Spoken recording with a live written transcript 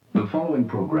following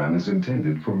program is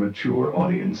intended for mature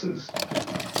audiences.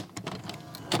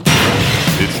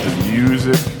 It's the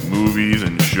music, movies,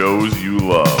 and shows you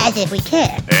love. As if we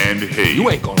care. And hate. You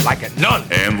ain't gonna like it none.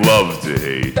 And love to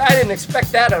hate. I didn't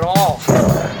expect that at all.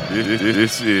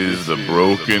 This is The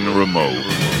Broken Remote.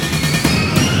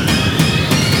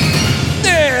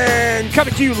 And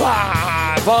coming to you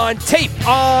live on tape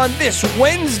on this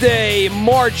Wednesday,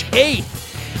 March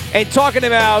 8th. And talking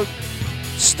about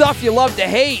stuff you love to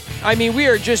hate. I mean, we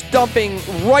are just dumping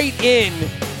right in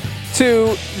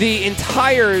to the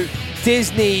entire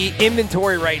Disney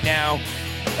inventory right now,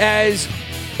 as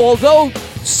although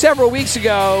several weeks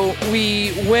ago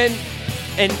we went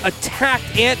and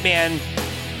attacked Ant-Man,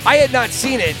 I had not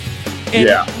seen it. And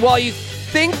while you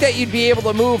think that you'd be able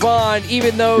to move on,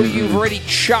 even though you've already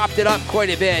chopped it up quite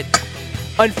a bit,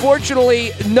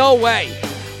 unfortunately, no way.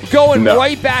 Going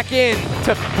right back in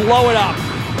to blow it up.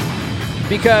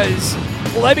 Because,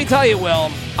 let me tell you,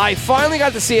 Will, I finally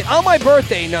got to see it on my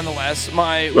birthday, nonetheless.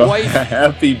 My wife...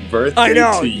 Happy birthday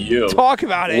to you. Talk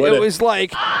about it. It was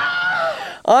like,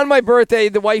 on my birthday,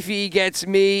 the wifey gets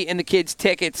me and the kids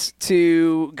tickets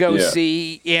to go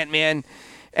see Ant-Man.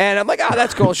 And I'm like, oh,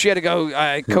 that's cool. She had to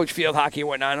go coach field hockey and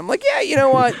whatnot. I'm like, yeah, you know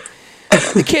what?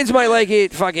 The kids might like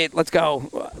it. Fuck it. Let's go.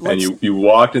 And you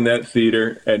walked in that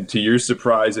theater, and to your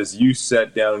surprise, as you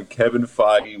sat down, Kevin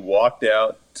Feige walked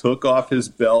out, took off his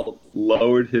belt,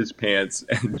 lowered his pants,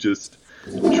 and just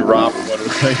dropped one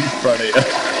right in front of you.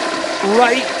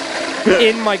 Right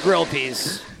in my grill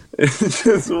piece. It's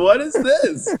just, what is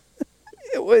this?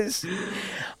 It was,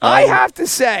 I have to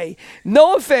say,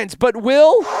 no offense, but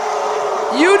Will,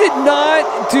 you did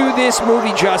not do this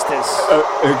movie justice.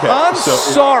 Okay. I'm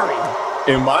sorry.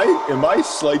 In my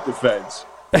slight defense,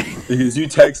 because you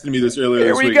texted me this earlier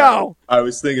this week. Here we go. I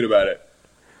was thinking about it.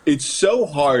 It's so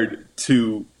hard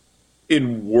to,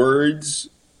 in words,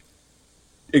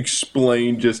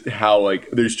 explain just how,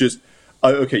 like, there's just,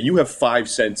 okay, you have five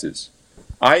senses.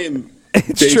 I am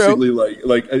basically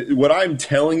like what I'm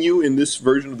telling you in this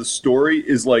version of the story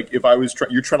is like if I was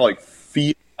you're trying to like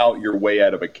feel out your way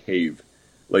out of a cave.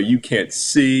 Like you can't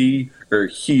see or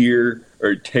hear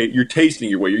or you're tasting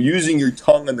your way. You're using your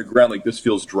tongue on the ground like this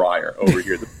feels drier over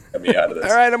here. Get me out of this.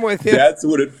 All right, I'm with you. That's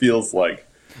what it feels like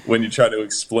when you try to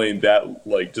explain that,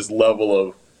 like, just level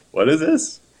of, what is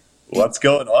this? What's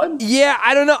going on? Yeah,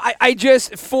 I don't know. I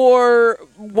just, for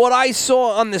what I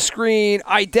saw on the screen,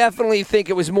 I definitely think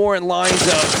it was more in lines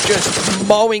of just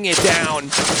mowing it down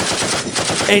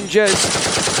and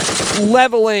just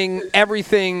leveling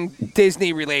everything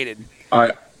Disney related.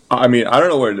 I mean, I don't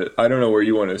know where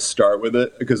you want to start with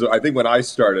it, because I think when I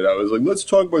started, I was like, let's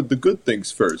talk about the good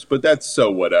things first, but that's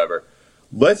so whatever.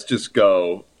 Let's just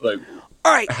go, like,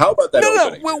 all right. How about that?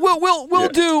 No.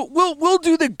 We'll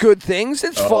do the good things.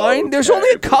 It's fine. Okay. There's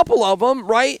only a couple of them,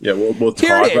 right? Yeah, we'll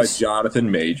talk about Jonathan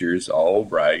Majors. All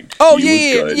right. Oh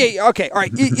yeah. Okay, all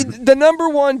right. The number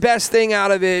one best thing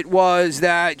out of it was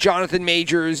that Jonathan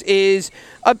Majors is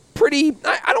a pretty,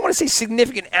 I don't want to say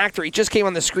significant actor. He just came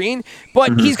on the screen,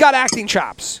 but he's got acting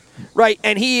chops, right?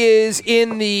 And he is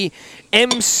in the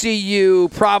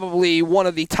MCU, probably one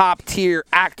of the top tier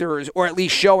actors, or at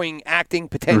least showing acting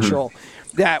potential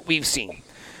that we've seen.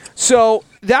 So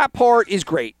that part is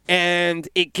great, and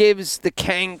it gives the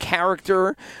Kang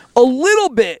character a little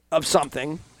bit of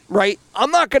something, right?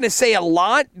 I'm not going to say a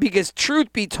lot, because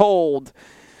truth be told,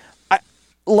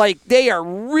 they are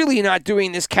really not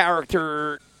doing this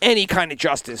character any kind of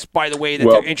justice by the way that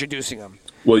they're introducing him.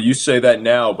 Well, you say that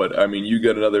now, but, I mean, you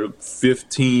got another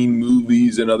 15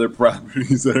 movies and other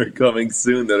properties that are coming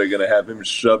soon that are going to have him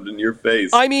shoved in your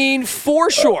face. I mean, for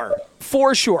sure.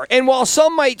 And while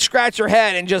some might scratch their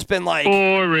head and just been like,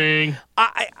 boring,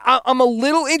 I'm a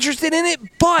little interested in it,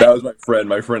 but... That was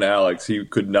my friend Alex. He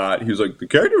was like, the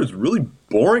character was really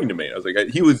boring to me. I was like,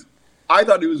 I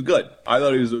thought he was good. I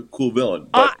thought he was a cool villain.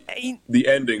 But the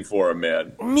ending for him,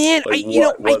 man. Man, like,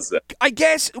 I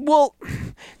guess, well,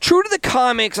 true to the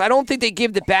comics, I don't think they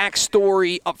give the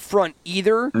backstory up front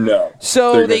either. No.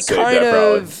 So they kind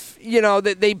of,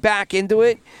 they back into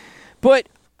it. But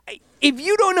if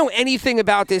you don't know anything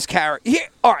about this character,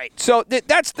 all right, so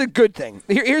that's the good thing.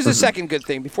 Here's the second good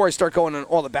thing before I start going on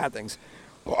all the bad things.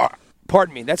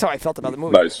 Pardon me. That's how I felt about the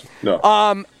movie. Nice.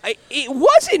 No. It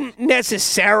wasn't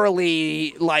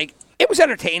necessarily like it was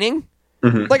entertaining.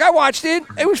 Like I watched it.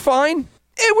 It was fine.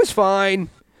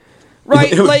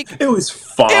 Right? It was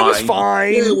fine. It was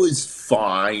fine. It was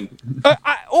fine.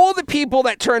 All the people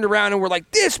that turned around and were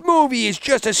like, "This movie is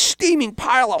just a steaming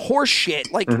pile of horse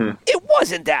shit." Like, it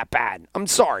wasn't that bad. I'm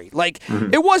sorry. Like,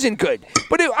 it wasn't good.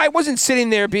 But I wasn't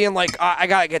sitting there being like, "I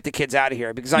gotta get the kids out of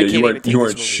here because I can't even take this You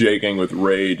weren't movie." shaking with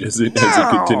rage as it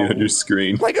continued on your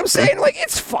screen. Like I'm saying, like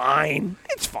it's fine.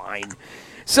 It's fine.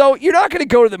 So you're not going to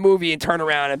go to the movie and turn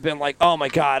around and been like, "Oh my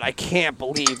God, I can't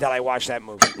believe that I watched that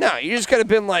movie." No, you're just going to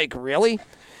been like, "Really?"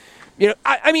 You know,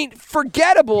 I mean,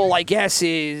 forgettable, I guess,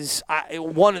 is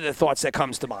one of the thoughts that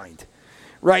comes to mind,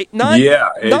 right? Not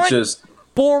just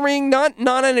boring, not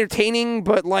entertaining,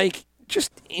 but like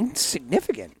just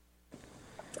insignificant.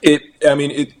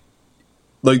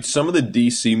 Like some of the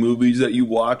DC movies that you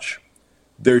watch,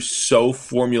 they're so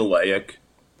formulaic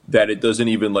that it doesn't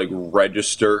even like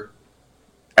register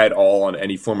at all on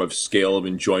any form of scale of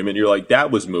enjoyment. You're like,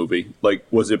 that was movie. Like,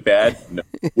 was it bad? No.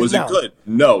 Was it good?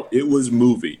 No, it was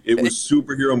movie. It was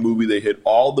superhero movie. They hit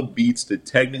all the beats to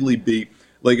technically be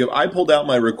like, if I pulled out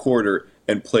my recorder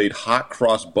and played Hot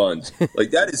Cross Buns,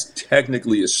 like that is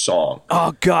technically a song.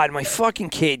 Oh God, my fucking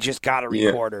kid just got a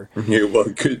recorder. Yeah, well,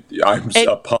 good.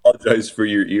 Apologize for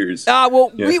your ears.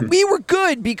 We were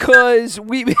good because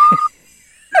we.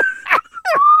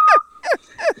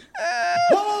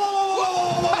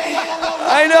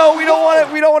 I know we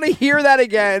don't want to hear that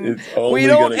again. We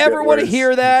don't ever want to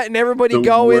hear that, and everybody the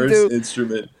go worst into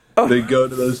instrument. They go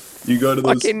to those. You go to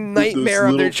those fucking nightmare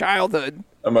of their childhood.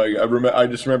 I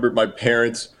just remember my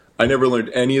parents. I never learned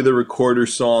any of the recorder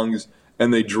songs,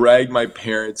 and they dragged my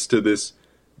parents to this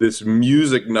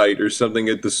music night or something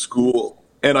at the school,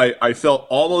 and I felt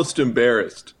almost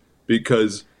embarrassed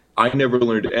because I never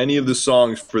learned any of the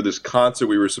songs for this concert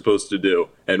we were supposed to do.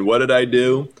 And what did I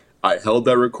do? I held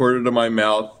that recorder to my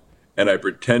mouth, and I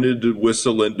pretended to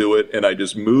whistle into it, and I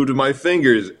just moved my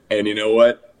fingers. And you know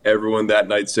what? Everyone that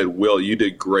night said, "Will, you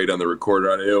did great on the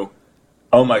recorder." On you.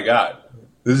 Oh my God.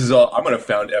 This is all. I'm going to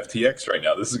found FTX right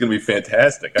now. This is going to be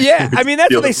fantastic. Yeah, I mean,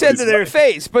 that's what they said to their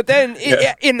face. But then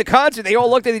in the concert, they all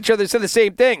looked at each other and said the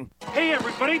same thing. "Hey,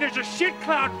 everybody, there's a shit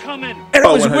cloud coming." And it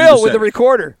was 100%. Will with the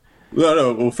recorder.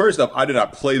 No. Well, first off, I did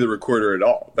not play the recorder at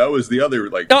all. That was the other,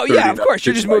 like, oh, yeah, of course.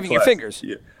 You're just moving your fingers.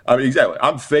 Yeah. I mean, exactly.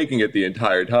 I'm faking it the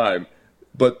entire time.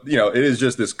 But, you know, it is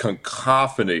just this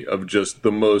cacophony of just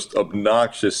the most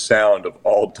obnoxious sound of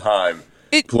all time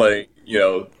playing, you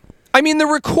know. I mean, the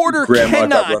recorder Grandma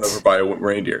got run over by a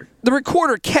reindeer. The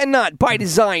recorder cannot, by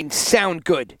design, sound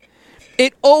good.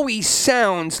 It always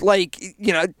sounds like,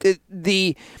 you know,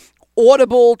 the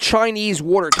audible Chinese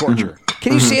water torture.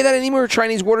 Can you say that anymore?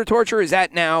 Chinese water torture? Is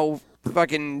that now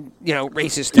fucking, you know,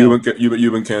 racist?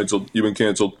 You've been canceled. You've been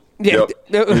canceled. Yeah.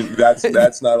 Yep.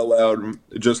 That's not allowed.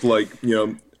 Just like, you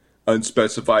know,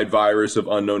 unspecified virus of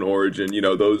unknown origin. You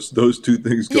know, those two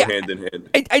things go hand in hand.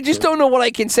 I just don't know what I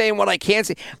can say and what I can't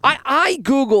say. I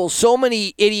Google so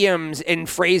many idioms and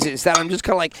phrases that I'm just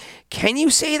kind of like, can you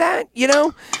say that? You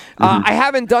know? I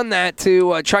haven't done that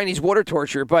to Chinese water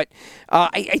torture, but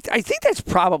I think that's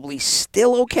probably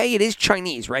still okay. It is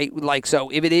Chinese, right? Like, so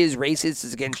if it is racist,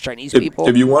 it's against Chinese people.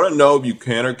 If you want to know if you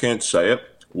can or can't say it,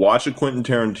 watch a Quentin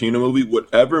Tarantino movie.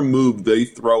 Whatever move they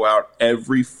throw out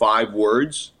every 5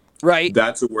 words, right?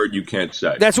 That's a word you can't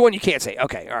say. That's one you can't say.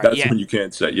 Okay, all right. That's one you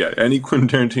can't say. Yeah, any Quentin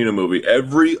Tarantino movie,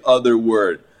 every other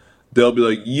word, they'll be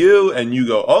like, you, and you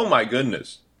go, oh my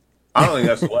goodness. I don't think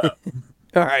that's allowed.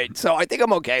 All right, so I think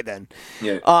I'm okay then.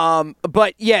 Yeah.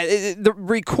 But yeah, the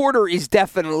recorder is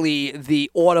definitely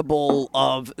the audible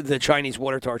of the Chinese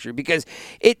water torture because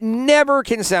it never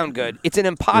can sound good. It's an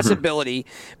impossibility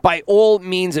by all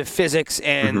means of physics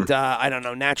and I don't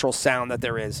know, natural sound that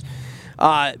there is.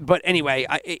 But anyway,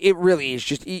 it really is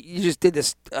just, you just did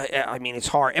this. I mean, it's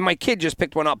hard. And my kid just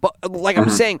picked one up. But like I'm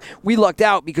saying, we lucked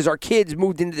out because our kids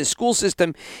moved into the school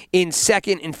system in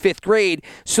 2nd and 5th grade.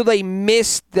 So they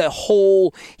missed the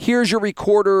whole, here's your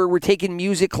recorder. We're taking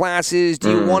music classes. Do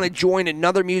you want to join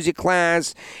another music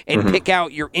class and pick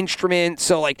out your instrument?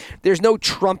 So like, there's no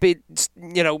trumpet,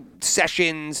 you know,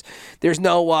 sessions. There's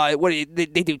no, they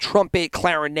do trumpet,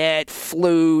 clarinet,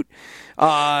 flute.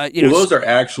 Those are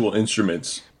actual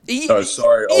instruments.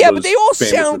 Sorry, but they all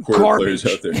sound garbage.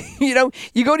 Out there. You know,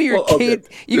 you go to your kid,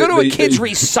 you go to a kid's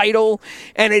recital,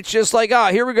 and it's just like,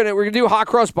 here we're gonna do hot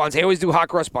cross buns. They always do hot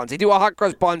cross buns. They do hot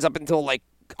cross buns up until like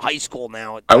high school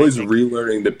now. I was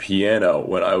relearning the piano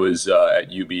when I was at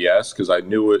UBS because I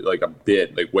knew it like a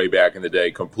bit, like way back in the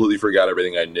day. Completely forgot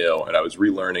everything I knew, and I was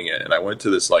relearning it. And I went to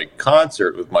this like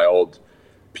concert with my old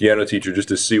piano teacher just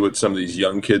to see what some of these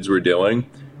young kids were doing.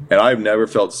 And I've never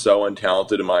felt so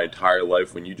untalented in my entire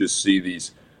life when you just see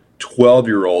these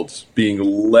 12-year-olds being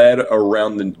led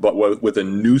around with a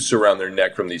noose around their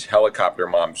neck from these helicopter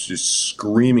moms just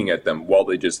screaming at them while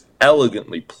they just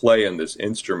elegantly play on this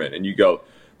instrument. And you go,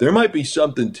 there might be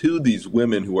something to these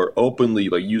women who are openly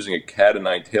like using a cat o'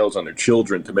 nine tails on their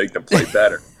children to make them play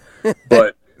better.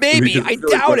 But maybe, I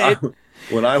doubt it.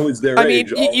 When I was their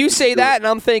age, mean, you say that, and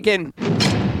I'm thinking,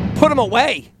 put them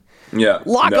away. Yeah,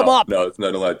 lock them up. No, it's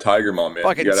not allowed. Tiger Mom, man.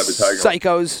 Fucking you gotta have a tiger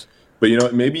psychos. Mom. But you know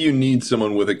what? Maybe you need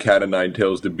someone with a cat o' nine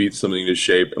tails to beat something to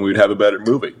shape, and we'd have a better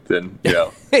movie than, it's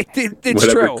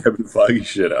whatever true. Kevin Feige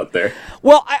shit out there.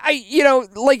 Well, I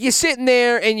like you're sitting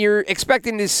there and you're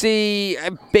expecting to see,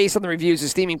 based on the reviews, a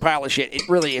steaming pile of shit. It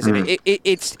really isn't.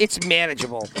 It's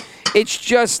manageable. It's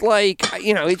just like,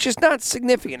 it's just not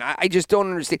significant. I just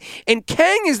don't understand. And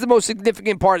Kang is the most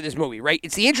significant part of this movie, right?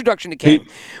 It's the introduction to Kang,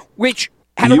 which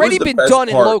had already been done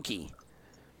in Loki.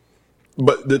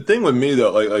 But the thing with me,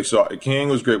 though, so Kang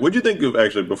was great. What'd you think of,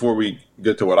 actually, before we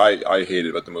get to what I hated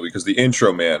about the movie, because the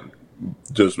intro, man,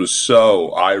 just was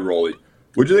so eye-rolly.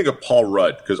 What'd you think of Paul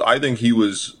Rudd? Because I think he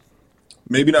was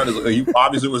maybe not he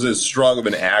obviously was as strong of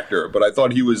an actor, but I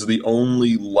thought he was the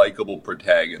only likable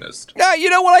protagonist. Yeah, you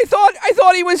know what I thought? I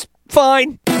thought he was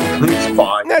fine. He was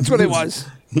fine. That's what it was.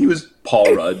 He was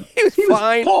Paul Rudd. He was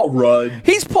fine. Paul Rudd.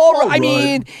 He's Paul Rudd. I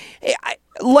mean,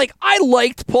 I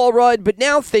liked Paul Rudd, but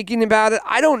now thinking about it,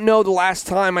 I don't know the last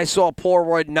time I saw Paul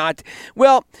Rudd not.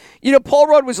 Well, Paul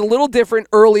Rudd was a little different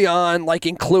early on, like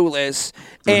in Clueless,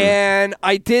 and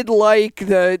I did like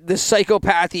the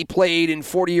psychopath he played in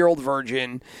 40-Year-Old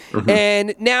Virgin,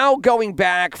 and now going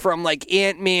back from like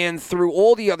Ant-Man through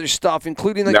all the other stuff,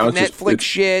 including like the Netflix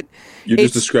shit. You're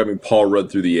just describing Paul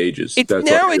Rudd through the ages.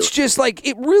 It's just like,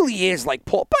 it really is like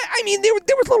Paul. But I mean, there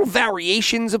was little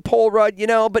variations of Paul Rudd,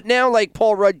 but now like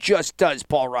Paul Rudd just does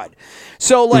Paul Rudd.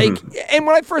 So like, and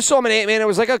when I first saw him in Ant-Man, I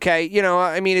was like, okay,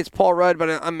 I mean, it's Paul Rudd, but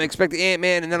I'm expecting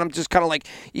Ant-Man, and then I'm just kind of like,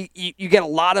 you get a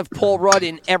lot of Paul Rudd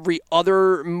in every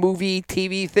other movie,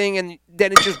 TV thing, and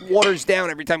then it just waters down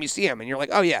every time you see him, and you're like,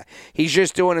 oh yeah, he's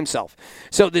just doing himself.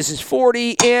 So this is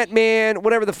 40, Ant-Man,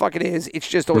 whatever the fuck it is, it's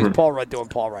just always Paul Rudd doing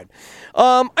Paul Rudd.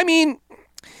 I mean,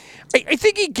 I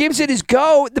think he gives it his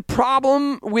go. The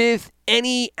problem with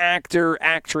any actor,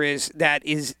 actress that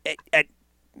is at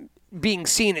being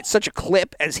seen at such a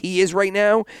clip as he is right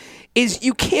now is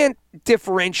you can't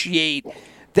differentiate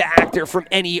the actor from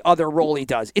any other role he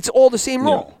does. It's all the same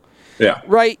role. Yeah.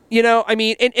 Right? I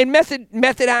mean, and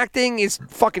method acting is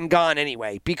fucking gone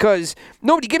anyway because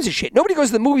nobody gives a shit. Nobody goes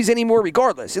to the movies anymore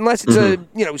regardless, unless it's a,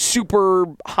 super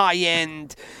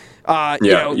high-end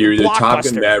you're either Top Gun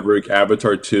blockbuster. Maverick,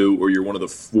 Avatar 2, or you're one of the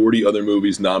 40 other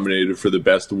movies nominated for the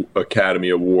Best Academy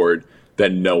Award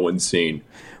that no one's seen.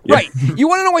 Yeah. Right. You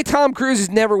want to know why Tom Cruise has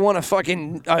never won a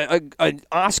fucking an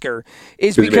Oscar?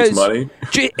 Is because he makes money?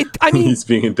 I mean, he's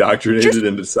being indoctrinated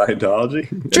into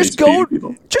Scientology. Just go.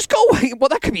 Well,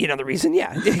 that could be another reason.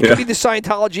 Yeah, it could be the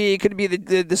Scientology. It could be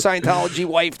the Scientology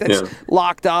wife that's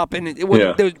locked up and it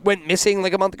went missing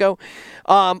like a month ago.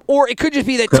 Or it could just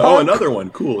be that another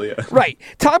one. Cool, yeah. Right.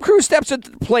 Tom Cruise steps up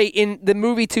to the plate in the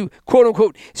movie to,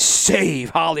 quote-unquote, save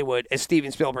Hollywood, as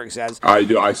Steven Spielberg says. I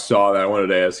do. I saw that. I wanted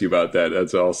to ask you about that.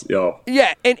 That's all.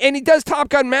 Yeah, and he does Top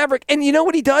Gun Maverick, and you know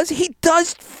what he does? He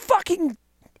does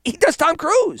Tom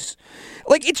Cruise.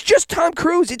 Like, it's just Tom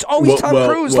Cruise. It's always Tom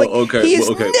Cruise. He has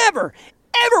never,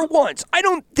 ever once, I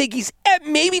don't think he's,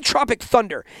 maybe Tropic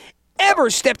Thunder, ever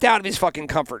stepped out of his fucking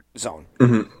comfort zone.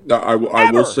 I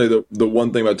will say that the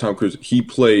one thing about Tom Cruise, he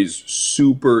plays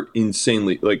super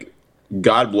insanely, like,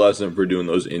 God bless him for doing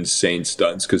those insane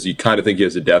stunts because you kind of think he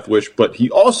has a death wish, but he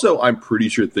also, I'm pretty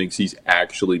sure, thinks he's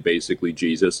actually basically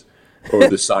Jesus or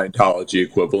the Scientology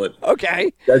equivalent.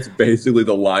 Okay. That's basically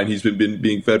the line he's been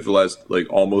being fed for the last, like,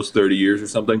 almost 30 years or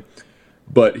something.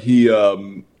 But he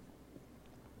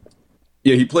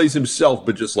plays himself,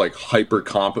 but just, like, hyper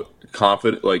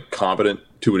confident, like, competent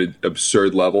to an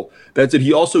absurd level. That's it.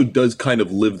 He also does kind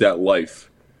of live that life.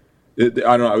 I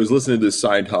don't know. I was listening to this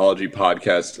Scientology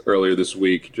podcast earlier this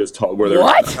week, where they're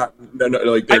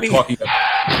they're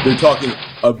talking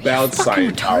about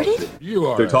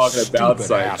Scientology. They're talking about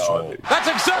Scientology. Asshole. That's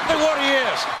exactly what he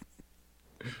is.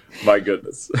 My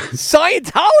goodness.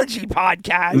 Scientology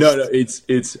podcast. No,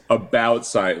 it's about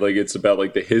science. Like, it's about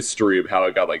like the history of how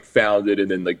it got like founded,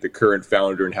 and then like the current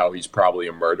founder and how he's probably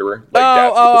a murderer. Like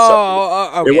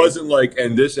okay. It wasn't like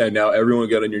and now everyone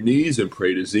get on your knees and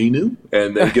pray to Xenu,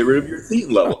 and then get rid of your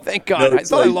thetan level. Thank God. I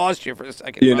thought I lost you for a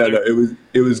second. Yeah, no.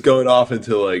 It was going off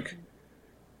into like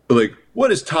what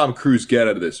does Tom Cruise get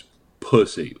out of this?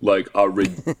 Pussy, like a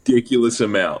ridiculous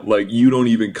amount, like you don't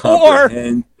even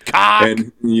comprehend. Cock.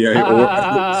 And or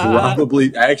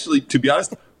probably, actually, to be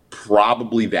honest,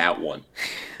 probably that one.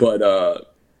 But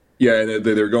yeah, and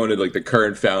they're going to like the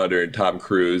current founder and Tom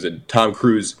Cruise, and Tom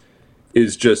Cruise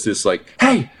is just this like,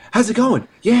 hey, how's it going?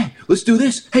 Yeah, let's do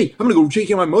this. Hey, I'm gonna go shake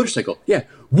on my motorcycle. Yeah,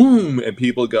 boom, and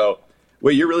people go,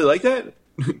 wait, you're really like that?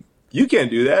 You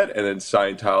can't do that. And then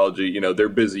Scientology, they're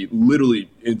busy literally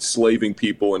enslaving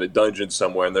people in a dungeon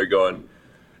somewhere, and they're going,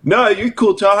 no, you're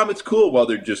cool, Tom. It's cool. While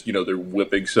they're just, they're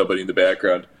whipping somebody in the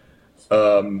background.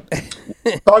 Talking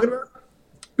about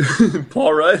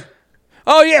Paul Rudd.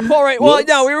 Oh, yeah, Paul Rudd. Well,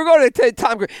 no, we were going to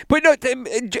Tom Cruise. But no,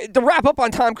 to wrap up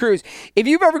on Tom Cruise, if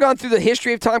you've ever gone through the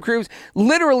history of Tom Cruise,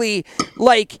 literally,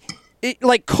 like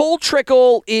Cole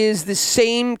Trickle is the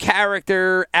same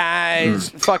character as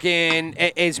fucking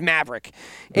as Maverick,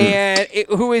 and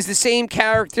who is the same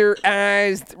character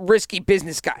as Risky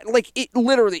Business Guy. Like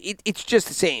it's just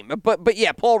the same. But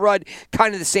yeah, Paul Rudd,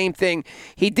 kind of the same thing.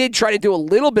 He did try to do a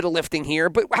little bit of lifting here,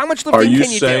 but how much lifting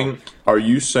can you do? Are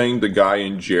you saying the guy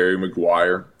in Jerry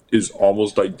Maguire is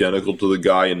almost identical to the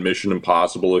guy in Mission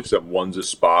Impossible, except one's a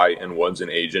spy and one's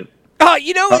an agent?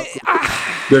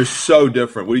 They're so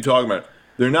different. What are you talking about?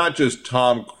 They're not just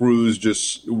Tom Cruise,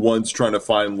 just one's trying to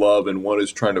find love and one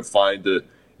is trying to find the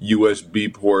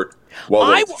USB port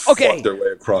while they fuck their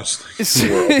way across the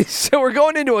world. So we're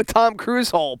going into a Tom Cruise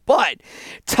hole, but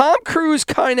Tom Cruise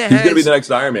kind of He's going to be the next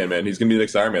Iron Man, man. He's going to be the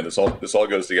next Iron Man. This all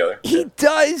goes together. He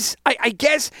does. I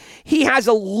guess he has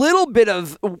a little bit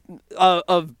of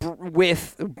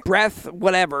with breath,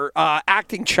 whatever,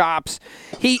 acting chops.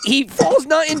 He falls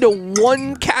not into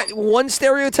one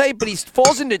stereotype, but he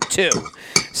falls into two.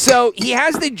 So he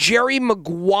has the Jerry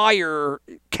Maguire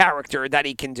character that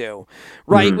he can do,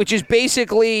 right? Which is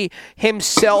basically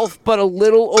himself, but a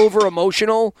little over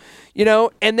emotional,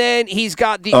 and then he's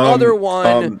got the other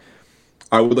one.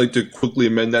 I would like to quickly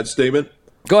amend that statement.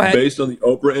 Go ahead. Based on the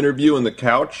Oprah interview on the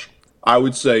couch, I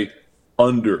would say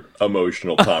under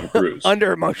emotional Tom Cruise.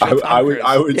 Under emotional Tom Cruise.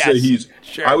 I would say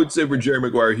sure. I would say for Jerry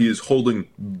Maguire, he is holding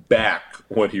back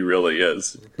what he really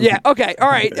is. Yeah, okay, all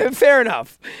right, fair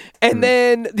enough. And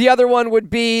then the other one would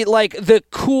be like the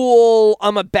cool,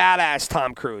 I'm a badass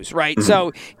Tom Cruise, right?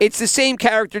 So it's the same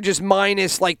character, just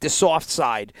minus like the soft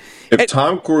side. If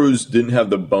Tom Cruise didn't have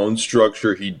the bone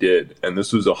structure he did, and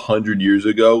this was 100 years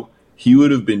ago, he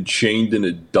would have been chained in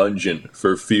a dungeon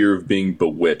for fear of being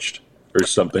bewitched or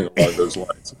something along those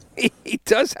lines. He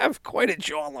does have quite a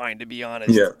jawline, to be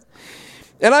honest. Yeah.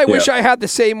 And I wish I had the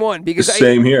same one because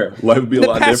same here. Life would be a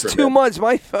lot different. The past 2 months,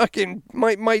 my fucking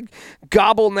my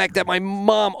gobble neck that my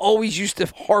mom always used to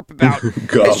harp about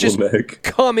has just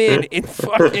come in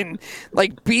fucking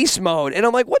like beast mode, and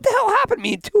I'm like, what the hell happened to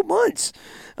me in 2 months?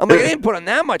 I'm like, I didn't put on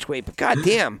that much weight, but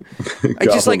goddamn, I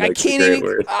just like I can't even.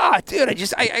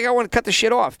 Dude, I want to cut the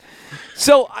shit off.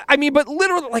 So I mean, but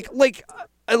literally, like,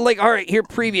 all right, here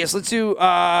previous. Let's do,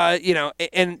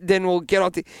 and then we'll get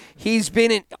on to. He's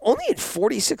been only in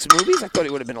 46 movies. I thought he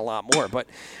would have been a lot more, but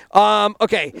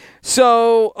okay.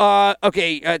 So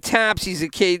Taps. He's a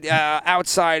kid.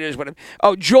 Outsiders. Whatever.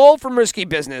 Oh, Joel from Risky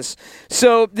Business.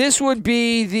 So this would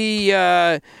be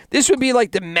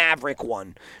like the Maverick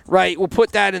one, right? We'll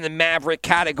put that in the Maverick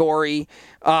category.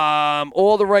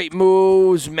 All the Right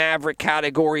Moves, Maverick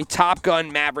category. Top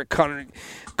Gun, Maverick.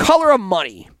 Color of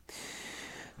Money.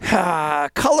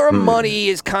 Color of Money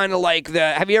is kind of like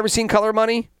the. Have you ever seen Color of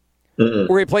Money?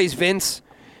 Where he plays Vince.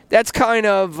 That's kind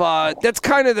of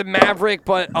the Maverick,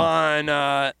 but on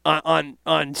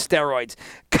steroids.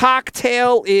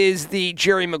 Cocktail is the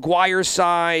Jerry Maguire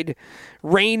side.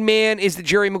 Rain Man is the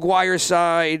Jerry Maguire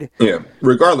side. Yeah.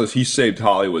 Regardless, he saved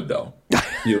Hollywood, though.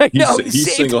 He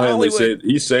single-handedly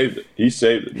saved it. He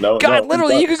saved it. No,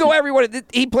 literally, you could go everyone.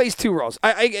 He plays two roles.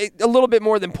 I a little bit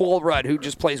more than Paul Rudd, who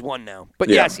just plays one now. But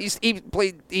yes, he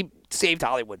saved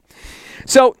Hollywood.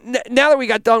 So now that we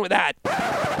got done with that,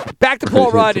 back to Paul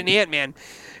Rudd and Ant-Man.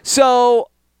 So.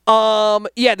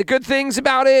 The good things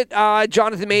about it,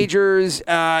 Jonathan Majors,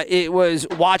 it was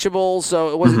watchable, so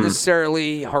it wasn't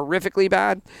necessarily horrifically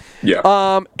bad.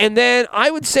 Yeah. And then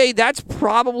I would say that's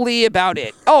probably about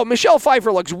it. Oh, Michelle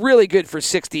Pfeiffer looks really good for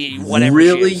 60, whatever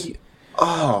really? she is.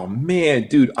 Oh, man,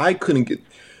 dude, I couldn't get...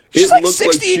 She's like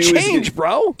 60 and change,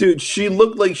 bro. Dude, she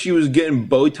looked like she was getting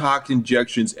Botox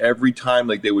injections every time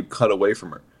like they would cut away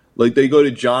from her. Like, they go to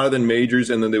Jonathan Majors,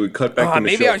 and then they would cut back to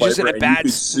Michelle Pfeiffer, maybe I was just in a bad... you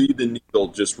could see the needle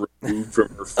just removed from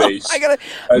her face. I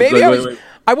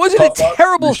was in a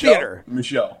terrible theater.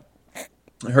 Michelle,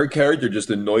 her character just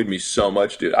annoyed me so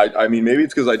much, dude. I mean, maybe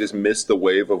it's because I just missed the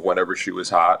wave of whenever she was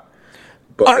hot.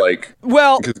 But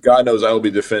because God knows I will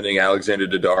be defending Alexander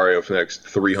Daddario for the next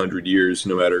 300 years,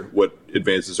 no matter what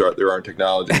advances there are in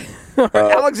technology.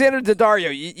 Alexander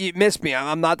Daddario, you missed me.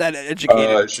 I'm not that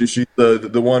educated. She's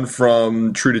the one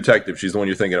from True Detective. She's the one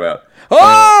you're thinking about.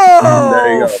 Oh,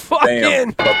 there you go.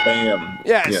 fucking Bam.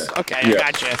 Yes. Yeah. Okay, I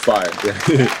got you.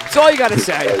 Fine. That's all you got to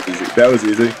say. That was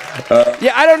easy.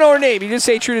 Yeah, I don't know her name. You just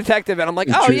say True Detective, and I'm like,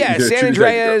 oh yeah, San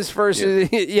Andreas versus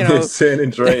San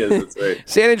Andreas. That's right.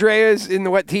 San Andreas in the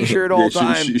wet T-shirt all the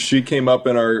time. She came up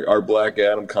in our Black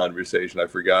Adam conversation. I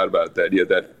forgot about that. Yeah,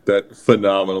 that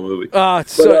phenomenal movie.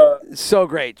 So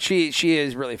great. She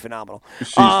is really phenomenal.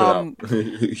 She's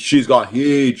phenomenal. She's got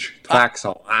huge tracks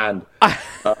on hand.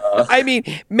 I mean,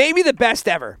 maybe the best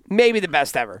ever.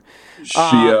 She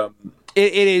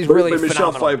it is really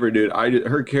Michelle phenomenal. Pfeiffer, dude.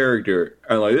 Her character.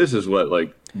 And this is what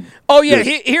Oh yeah,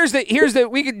 here's the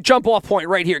we could jump off point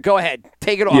right here. Go ahead,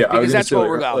 take it off because that's where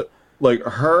we're going.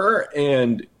 Her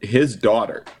and his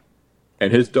daughter,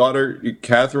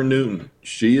 Catherine Newton.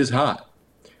 She is hot.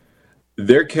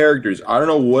 Their characters. I don't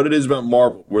know what it is about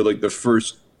Marvel. Where the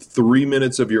first 3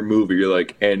 minutes of your movie, you're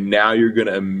like, and now you're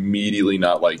gonna immediately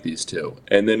not like these two,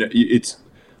 and then it's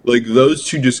those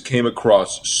two just came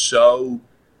across so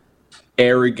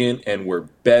arrogant and were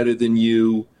better than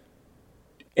you,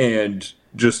 and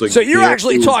just so you're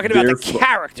actually talking about the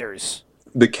characters.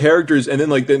 The characters, and then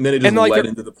then it just led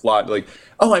into the plot.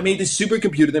 I made this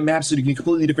supercomputer that maps into a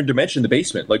completely different dimension in the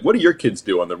basement. What do your kids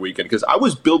do on their weekend? Because I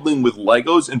was building with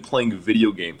Legos and playing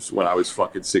video games when I was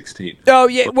fucking 16. Oh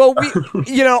yeah, well,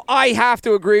 I have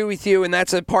to agree with you, and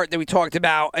that's a part that we talked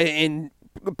about in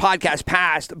podcast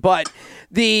past. But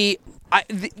the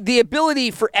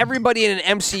ability for everybody in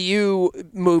an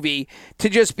MCU movie to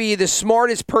just be the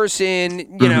smartest person,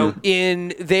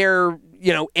 in their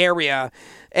area.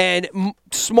 And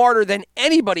smarter than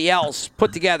anybody else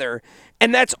put together.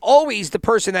 And that's always the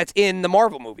person that's in the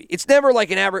Marvel movie. It's never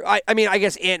like an average... I mean, I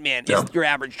guess Ant-Man is your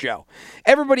average Joe.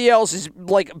 Everybody else is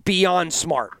beyond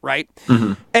smart, right?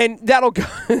 Mm-hmm. And that'll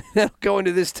go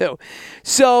into this too.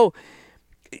 So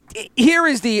here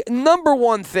is the number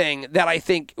one thing that I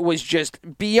think was just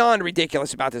beyond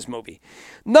ridiculous about this movie.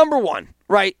 Number one,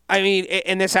 right? I mean,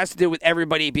 and this has to do with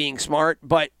everybody being smart,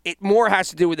 but it more has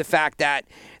to do with the fact that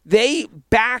they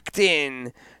backed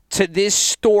in to this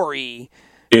story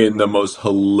in the most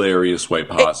hilarious way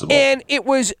possible. And it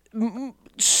was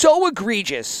so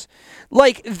egregious.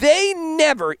 They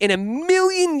never in a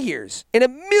million years,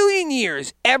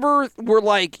 ever were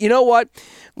like, you know what?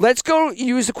 Let's go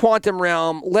use the quantum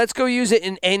realm. Let's go use it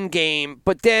in Endgame.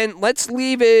 But then let's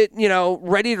leave it,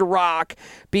 ready to rock,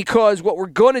 because what we're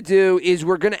going to do is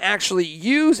we're going to actually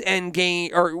use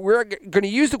Endgame, or we're going to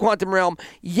use the quantum realm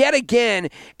yet again,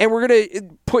 and we're going to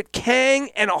put Kang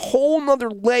and a whole nother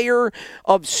layer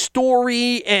of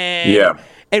story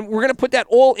and we're going to put that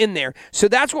all in there. So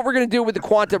that's what we're going to do with the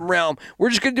quantum realm. We're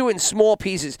just going to do it in small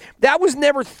pieces. That was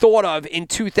never thought of in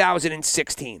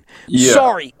 2016. Yeah.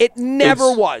 Sorry, it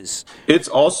never was. It's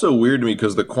also weird to me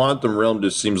because the quantum realm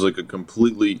just seems like a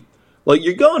completely...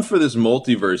 you're going for this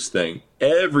multiverse thing.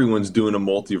 Everyone's doing a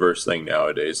multiverse thing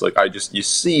nowadays. You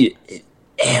see it in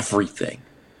everything.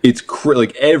 It's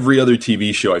every other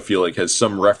TV show I feel has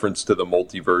some reference to the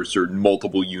multiverse or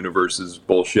multiple universes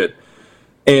bullshit.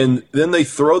 And then they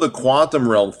throw the quantum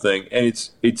realm thing, and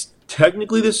it's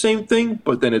technically the same thing,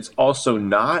 but then it's also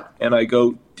not. And I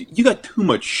go, you got too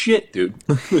much shit, dude.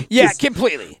 Yeah,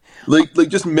 completely.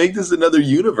 Just make this another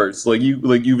universe.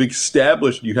 You've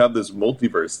established you have this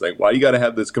multiverse thing. Why you got to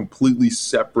have this completely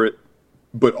separate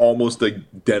but almost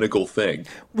identical thing?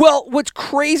 Well, what's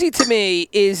crazy to me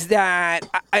is that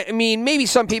I mean, maybe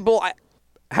some people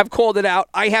have called it out.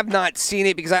 I have not seen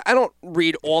it because I don't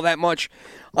read all that much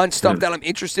on stuff that I'm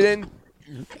interested in.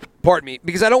 Pardon me,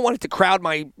 because I don't want it to crowd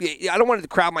my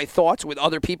thoughts with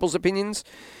other people's opinions.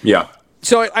 Yeah.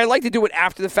 So I like to do it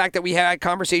after the fact that we had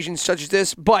conversations such as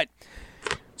this. But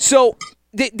so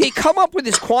they come up with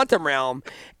this quantum realm,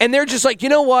 and they're just like, you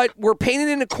know what? We're painted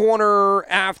in a corner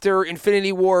after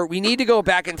Infinity War. We need to go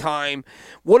back in time.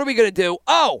 What are we going to do?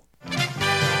 Oh,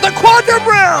 the quantum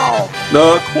realm!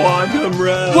 The quantum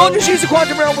realm! We'll just use the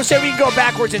quantum realm. We'll say we can go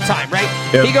backwards in time, right?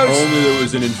 If only there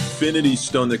was an infinity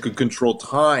stone that could control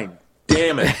time.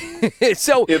 Damn it.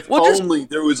 So if only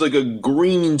there was a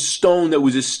green stone that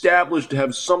was established to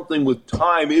have something with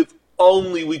time. If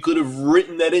only we could have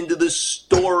written that into the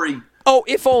story. Oh,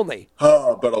 if only.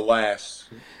 But alas.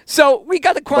 So we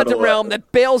got the quantum realm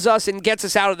that bails us and gets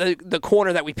us out of the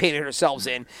corner that we painted ourselves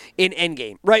in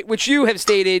Endgame, right? Which you have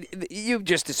stated you've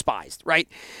just despised, right?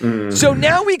 Mm. So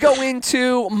now we go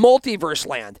into multiverse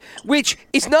land, which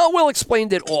is not well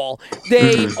explained at all.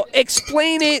 They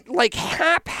explain it like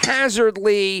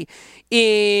haphazardly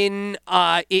in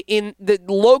the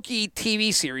Loki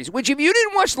TV series, which if you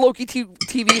didn't watch the Loki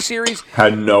TV series,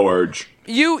 had no urge.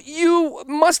 You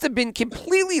must have been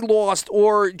completely lost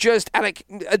or just at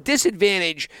a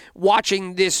disadvantage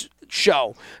watching this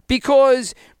show,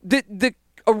 because the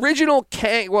original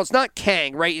Kang, well, it's not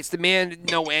Kang, right? It's the man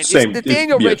no end. It's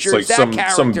Nathaniel Richards, like that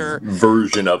character, some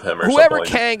version of him, or whoever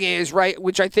something Kang is, right?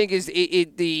 Which I think is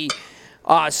the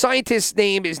scientist's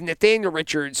name is Nathaniel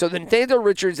Richards. So the Nathaniel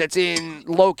Richards that's in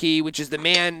Loki, which is the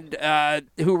man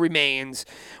who remains,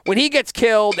 when he gets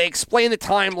killed, they explain the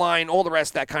timeline, all the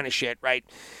rest of that kind of shit, right?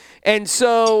 And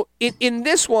so in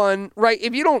this one, right,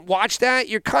 if you don't watch that,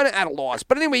 you're kind of at a loss.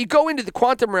 But anyway, you go into the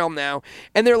quantum realm now,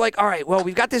 and they're like, all right, well,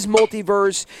 we've got this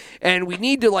multiverse, and we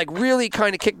need to, like, really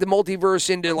kind of kick the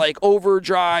multiverse into, like,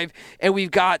 overdrive. And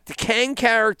we've got the Kang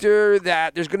character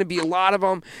that there's going to be a lot of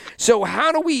them. So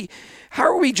how are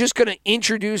we just going to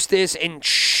introduce this and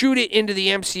shoot it into the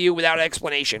MCU without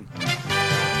explanation?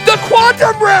 The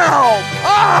quantum realm!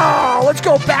 Ah, let's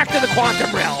go back to the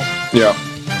quantum realm. Yeah.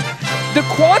 The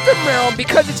quantum realm,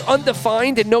 because it's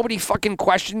undefined and nobody fucking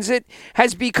questions it,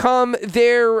 has become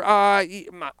their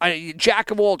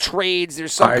jack of all trades.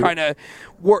 There's some kind of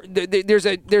there's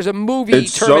a movie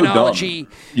it's terminology. So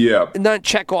dumb. Yeah, not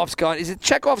Chekhov's gun. Is it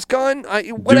Chekhov's gun?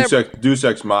 Whatever. Deus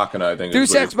Ex Machina, I think.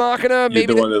 Deus Ex Machina.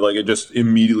 Maybe the one that like it just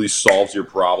immediately solves your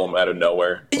problem out of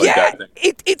nowhere. Like yeah,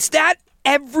 it's that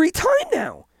every time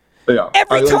now. Yeah,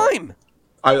 every time.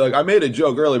 I made a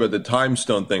joke earlier about the time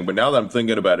stone thing, but now that I'm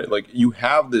thinking about it, like you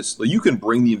have this, like, you can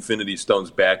bring the Infinity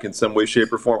Stones back in some way,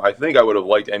 shape, or form. I think I would have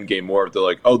liked Endgame more if they're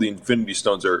like, oh, the Infinity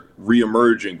Stones are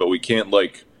re-emerging, but we can't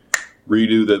like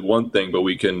redo that one thing, but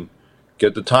we can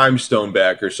get the time stone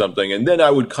back or something. And then I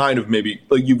would kind of maybe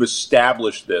like you've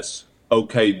established this.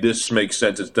 Okay, this makes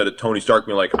sense, instead of Tony Stark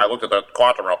being like, I looked at the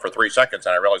quantum realm for 3 seconds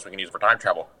and I realized we can use it for time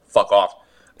travel. Fuck off.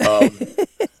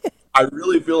 I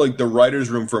really feel like the writer's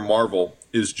room for Marvel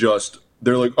is just,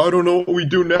 they're like, I don't know what we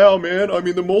do now, man. I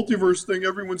mean, the multiverse thing,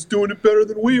 everyone's doing it better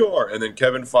than we are. And then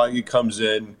Kevin Feige comes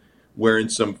in wearing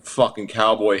some fucking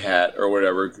cowboy hat or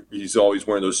whatever. He's always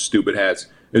wearing those stupid hats.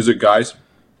 Is it, guys?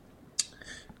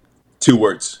 2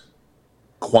 words.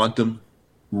 Quantum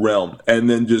realm. And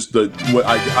then just what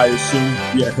I assume,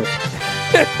 yeah.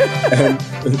 And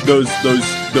those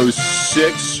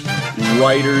 6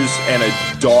 writers and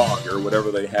a dog or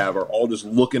whatever they have are all just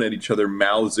looking at each other,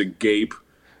 mouths agape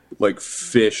like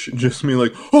fish, just being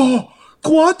like, oh,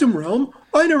 quantum realm,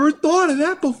 I never thought of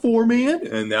that before, man.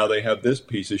 And now they have this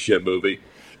piece of shit movie.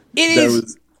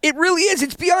 It really is.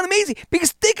 It's beyond amazing.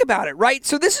 Because think about it, right?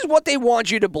 So this is what they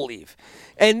want you to believe.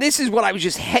 And this is what I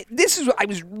was I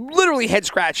was literally head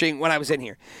scratching when I was in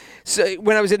here. So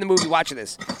when I was in the movie watching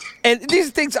this. And these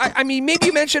things, I mean, maybe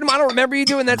you mentioned them, I don't remember you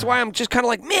doing, that's why I'm just kind of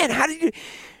like, man, how did you...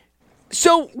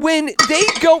 So when they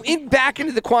go back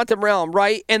into the quantum realm,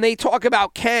 right, and they talk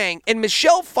about Kang, and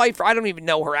Michelle Pfeiffer, I don't even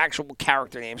know her actual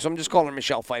character name, so I'm just calling her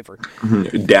Michelle Pfeiffer.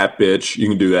 Dat bitch, you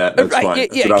can do that. That's right, fine.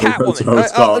 Yeah, Catwoman.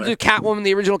 I'll do Catwoman,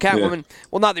 the original Catwoman. Yeah.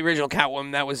 Well, not the original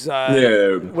Catwoman. That was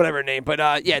whatever her name, but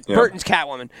Burton's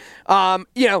Catwoman.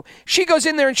 She goes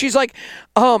in there and she's like,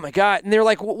 "Oh my god!" And they're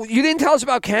like, well, "You didn't tell us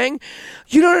about Kang?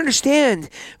 You don't understand."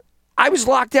 I was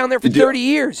locked down there for 30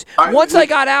 years. Once I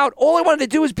got out, all I wanted to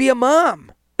do was be a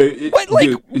mom. She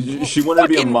wanted to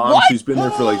be a mom. What? She's been there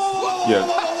for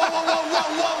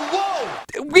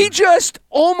We just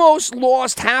almost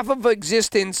lost half of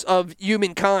existence of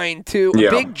humankind to a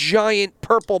big, giant,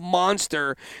 purple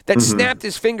monster that snapped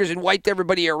his fingers and wiped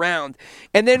everybody around.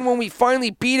 And then when we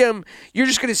finally beat him, you're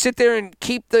just going to sit there and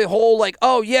keep the whole, like,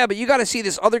 oh, yeah, but you got to see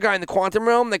this other guy in the quantum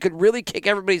realm that could really kick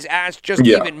everybody's ass just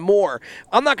even more.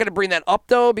 I'm not going to bring that up,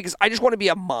 though, because I just want to be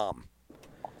a mom.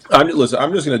 I'm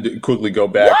just going to quickly go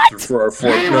back for our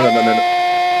fourth.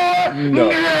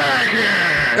 No.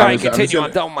 All right, continue.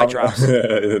 I'm done with my drops.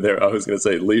 I was going to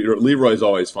say, Leroy's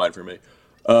always fine for me.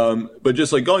 But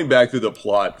just like going back through the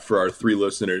plot for our 3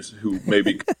 listeners who may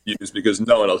be confused because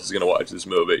no one else is going to watch this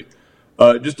movie.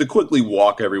 Just to quickly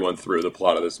walk everyone through the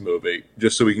plot of this movie,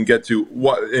 just so we can get to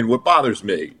what bothers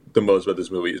me the most about this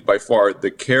movie is by far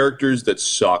the characters that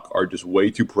suck are just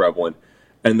way too prevalent,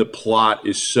 and the plot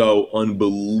is so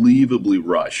unbelievably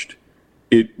rushed.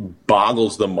 It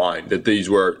boggles the mind that these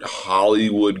were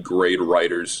Hollywood-grade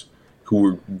writers who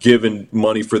were given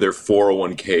money for their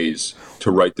 401ks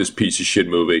to write this piece of shit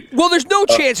movie. Well, there's no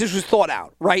chance this was thought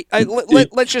out, right?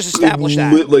 Let's just establish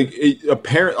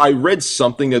that. I read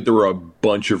something that there were a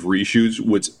bunch of reshoots,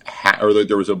 or that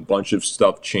there was a bunch of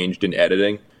stuff changed in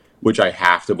editing, which I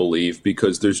have to believe,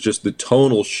 because there's just the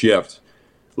tonal shift.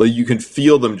 Like, you can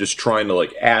feel them just trying to,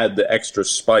 like, add the extra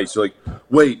spice. You're like,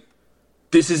 wait,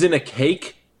 this isn't a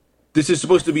cake? This is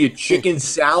supposed to be a chicken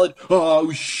salad?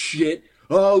 Oh, shit.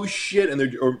 And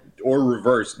they're, or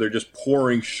reverse, they're just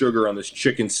pouring sugar on this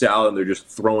chicken salad and they're just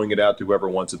throwing it out to whoever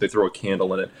wants it. They throw a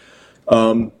candle in it.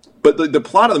 But the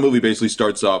plot of the movie basically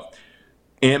starts off,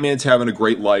 Ant-Man's having a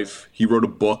great life. He wrote a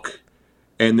book.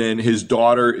 And then his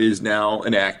daughter is now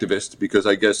an activist, because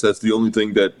I guess that's the only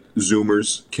thing that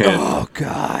Zoomers can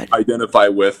identify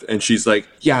with. And she's like,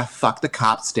 yeah, fuck the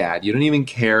cops, Dad. You don't even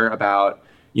care about,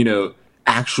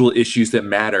 actual issues that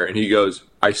matter. And he goes,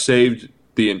 I saved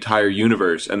the entire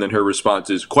universe. And then her response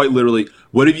is quite literally,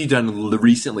 what have you done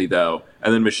recently, though?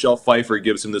 And then Michelle Pfeiffer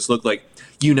gives him this look like,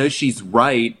 she's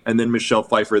right. And then Michelle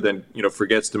Pfeiffer then,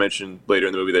 forgets to mention later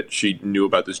in the movie that she knew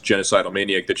about this genocidal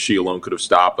maniac that she alone could have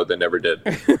stopped, but then never did.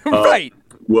 Right.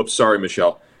 Whoops, sorry,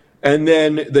 Michelle. And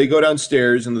then they go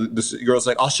downstairs, and this girl's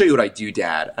like, I'll show you what I do,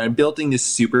 Dad. I'm building this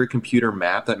supercomputer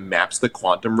map that maps the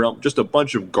quantum realm. Just a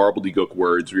bunch of gobbledygook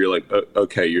words where you're like,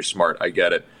 okay, you're smart, I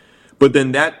get it. But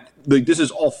then this is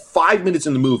all 5 minutes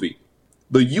in the movie.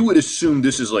 You would assume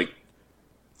this is like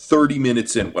 30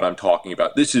 minutes in what I'm talking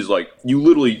about. This is like, you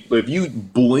literally, if you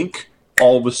blink,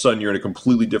 all of a sudden you're in a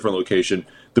completely different location.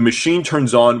 The machine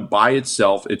turns on by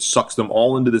itself. It sucks them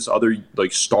all into this other,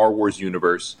 like, Star Wars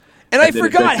universe. And I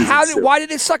forgot, why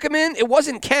did it suck him in? It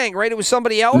wasn't Kang, right? It was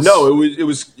somebody else? No, it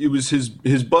was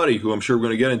his buddy, who I'm sure we're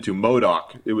going to get into,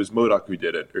 MODOK. It was MODOK who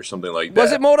did it, or something like that.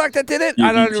 Was it MODOK that did it?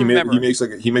 I don't remember.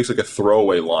 He makes like a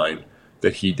throwaway line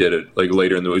that he did it, like,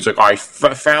 later in the movie. He's like, I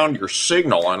found your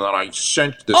signal, and then I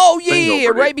sent this thing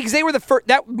over right, because they were the first,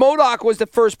 that MODOK was the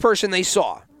first person they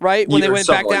saw, right, when they went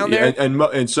back down there?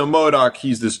 And so MODOK,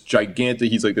 he's this gigantic,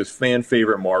 he's like this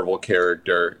fan-favorite Marvel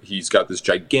character. He's got this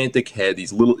gigantic head,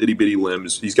 these little itty-bitty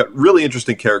limbs. He's got really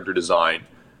interesting character design,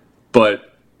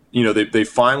 but, they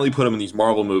finally put him in these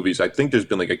Marvel movies. I think there's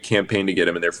been, like, a campaign to get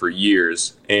him in there for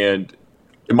years, and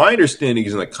my understanding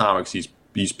is in the comics,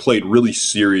 he's played really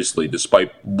seriously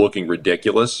despite looking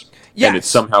ridiculous. Yes. And it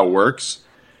somehow works.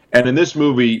 And in this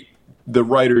movie, the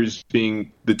writers,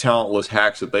 being the talentless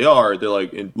hacks that they are, they're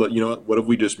like, what if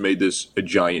we just made this a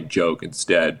giant joke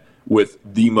instead, with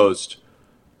the most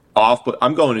off, but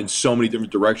I'm going in so many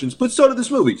different directions, but so did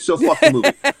this movie, so fuck the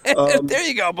movie. There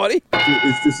you go, buddy.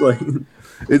 It's just like,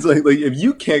 it's like if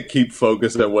you can't keep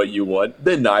focused on what you want,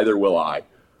 then neither will I.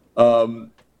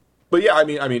 But yeah, I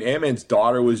mean, Ant-Man's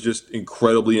daughter was just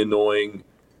incredibly annoying.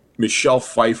 Michelle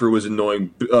Pfeiffer was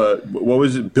annoying. What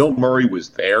was it? Bill Murray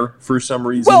was there for some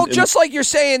reason. Well, just like you're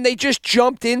saying, they just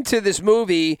jumped into this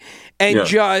movie and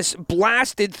just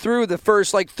blasted through the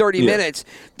first, 30 minutes.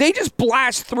 They just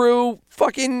blast through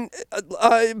fucking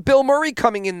Bill Murray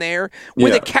coming in there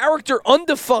with a character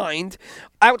undefined,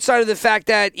 outside of the fact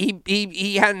that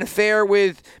he had an affair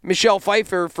with Michelle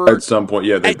Pfeiffer at some point.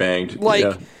 Yeah, they banged.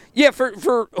 Yeah,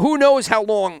 for who knows how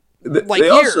long, they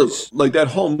years. Also, that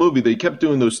whole movie, they kept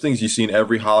doing those things you see in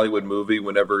every Hollywood movie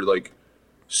whenever,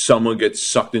 someone gets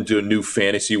sucked into a new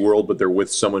fantasy world, but they're with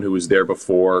someone who was there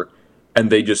before, and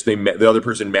the other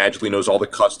person magically knows all the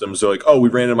customs. They're like, oh, we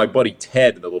ran into my buddy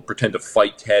Ted, and they'll pretend to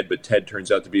fight Ted, but Ted turns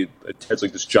out to be, Ted's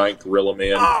like this giant gorilla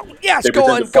man. Oh, yes, they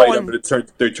pretend to fight him, but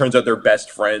it turns out they're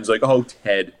best friends. Like, oh,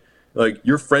 Ted.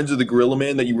 You're friends with the gorilla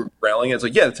man that you were rallying at. It's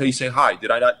like, yeah, that's how you say hi. Did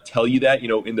I not tell you that,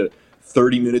 in the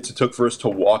 30 minutes it took for us to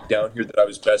walk down here, that I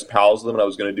was best pals with them and I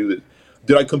was going to do this?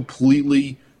 Did I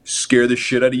completely scare the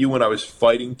shit out of you when I was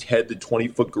fighting Ted, the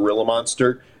 20-foot gorilla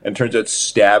monster, and turns out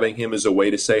stabbing him as a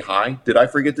way to say hi? Did I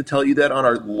forget to tell you that on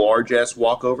our large-ass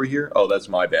walk over here? Oh, that's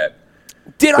my bad.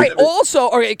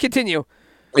 Okay, continue.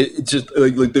 It's just,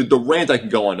 the rant I can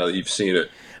go on now that you've seen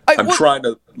it. I'm trying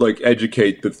to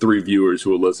educate the 3 viewers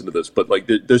who will listen to this, but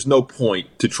there's no point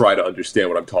to try to understand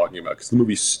what I'm talking about, because the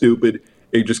movie's stupid.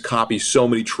 It just copies so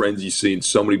many trends you see in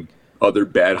so many other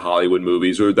bad Hollywood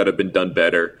movies, or that have been done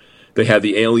better. They have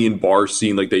the alien bar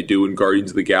scene like they do in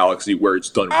Guardians of the Galaxy, where it's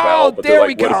done well, but they're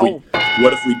like,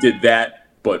 what if we did that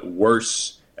but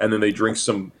worse? And then they drink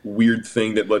some weird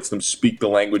thing that lets them speak the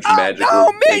language magically.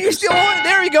 Oh, man, you're still on.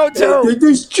 There you go, too.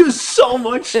 There's just so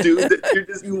much, dude,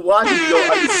 that you watch and go,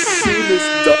 I've seen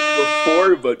this done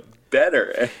before, but better.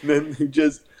 And then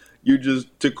you're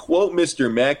just, to quote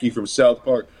Mr. Mackey from South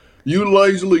Park, you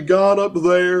lazily got up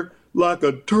there like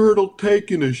a turtle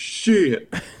taking a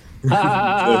shit.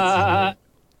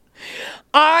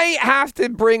 I have to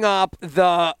bring up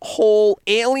the whole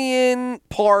alien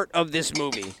part of this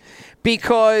movie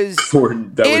because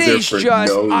That it is for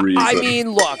just. no reason. I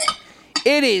mean, look,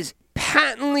 it is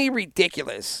patently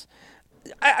ridiculous.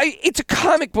 It's a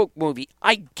comic book movie.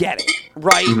 I get it,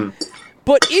 right?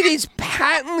 But it is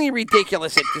patently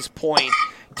ridiculous at this point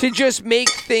to just make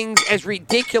things as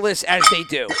ridiculous as they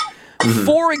do.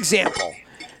 For example,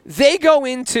 they go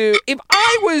into, if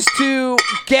I was to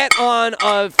get on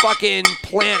a fucking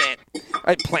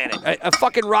a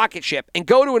fucking rocket ship and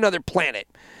go to another planet,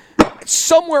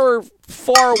 somewhere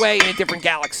far away in a different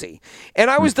galaxy,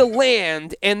 and I was to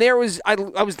land, and I was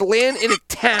to land in a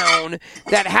town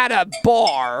that had a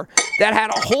bar that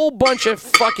had a whole bunch of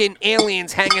fucking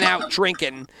aliens hanging out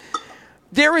drinking.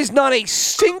 There is not a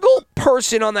single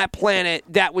person on that planet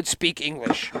that would speak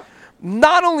English.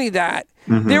 Not only that,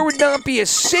 there would not be a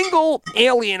single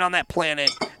alien on that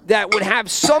planet that would have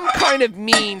some kind of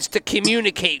means to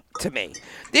communicate to me.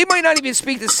 They might not even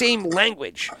speak the same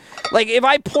language. Like, if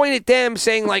I point at them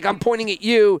saying, like, I'm pointing at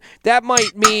you, that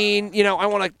might mean, I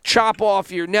want to chop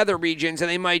off your nether regions, and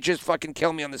they might just fucking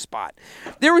kill me on the spot.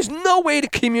 There is no way to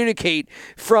communicate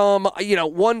from,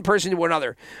 one person to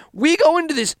another. We go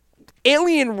into this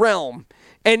alien realm,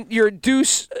 and you're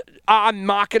Deus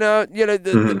Machina,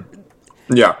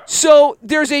 Yeah. So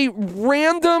there's a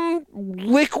random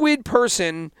liquid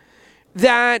person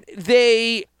that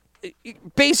they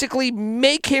basically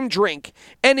make him drink,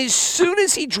 and as soon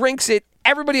as he drinks it,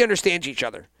 everybody understands each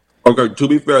other. Okay, to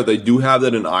be fair, they do have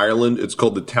that in Ireland. It's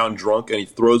called the town drunk, and he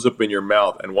throws up in your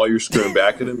mouth, and while you're screaming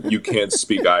back at him, you can't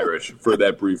speak Irish for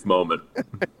that brief moment.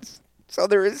 So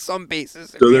there is some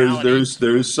basis. So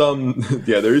there's some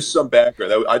some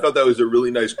background. I thought that was a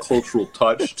really nice cultural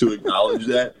touch to acknowledge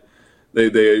that. They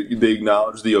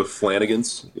acknowledge the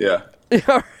O'Flanagans. Yeah.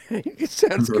 It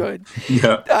sounds good.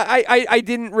 Yeah. I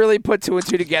didn't really put two and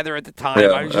two together at the time. Yeah.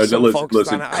 I was just so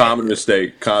focused on it. Common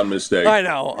mistake. I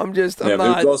know. I'm not.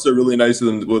 But it's also really nice of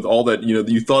them with all that.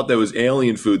 You thought that was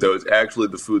alien food. That was actually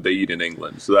the food they eat in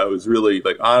England. So that was really,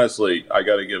 honestly, I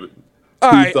got to give it.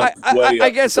 All right. I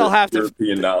guess I'll have to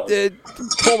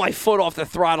pull my foot off the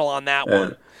throttle on that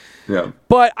one. Yeah.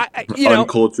 But,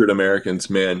 uncultured Americans,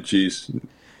 man. Jeez.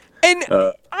 And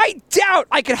I doubt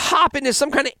I could hop into some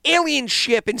kind of alien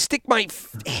ship and stick my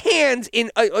hands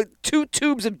in 2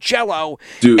 tubes of Jell-O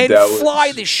and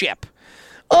fly the ship.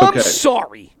 I'm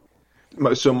sorry.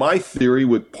 So my theory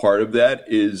with part of that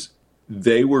is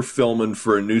they were filming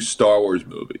for a new Star Wars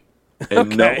movie.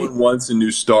 And no one wants a new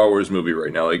Star Wars movie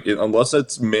right now. Unless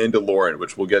it's Mandalorian,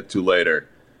 which we'll get to later.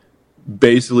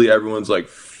 Basically, everyone's like,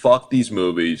 fuck these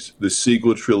movies. The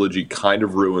sequel trilogy kind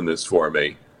of ruined this for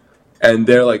me. And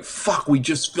they're like, fuck, we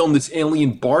just filmed this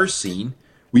alien bar scene.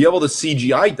 We have all the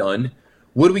CGI done.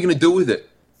 What are we going to do with it?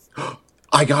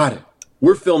 I got it.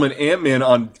 We're filming Ant-Man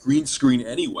on green screen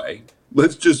anyway.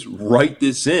 Let's just write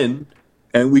this in,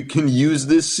 and we can use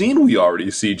this scene we already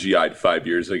CGI'd 5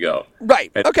 years ago.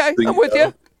 Right. And okay, I'm with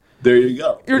you. There you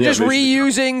go. You're just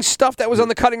reusing stuff that was on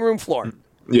the cutting room floor.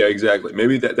 Yeah, exactly.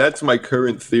 Maybe that's my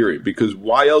current theory, because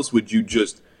why else would you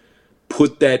just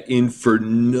put that in for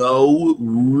no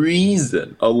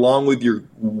reason, along with your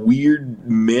weird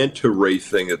manta ray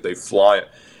thing that they fly?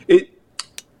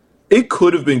 It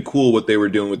could have been cool what they were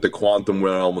doing with the quantum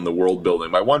realm and the world building.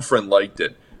 My one friend liked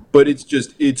it, but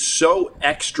it's so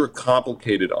extra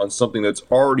complicated on something that's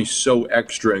already so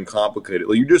extra and complicated.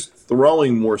 Like, you're just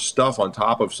throwing more stuff on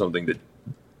top of something that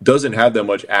doesn't have that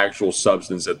much actual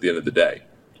substance at the end of the day.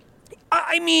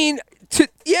 I mean,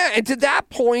 and to that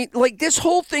point, like, this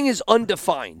whole thing is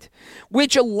undefined,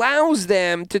 which allows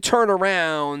them to turn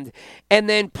around and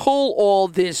then pull all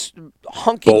this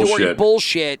hunky-dory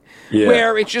bullshit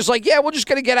where it's just like, we're just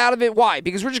going to get out of it. Why?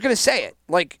 Because we're just going to say it.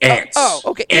 Like, ants.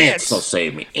 Okay, ants will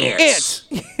save me. Ants.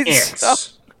 So,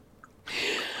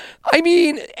 I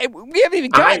mean, we haven't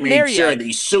even gotten there yet. I made sure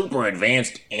these super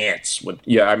advanced ants would...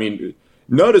 Yeah, I mean,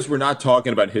 notice we're not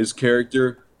talking about his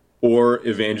character or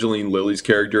Evangeline Lilly's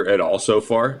character at all so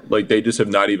far. Like, they just have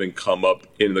not even come up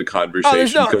in the conversation.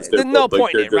 There's no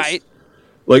point in it, right?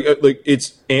 Like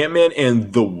it's Ant-Man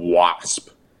and the Wasp,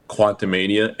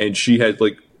 Quantamania, and she had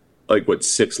like what,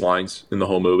 6 lines in the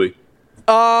whole movie?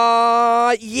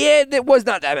 There was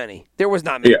not that many. There was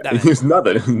not many. Yeah, there's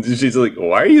nothing. She's like,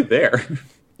 why are you there?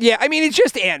 Yeah, I mean, it's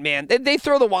just Ant-Man. They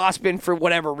throw the Wasp in for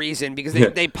whatever reason because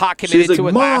they pot committed to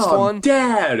it last one.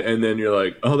 Dad! And then you're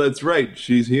like, oh, that's right,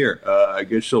 she's here. I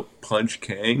guess she'll punch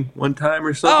Kang one time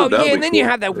or something. Oh, yeah, and then you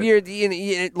have that weird,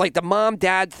 like the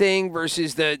mom-dad thing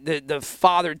versus the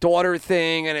father-daughter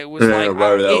thing, and it was is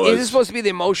this supposed to be the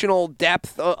emotional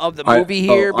depth of the movie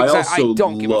here? Because I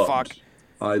don't give a fuck.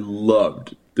 I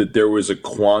loved that there was a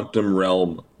quantum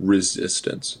realm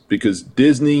resistance, because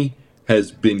Disney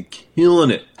has been killing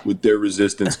it with their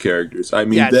resistance characters. I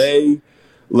mean, Yes. they,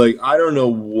 like, I don't know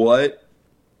what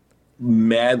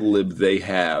Mad Lib they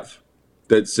have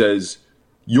that says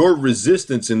your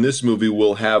resistance in this movie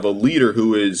will have a leader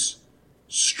who is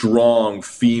strong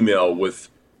female with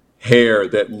hair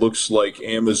that looks like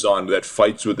Amazon that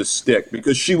fights with a stick,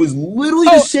 because she was literally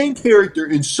the same character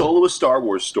in Solo: A Star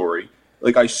Wars Story.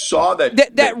 Like, I saw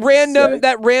that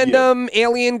random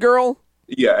alien girl.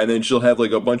 Yeah, and then she'll have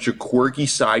like a bunch of quirky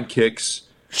sidekicks.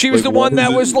 She was like the one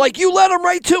that was like, "You let him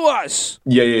right to us."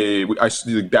 Yeah.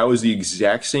 That was the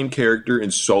exact same character in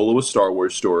Solo: A Star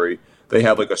Wars Story. They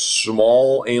have like a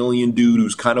small alien dude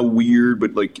who's kind of weird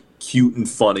but like cute and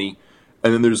funny.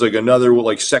 And then there's like another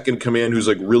like second command who's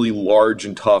like really large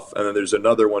and tough. And then there's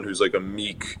another one who's like a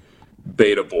meek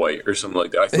beta boy or something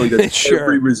like that. I feel like that's Sure.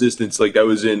 every resistance. Like that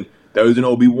was in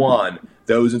Obi-Wan.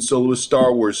 That was in Solo: A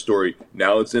Star Wars Story.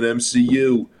 Now it's in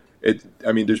MCU.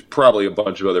 I mean, there's probably a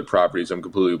bunch of other properties I'm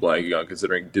completely blanking on,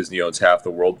 considering Disney owns half the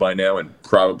world by now, and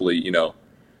probably,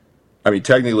 I mean,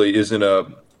 technically,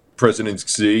 isn't President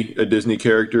Xi a Disney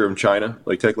character from China?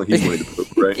 Like, technically, he's Winnie the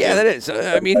Pooh, right? Yeah, that is.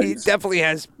 I mean, he definitely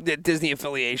has the Disney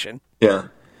affiliation. Yeah.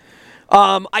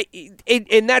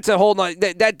 And that's a whole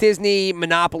nother, that Disney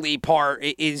monopoly part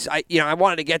is, I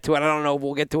wanted to get to it. I don't know if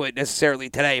we'll get to it necessarily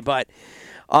today, but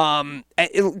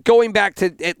going back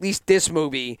to at least this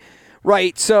movie,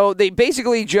 right? So they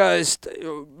basically just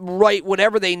write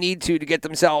whatever they need to get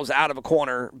themselves out of a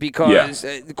corner, because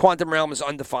the quantum realm is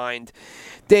undefined.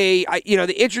 They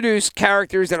introduce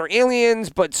characters that are aliens,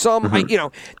 but some,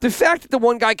 the fact that the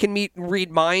one guy can read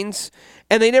minds,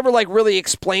 and they never really really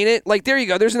explain it. Like, there you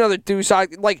go. There's another deuce.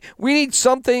 Like, we need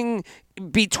something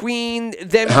between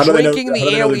them drinking the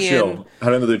alien. How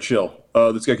do they know they're chill?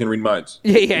 This guy can read minds.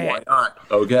 Yeah. Why not?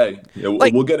 Okay.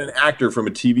 We'll get an actor from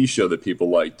a TV show that people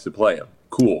like to play him.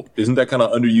 Cool. Isn't that kind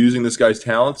of underusing this guy's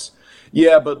talents?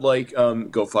 Yeah, but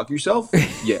go fuck yourself?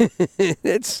 Yeah.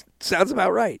 It sounds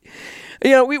about right.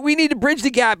 We need to bridge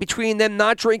the gap between them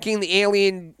not drinking the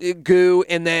alien goo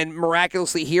and then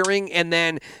miraculously hearing and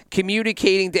then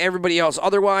communicating to everybody else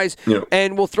otherwise.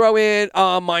 And we'll throw in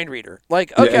a mind reader.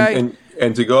 Like, okay. Yeah,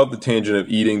 and to go up the tangent of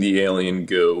eating the alien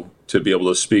goo to be able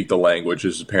to speak the language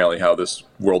is apparently how this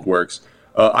world works.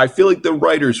 I feel like the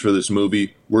writers for this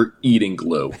movie were eating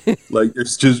glue. Like,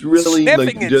 it's just really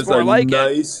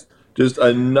just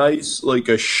a nice, like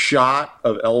a shot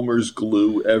of Elmer's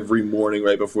glue every morning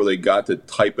right before they got to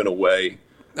typing away.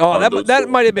 Oh, that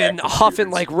might have been huffing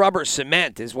like rubber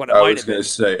cement is what it might have been. I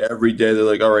was going to say, every day they're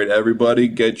like, all right, everybody,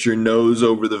 get your nose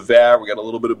over the vat. We got a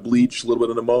little bit of bleach, a little bit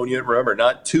of ammonia. Remember,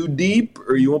 not too deep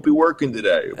or you won't be working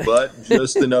today, but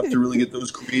just enough to really get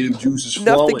those creative juices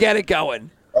flowing. Enough to get it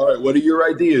going. All right, what are your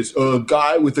ideas? A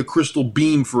guy with a crystal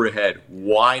beam for a head.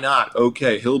 Why not?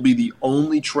 Okay, he'll be the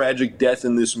only tragic death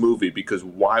in this movie, because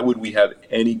why would we have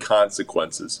any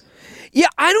consequences? Yeah,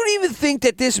 I don't even think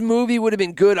that this movie would have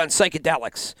been good on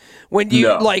psychedelics. When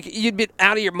you'd be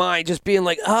out of your mind just being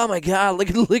like, oh my God, look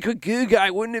at the liquid goo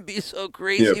guy. Wouldn't it be so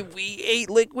crazy if we ate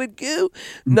liquid goo?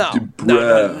 No.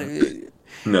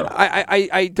 No.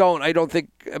 I don't think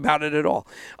about it at all.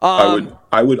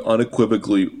 I would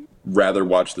unequivocally rather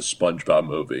watch the SpongeBob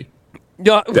movie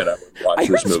No, that I would watch I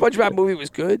heard this the movie. SpongeBob movie was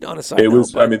good on a side It note,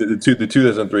 was. but- I mean, the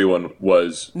 2003 one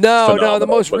was No, phenomenal, the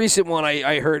most but- recent one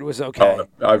I heard was okay.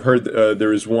 I've heard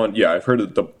there is one. Yeah, I've heard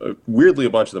that weirdly a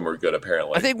bunch of them were good.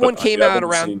 Apparently, I think But one came I out haven't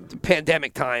around seen- the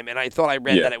pandemic time, and I thought I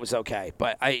read Yeah. that it was okay.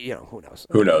 But who knows?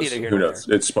 Who knows? Neither here Who nor knows?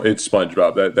 there. It's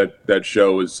SpongeBob. That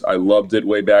show is. I loved it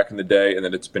way back in the day, and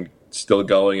then it's been still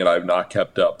going, and I've not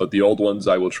kept up. But the old ones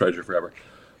I will treasure forever.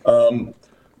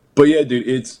 But yeah,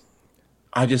 dude,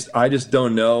 I just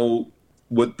don't know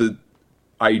what the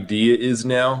idea is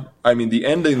now. I mean, the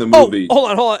ending of the movie.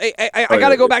 Oh, hold on. I got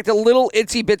to go back to little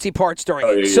itsy bitsy parts during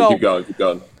it. Yeah, So keep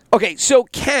going. okay, so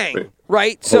Kang, Wait.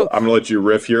 right? So So I'm gonna let you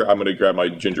riff here. I'm gonna grab my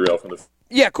ginger ale from the.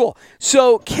 yeah, cool.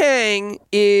 So Kang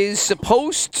is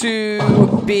supposed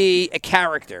to be a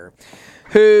character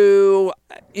who,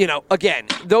 again,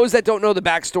 those that don't know the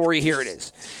backstory, here it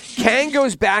is. Kang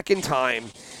goes back in time.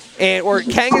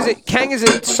 Kang is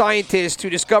a scientist who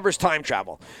discovers time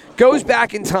travel, goes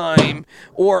back in time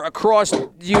or across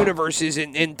universes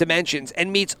and dimensions,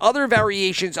 and meets other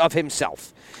variations of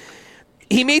himself.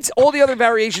 He meets all the other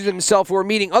variations of himself who are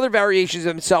meeting other variations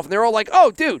of himself, and they're all like,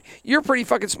 oh, dude, you're pretty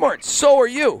fucking smart. So are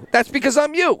you. That's because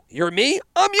I'm you. You're me.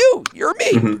 I'm you. You're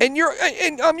me. Mm-hmm.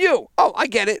 And I'm you. Oh, I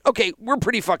get it. Okay, we're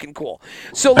pretty fucking cool.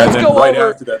 So let's And then go right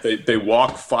over. after that, they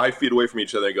walk 5 feet away from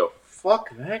each other and go, fuck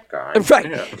that guy. Right.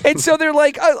 Yeah. And so they're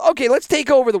like, oh, okay, let's take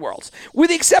over the worlds. With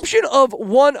the exception of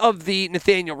one of the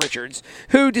Nathaniel Richards,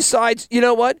 who decides, you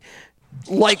know what?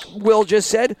 Like Will just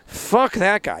said, fuck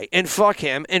that guy, and fuck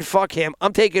him, and fuck him.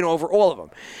 I'm taking over all of them.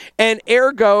 And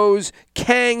air goes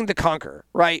Kang the Conqueror,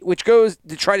 right? Which goes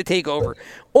to try to take over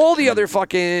all the other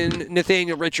fucking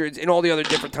Nathaniel Richards in all the other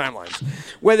different timelines.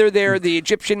 Whether they're the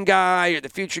Egyptian guy or the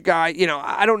future guy,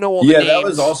 I don't know all the names. Yeah, that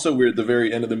was also weird. At the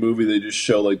very end of the movie, they just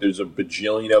show, like, there's a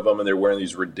bajillion of them, and they're wearing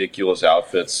these ridiculous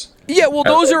outfits. Yeah, well,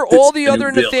 those are all the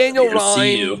other Nathaniel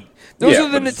Ryan. Those are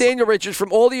the Nathaniel Richards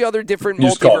from all the other different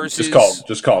multiverses.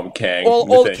 Just call him Kang.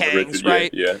 All the Kangs,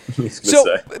 right? Yeah.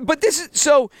 But this is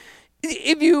so.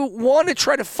 If you want to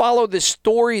try to follow the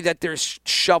story that they're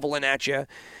shoveling at you,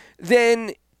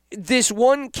 then this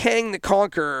one Kang the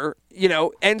Conqueror,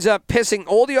 ends up pissing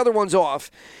all the other ones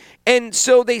off, and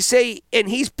so they say, and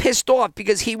he's pissed off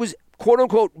because he was quote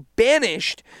unquote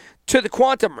banished to the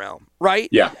quantum realm, right?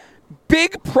 Yeah.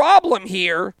 Big problem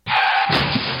here.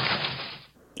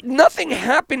 Nothing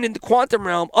happened in the quantum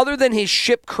realm other than his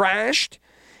ship crashed,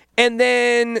 and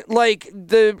then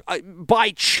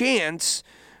by chance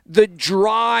the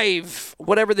drive,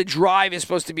 whatever the drive is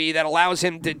supposed to be that allows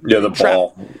him to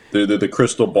ball, the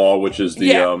crystal ball, which is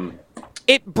the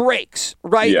it breaks,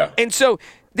 right? Yeah, and so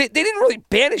they didn't really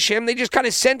banish him. They just kind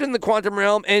of sent him to the quantum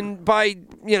realm, and by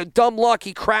dumb luck,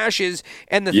 he crashes,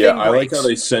 and the thing breaks. I like how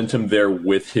they sent him there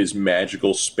with his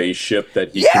magical spaceship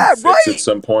that he can fix at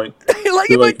some point.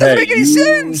 It doesn't make any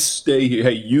sense. Stay here.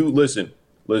 Hey, you listen.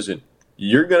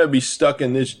 You're gonna be stuck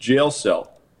in this jail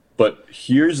cell, but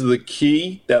here's the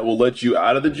key that will let you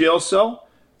out of the jail cell.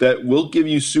 That will give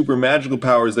you super magical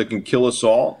powers that can kill us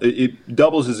all. It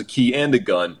doubles as a key and a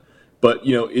gun. But,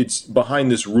 it's behind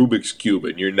this Rubik's Cube,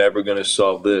 and you're never going to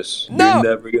solve this. No. You're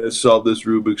never going to solve this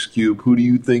Rubik's Cube. Who do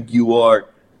you think you are?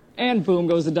 And boom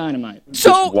goes the dynamite.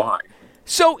 Just why?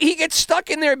 So he gets stuck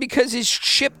in there because his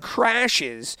ship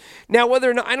crashes. Now, whether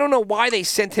or not, I don't know why they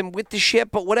sent him with the ship,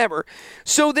 but whatever.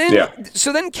 So then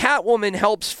Catwoman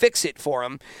helps fix it for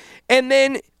him. And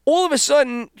then all of a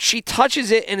sudden, she touches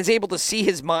it and is able to see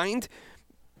his mind.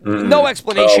 No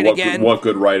explanation again. What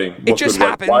good writing. It just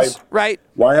happens, right?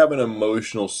 Why have an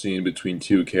emotional scene between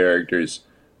two characters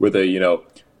where they,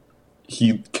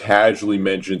 he casually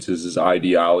mentions his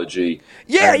ideology.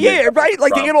 Yeah, right?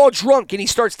 Like they get all drunk and he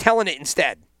starts telling it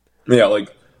instead. Yeah,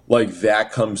 like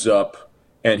that comes up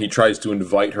and he tries to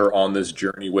invite her on this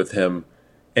journey with him.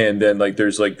 And then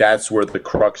there's that's where the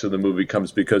crux of the movie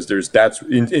comes, because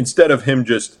instead of him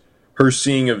just her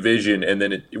seeing a vision, and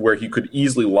then where he could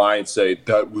easily lie and say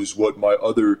that was what my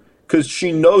other, because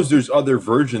she knows there's other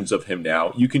versions of him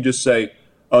now. You can just say,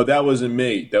 oh, that wasn't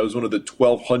me. That was one of the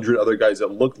 1,200 other guys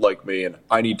that looked like me, and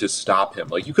I need to stop him.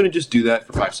 You couldn't just do that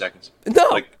for 5 seconds.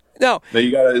 No. No,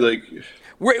 you gotta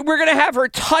We're gonna have her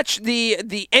touch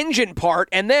the engine part,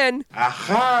 and then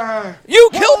you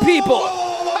kill people.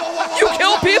 You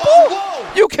kill people.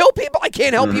 You kill people. I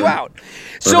can't help you out.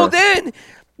 So then.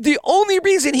 The only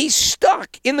reason he's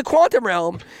stuck in the quantum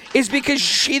realm is because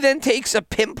she then takes a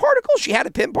Pym particle. She had a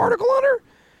Pym particle on her.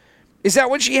 Is that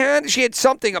what she had? She had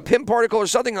something, a Pym particle or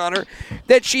something on her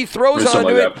that she throws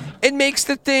onto it and makes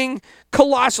the thing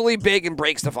colossally big and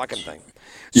breaks the fucking thing.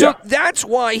 So that's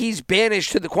why he's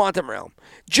banished to the quantum realm.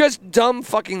 Just dumb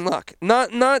fucking luck.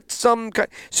 Not some.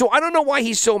 So I don't know why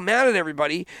he's so mad at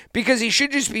everybody, because he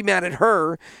should just be mad at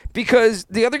her because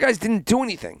the other guys didn't do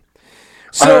anything.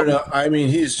 So, I don't know. I mean,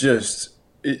 he's just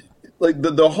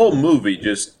the whole movie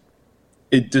just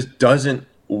doesn't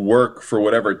work for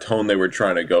whatever tone they were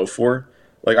trying to go for.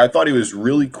 I thought he was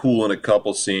really cool in a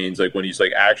couple scenes, when he's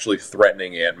actually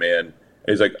threatening Ant-Man.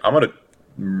 He's like, I'm gonna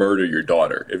murder your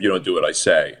daughter if you don't do what I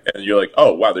say. And you're like,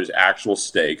 oh wow, there's actual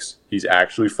stakes. He's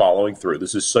actually following through.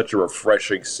 This is such a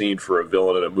refreshing scene for a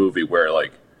villain in a movie where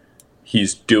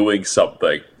he's doing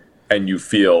something and you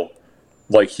feel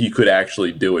like he could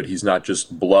actually do it. He's not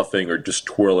just bluffing or just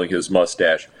twirling his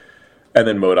mustache. And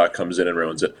then MODOK comes in and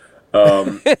ruins it.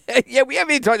 Yeah, we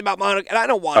haven't even talked about MODOK, and I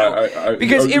don't want to.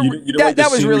 Because that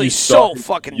was really so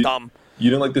fucking dumb. You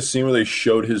didn't like the scene where they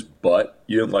showed his butt?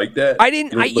 You didn't like that? I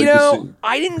didn't.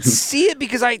 I didn't see it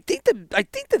because I think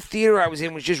the theater I was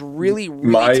in was just really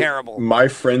terrible. My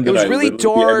friend and I really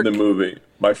dark. At the end of the movie.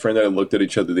 My friend and I looked at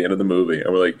each other at the end of the movie,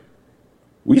 and we're like,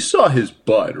 we saw his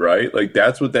butt, right?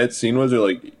 That's what that scene was. They're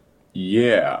like,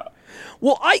 yeah.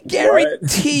 Well, I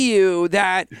guarantee you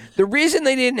that the reason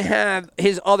they didn't have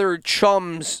his other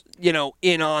chums,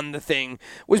 in on the thing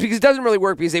was because it doesn't really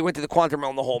work because they went to the quantum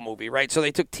realm the whole movie, right? So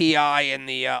they took T.I. and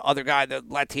the other guy, the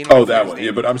Latino. Oh, that one.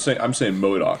 Yeah, but I'm saying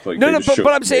MODOK. No,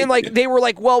 but I'm saying they were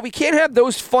like, well, we can't have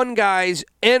those fun guys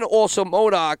and also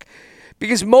MODOK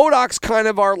because MODOK's kind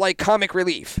of our like comic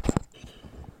relief.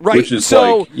 Right, Which is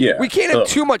so like, yeah, we can't have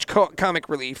too much comic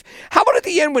relief. How about at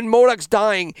the end when MODOK's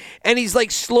dying and he's like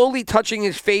slowly touching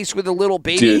his face with a little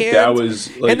baby hand? That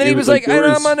was, like, and then he was like, and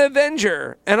I'm an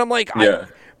Avenger. And I'm like, yeah.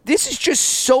 this is just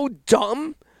so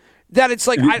dumb that it's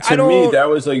like, I to don't... me, that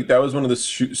was one of the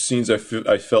scenes I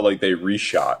felt like they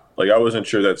reshot. Like, I wasn't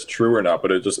sure that's true or not,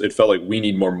 but it felt like we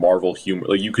need more Marvel humor.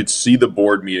 Like, you could see the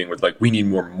board meeting with like, we need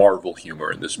more Marvel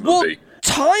humor in this movie. Well,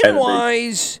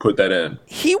 time-wise, put that in.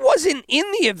 He wasn't in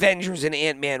the Avengers in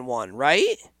Ant-Man 1,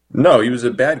 right? No, he was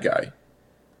a bad guy.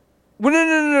 Well,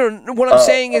 no. What I'm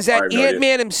saying is that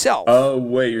Ant-Man himself. Oh,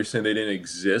 wait, you're saying they didn't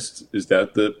exist? Is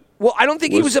that the... Well, I don't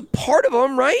think he was a part of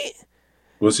them, right?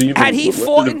 Was he even... Had he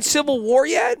fought in Civil War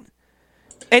yet?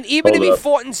 And even if he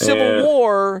fought in Civil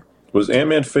War... Was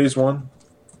Ant-Man Phase 1?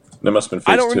 That must have been Phase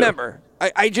 2. I don't remember.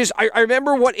 I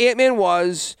remember what Ant-Man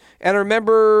was, and I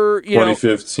remember,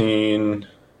 2015.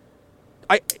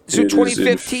 So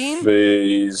 2015?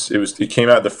 It came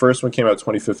out, the first one came out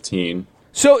 2015.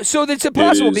 So that's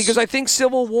impossible because I think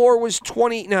Civil War was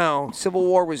Civil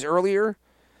War was earlier.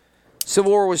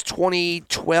 Civil War was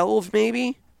 2012,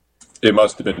 maybe? It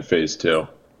must have been Phase 2.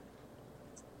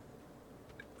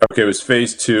 Okay, it was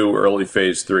Phase 2, early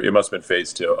Phase 3. It must have been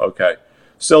Phase 2. Okay.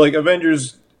 So, like,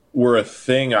 Avengers were a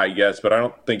thing, I guess, but I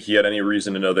don't think he had any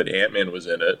reason to know that Ant-Man was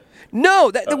in it. No,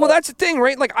 that's the thing,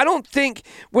 right? Like, I don't think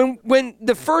when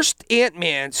the first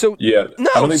Ant-Man, Civil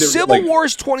War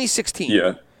is 2016.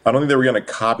 Yeah, I don't think they were going to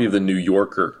copy the New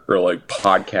Yorker or like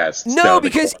podcasts. No,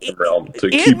 because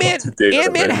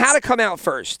Ant-Man had to come out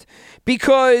first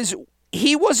because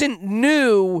he wasn't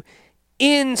new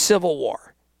in Civil War.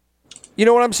 You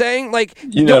know what I'm saying? Like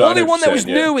the only one that was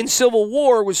new in Civil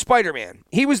War was Spider-Man.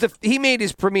 He made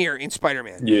his premiere in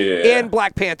Spider-Man. Yeah. And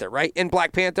Black Panther, right? And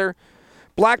Black Panther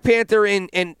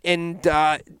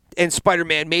and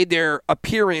Spider-Man made their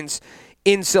appearance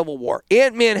in Civil War.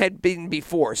 Ant-Man had been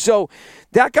before. So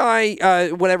that guy,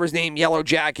 whatever his name, Yellow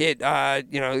Jacket,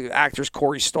 actor's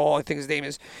Corey Stoll, I think his name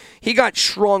is, he got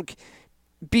shrunk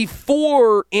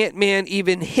before Ant-Man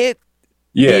even hit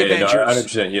the Avengers. I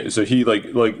understand. Yeah, so he like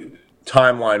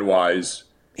timeline-wise,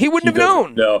 he wouldn't have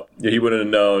known. No, he wouldn't have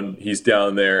known. He's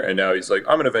down there, and now he's like,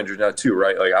 I'm an Avenger now too,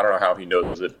 right? Like, I don't know how he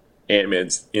knows that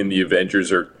Ant-Man's in the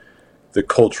Avengers or the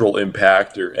cultural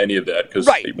impact or any of that, because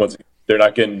they're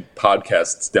not getting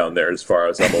podcasts down there as far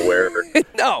as I'm aware.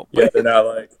 No. Yeah, they're not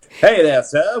like, hey there,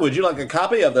 sir, would you like a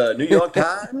copy of the New York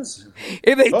Times?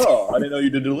 I didn't know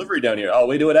you did delivery down here. Oh,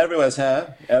 we do it everywhere,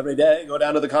 sir. Every day, go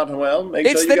down to the Commonwealth.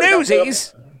 It's the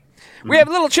Newsies. We have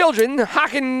little children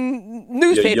hawking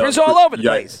newspapers all over the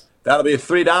place. That'll be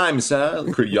 $3, sir.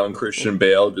 Young Christian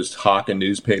Bale just hawking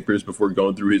newspapers before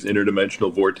going through his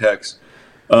interdimensional vortex.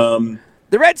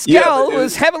 The Red Skull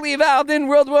was heavily involved in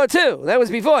World War II. That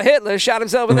was before Hitler shot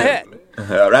himself in the head.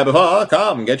 Right before,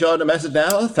 come, get your message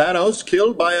now. Thanos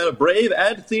killed by a brave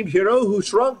ant-themed hero who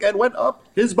shrunk and went up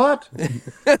his butt.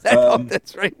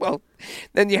 That's right. Well,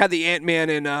 then you had the Ant-Man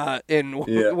in what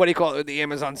do you call it, the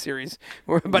Amazon series.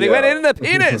 But he went in the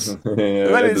penis.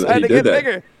 Had to get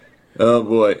bigger. Oh,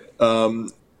 boy.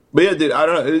 But yeah, dude, I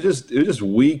don't know. It was just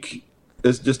weak.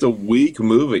 It's just a weak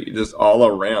movie, just all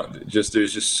around. There's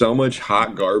just so much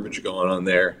hot garbage going on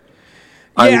there.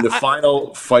 I mean, the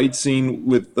final fight scene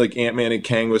with like Ant-Man and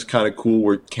Kang was kind of cool,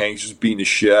 where Kang's just beating the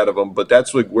shit out of him. But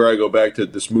that's like where I go back to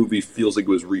this movie feels like it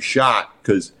was reshot,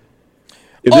 because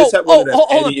if this had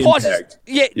any impact,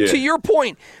 to your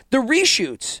point, the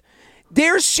reshoots,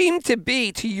 there seemed to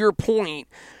be, to your point,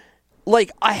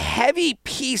 like a heavy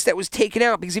piece that was taken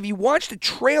out, because if you watch the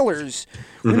trailers,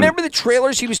 remember the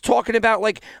trailers, he was talking about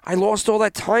like, I lost all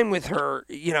that time with her,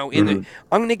 I'm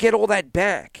going to get all that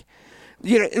back.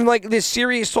 And like this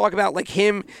serious talk about like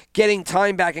him getting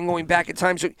time back and going back in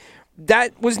time. So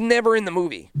that was never in the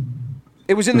movie.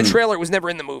 It was in the trailer. It was never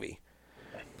in the movie.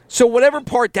 So whatever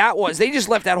part that was, they just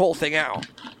left that whole thing out.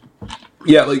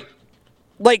 Yeah,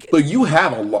 like you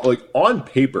have a lot, like on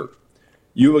paper,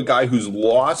 you have a guy who's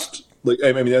lost. Like,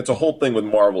 I mean, that's a whole thing with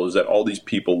Marvel, is that all these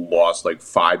people lost like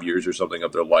 5 years or something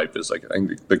of their life. Is like, I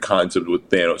think the concept with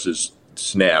Thanos'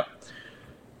 snap.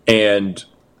 And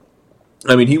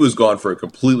I mean, he was gone for a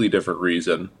completely different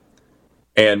reason.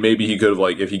 And maybe he could have,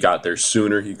 like, if he got there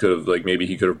sooner, he could have, like, maybe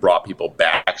he could have brought people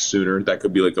back sooner. That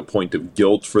could be like a point of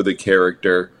guilt for the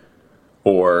character.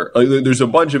 Or like, there's a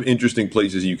bunch of interesting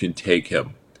places you can take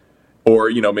him.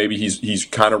 Or, maybe he's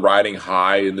kind of riding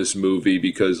high in this movie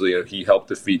because, he helped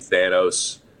defeat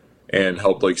Thanos and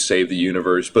helped, like, save the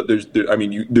universe. But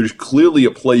there's clearly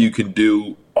a play you can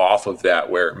do off of that,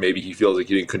 where maybe he feels like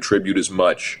he didn't contribute as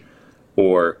much,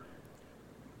 or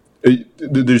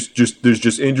there's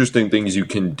just interesting things you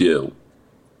can do,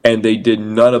 and they did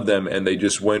none of them, and they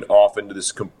just went off into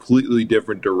this completely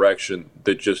different direction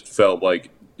that just felt like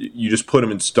you just put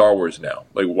them in Star Wars now.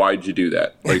 Like, why'd you do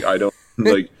that? Like, I don't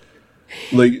like.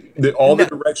 All the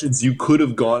directions you could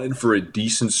have gone in for a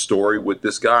decent story with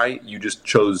this guy, you just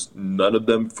chose none of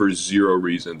them for zero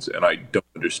reasons, and I don't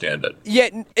understand it. Yeah,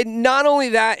 not only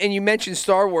that, and you mentioned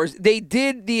Star Wars, they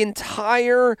did the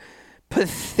entire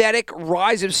pathetic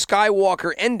Rise of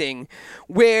Skywalker ending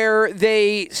where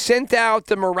they sent out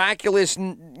the miraculous,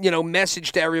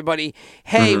 message to everybody,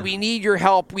 hey, we need your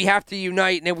help, we have to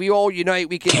unite, and if we all unite,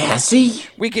 we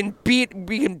can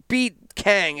beat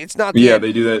Kang. It's not the end.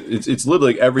 They do that. It's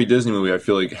literally like every Disney movie I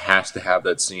feel like has to have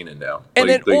that scene in now. And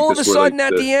then all of a sudden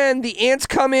at the end, the ants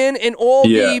come in and all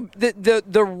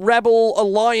the rebel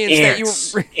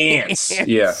alliance ants.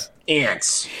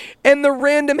 And the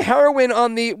random heroine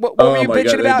on the what were you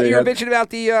bitching about? You were bitching about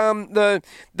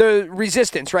the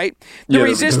resistance, right? The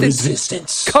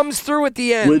resistance comes through at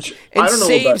the end and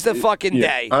saves the fucking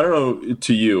day. I don't know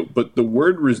to you, but the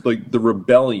word the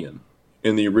rebellion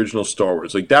in the original Star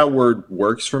Wars, like that word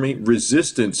works for me.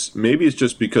 Resistance, maybe it's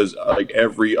just because like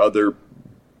every other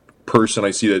person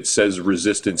I see that says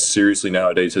resistance seriously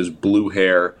nowadays has blue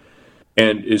hair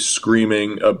and is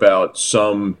screaming about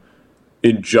some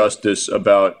injustice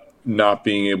about not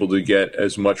being able to get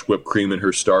as much whipped cream in her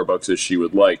Starbucks as she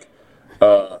would like.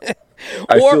 Or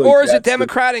is a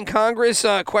Democrat in Congress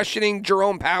questioning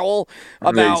Jerome Powell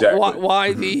about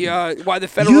why the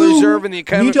Federal Reserve and the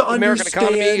American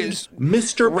economy is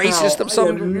racist of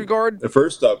some regard?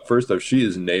 First up, she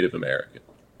is Native American.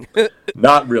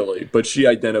 Not really, but she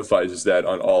identifies as that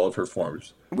on all of her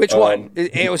forms. Which one?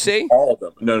 AOC? All of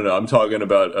them. No. I'm talking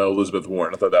about Elizabeth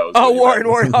Warren. I thought that was. Oh, Warren.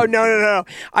 Oh, no.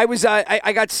 I was.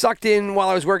 I got sucked in while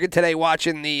I was working today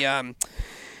watching the.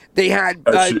 They had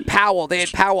Powell. They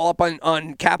had Powell up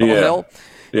on Capitol Hill.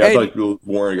 Yeah, I thought like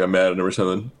Warren got mad at him or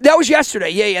something. That was yesterday.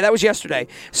 Yeah, that was yesterday.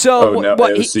 So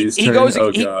he goes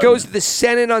to the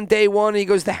Senate on day one, and he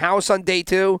goes to the House on day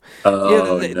two.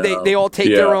 They all take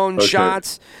their own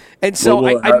shots. And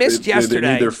so I missed yesterday.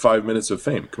 They need their 5 minutes of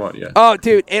fame. Come on, yeah. Oh,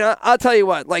 dude, and I'll tell you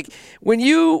what. Like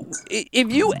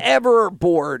if you ever are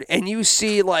bored and you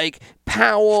see like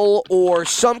Powell or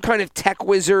some kind of tech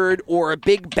wizard or a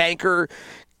big banker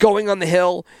going on the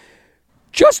Hill,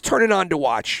 just turn it on to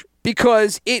watch.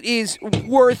 Because it is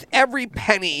worth every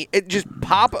penny. Just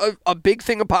pop a big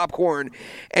thing of popcorn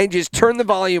and just turn the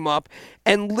volume up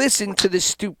and listen to the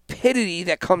stupidity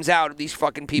that comes out of these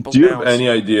fucking people's mouths. Do you have any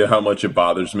idea how much it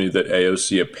bothers me that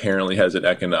AOC apparently has an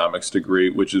economics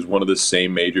degree, which is one of the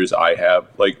same majors I have?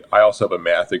 Like, I also have a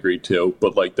math degree too,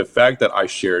 but like the fact that I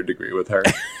share a degree with her,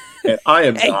 and I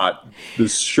am not the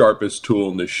sharpest tool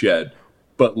in the shed,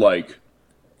 but like,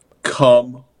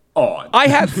 come on. I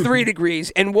have 3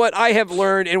 degrees, and what I have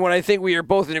learned and what I think we are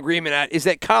both in agreement at is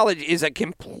that college is a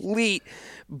complete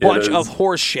bunch of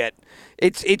horse shit.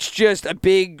 It's just a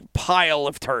big pile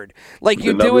of turd. Like,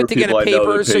 you do it to get a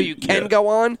paper so you can go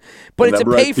on, but it's a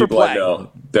pay for play. I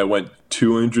know that went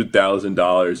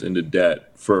 $200,000 into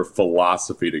debt for a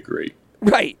philosophy degree.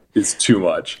 Right. It's too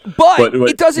much. But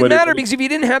it doesn't matter because if you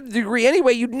didn't have the degree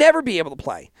anyway, you'd never be able to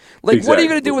play. Like, what are you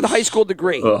going to do with a high school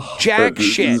degree? Jack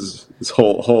shit. This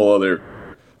whole other.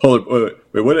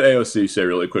 Wait, what did AOC say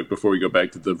really quick before we go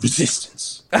back to the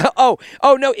resistance? No,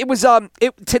 it was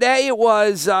today it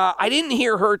was I didn't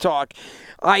hear her talk.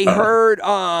 I heard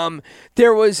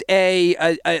there was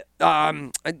these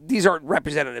aren't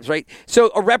representatives, right?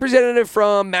 So a representative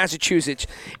from Massachusetts,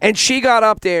 and she got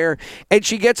up there and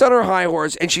she gets on her high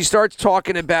horse and she starts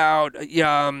talking about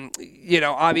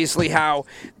obviously how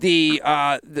the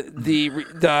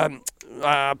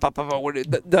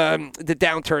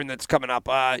downturn that's coming up.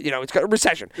 It's got a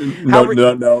recession. No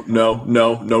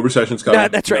recession's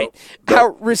coming. That's right. No. How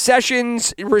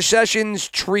recessions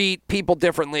treat people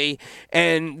differently,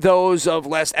 and those of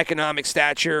less economic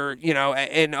stature,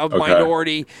 and of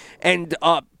minority, end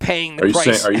up paying the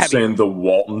price. Are you saying the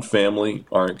Walton family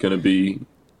aren't going to be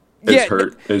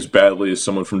hurt as badly as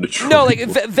someone from Detroit? No, like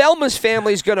Velma's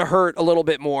family is going to hurt a little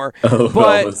bit more,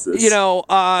 but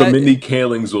the Mindy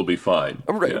Kalings will be fine.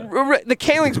 The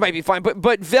Kalings might be fine,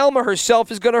 but Velma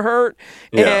herself is going to hurt,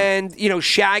 and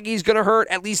Shaggy's going to hurt.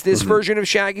 At least this version of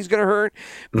Shaggy's going to hurt,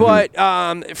 but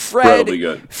Fred will be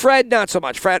good. Fred not so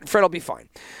much. Fred will be fine.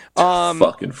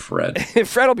 Fucking Fred.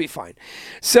 Fred will be fine.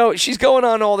 So she's going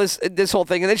on all this whole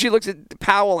thing, and then she looks at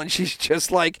Powell and she's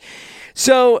just like,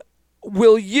 so.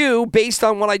 Will you, based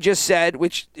on what I just said,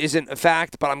 which isn't a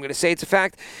fact, but I'm going to say it's a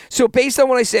fact. So based on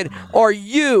what I said, are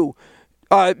you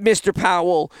Mr.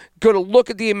 Powell, going to look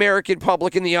at the American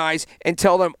public in the eyes and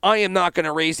tell them, I am not going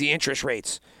to raise the interest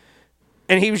rates?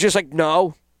 And he was just like,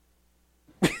 no.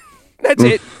 That's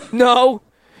it. No.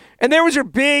 And there was her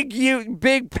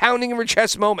big pounding of her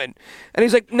chest moment. And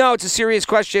he's like, no, it's a serious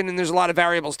question, and there's a lot of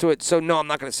variables to it, so no, I'm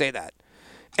not going to say that.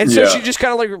 And so she just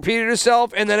kind of like repeated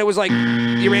herself, and then it was like,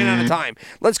 you ran out of time.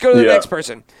 Let's go to the next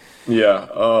person. Yeah.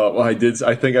 Well, I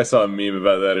think I saw a meme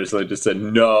about that. It just said,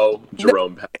 no,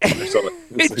 Jerome Powell or something.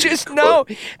 It's just no.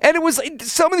 And it was like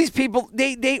some of these people,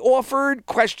 they offered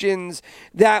questions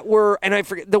that were, and I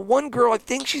forget, the one girl, I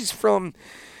think she's from,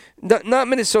 not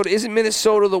Minnesota. Isn't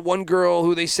Minnesota the one girl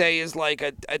who they say is like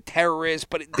a terrorist?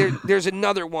 But there's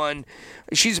another one.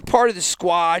 She's a part of the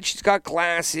squad. She's got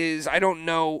glasses. I don't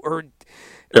know her.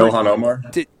 Ilhan Omar?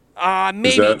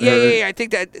 Maybe. Yeah. I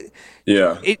think that.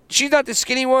 Yeah. She's not the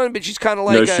skinny one, but she's kind of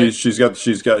like. No, she's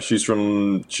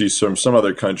from some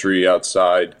other country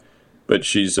outside, but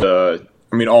she's. I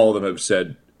mean, all of them have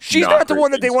said. She's not the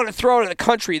one that they want to throw out of the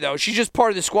country, though. She's just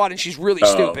part of the squad, and she's really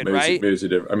stupid, right? Maybe it's a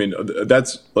different. I mean,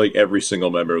 that's like every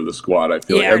single member of the squad. I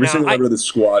feel like every single member of the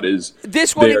squad is.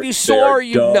 This one, if you saw her,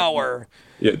 you'd know her.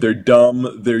 Yeah, they're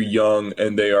dumb, they're young,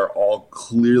 and they are all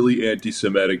clearly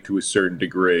anti-Semitic to a certain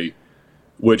degree,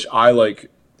 which I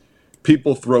like.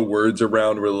 People throw words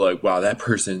around where they're like, wow, that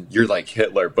person, you're like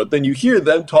Hitler. But then you hear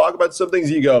them talk about some things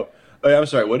and you go, oh, I'm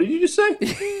sorry, what did you just say?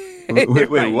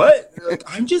 Wait, what? Like,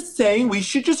 I'm just saying we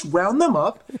should just round them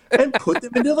up and put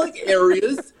them into like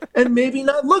areas and maybe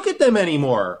not look at them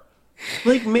anymore.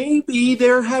 Like maybe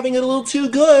they're having it a little too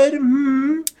good.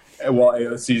 And while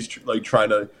AOC's like trying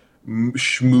to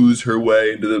schmooze her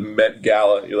way into the Met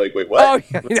Gala, you're like, wait, what? Oh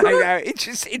yeah. It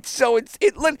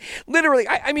literally.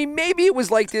 I mean, maybe it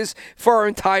was like this for our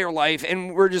entire life,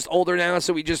 and we're just older now,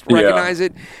 so we just recognize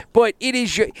it. But it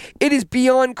is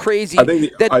beyond crazy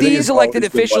that these elected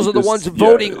officials are the ones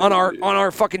voting on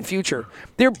our fucking future.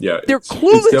 They're clueless.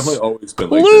 It's definitely always been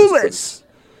like this.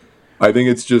 I think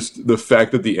it's just the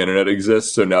fact that the internet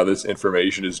exists, so now this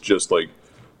information is just like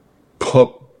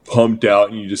pumped out,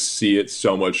 and you just see it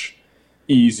so much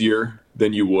easier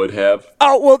than you would have.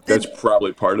 Oh, well, that's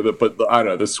probably part of it. But I don't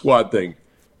know, the squad thing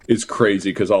is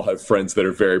crazy because I'll have friends that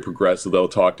are very progressive. They'll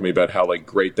talk to me about how like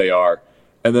great they are,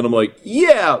 and then I'm like,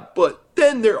 yeah, but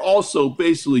then they're also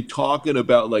basically talking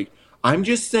about like, I'm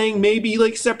just saying maybe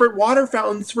like separate water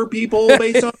fountains for people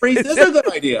based on race is a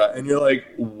good idea, and you're like,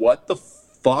 what the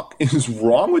fuck is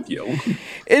wrong with you?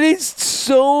 It is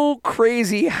so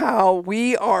crazy how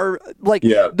we are like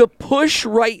the push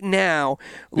right now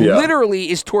literally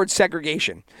is towards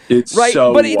segregation. It's right?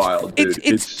 so but wild, dude.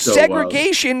 It's so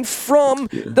segregation wild. From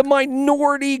the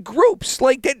minority groups.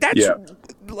 Like that's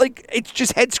like it's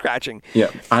just head scratching. Yeah.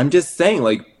 I'm just saying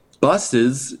like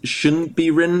buses shouldn't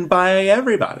be ridden by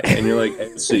everybody. And you're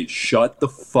like, see, shut the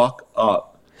fuck up.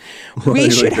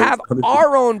 We should have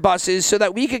our own buses so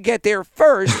that we could get there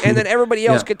first, and then everybody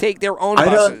else could take their own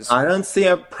buses. I don't see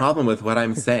a problem with what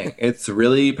I'm saying. It's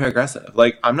really progressive.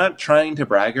 Like, I'm not trying to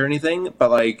brag or anything, but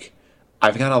like,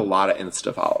 I've got a lot of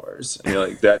Insta followers. And you're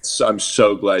like, I'm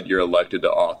so glad you're elected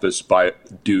to office by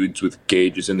dudes with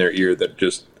gauges in their ear that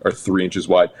just are 3 inches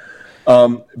wide.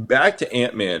 Back to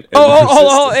Ant-Man.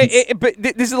 But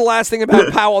this is the last thing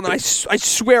about Powell, and then I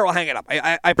swear I'll hang it up.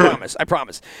 I promise.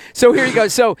 So here you go.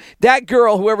 So that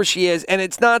girl, whoever she is, and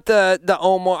it's not the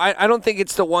Omar. I don't think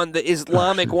it's the one, the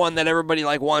Islamic one that everybody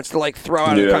like wants to like throw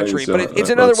out of the country. But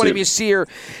it's another one. If you see her,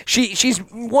 she's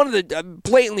one of the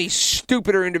blatantly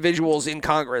stupider individuals in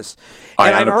Congress.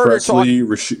 And I've heard her talk.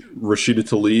 Rashida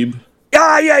Tlaib.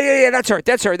 Yeah. That's her.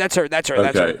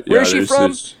 Okay. Where is she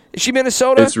from? Is she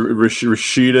Minnesota?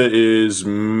 Rashida is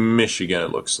Michigan,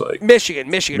 it looks like. Michigan,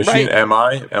 right?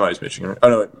 MI is Michigan. Oh,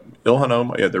 no, Ilhan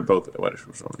Omar. Yeah, they're both. Let me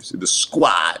see. The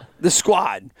squad.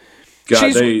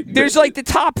 God, there's like the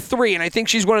top 3, and I think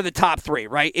she's one of the top 3,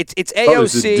 right? It's AOC. Oh,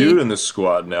 there's a dude in the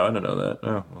squad now. I don't know that.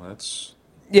 Oh, well, that's...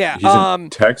 Yeah. He's in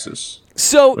Texas.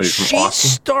 So she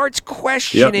starts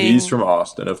questioning... Yep, he's from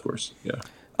Austin, of course. Yeah.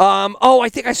 I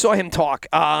think I saw him talk.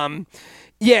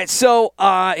 So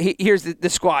here's the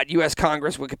squad. U.S.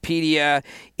 Congress, Wikipedia.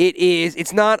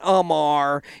 It's not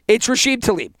Omar. It's Rashid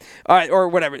Tlaib. Or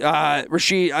whatever.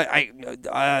 Rashid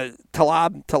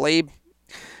Tlaib.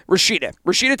 Rashida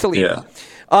Tlaib.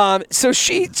 Yeah. So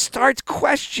she starts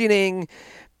questioning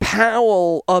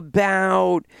Powell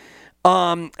about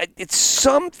it's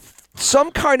some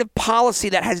kind of policy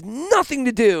that has nothing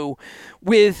to do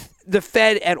with the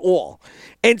Fed at all.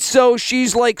 And so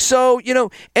she's like,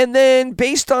 and then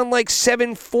based on like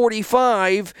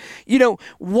 745,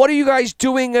 what are you guys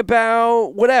doing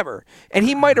about whatever? And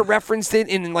he might have referenced it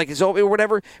in like his own or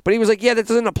whatever, but he was like, yeah, that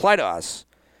doesn't apply to us.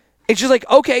 And she's like,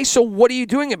 okay, so what are you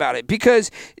doing about it?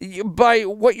 Because by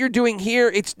what you're doing here,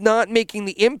 it's not making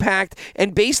the impact.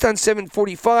 And based on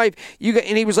 745,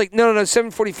 and he was like, no,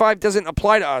 745 doesn't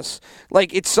apply to us.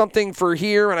 Like, it's something for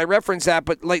here, and I reference that,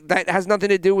 but like that has nothing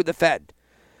to do with the Fed.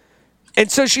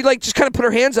 And so she like just kind of put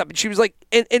her hands up, and she was like,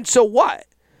 and so what?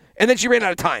 And then she ran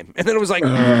out of time. And then it was like, you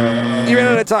ran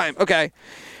out of time. Okay.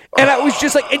 And I was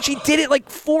just like, and she did it like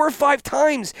 4 or 5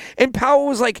 times. And Powell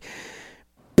was like,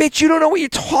 bitch, you don't know what you're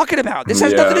talking about. This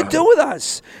has nothing to do with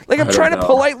us. Like, I'm trying to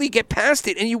politely get past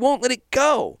it, and you won't let it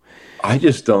go. I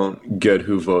just don't get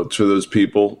who votes for those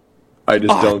people. I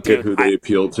just don't get who they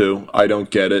appeal to. I don't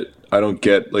get it. I don't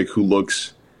get, like, who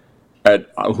looks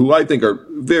at who I think are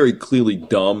very clearly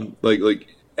dumb.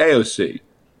 Like AOC,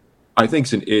 I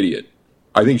think's an idiot.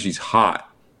 I think she's hot,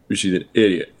 but she's an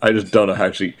idiot. I just don't know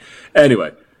how she...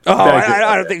 Anyway...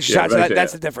 I don't think she's hot. So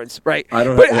that's the difference, right? I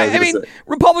don't. But I mean,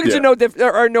 Republicans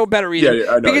are no better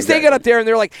either because they get up there and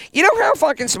they're like, you know how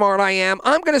fucking smart I am.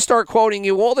 I'm going to start quoting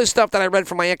you all this stuff that I read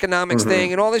from my economics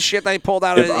thing and all this shit that I pulled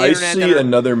out of the internet. If I see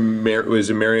another,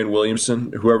 was it Marianne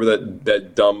Williamson, whoever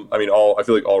that dumb? I mean, I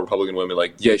feel like all Republican women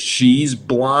like, yeah, she's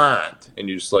blonde, and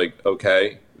you're just like,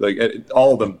 okay, like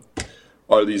all of them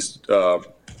are these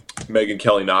Megyn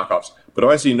Kelly knockoffs. But if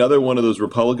I see another one of those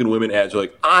Republican women ads,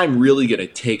 like, I'm really going to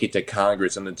take it to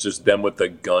Congress, and it's just them with the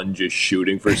gun just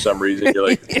shooting for some reason, you're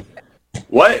like,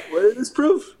 what? What is this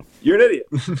proof? You're an idiot.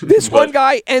 This one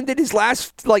guy ended his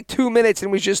last, 2 minutes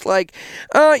and was just like,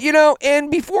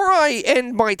 and before I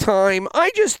end my time,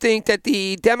 I just think that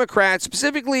the Democrats,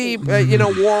 specifically,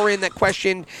 Warren, that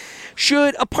question,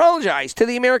 should apologize to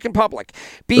the American public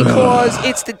because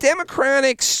it's the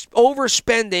Democratic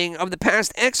overspending of the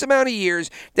past X amount of years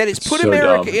that has put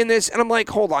America in this. And I'm like,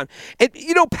 hold on. And,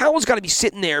 Powell's got to be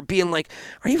sitting there being like,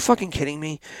 are you fucking kidding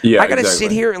me? Yeah, I got to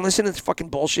sit here and listen to this fucking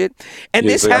bullshit. And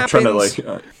this happens.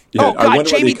 Oh, God,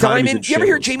 Jamie Dimon. You ever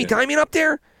hear Jamie Dimon up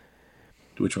there?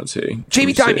 Which one's he?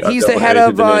 Jamie Dimon. He's the head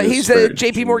of, he's the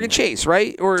JP Morgan Chase,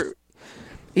 right? Or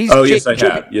he's yes, I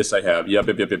have. Yes, I have.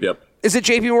 Yep. Is it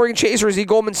JP Morgan Chase or is he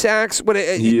Goldman Sachs?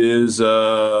 He is,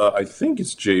 I think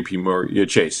it's JP Morgan. Yeah,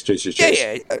 Chase.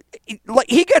 Yeah. Like,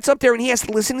 he gets up there and he has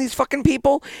to listen to these fucking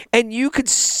people, and you could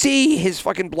see his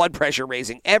fucking blood pressure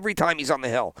raising every time he's on the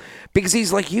Hill. Because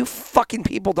he's like, you fucking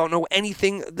people don't know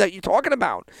anything that you're talking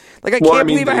about. Like, I can't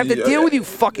believe I have to deal with you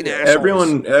fucking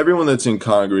assholes. Everyone that's in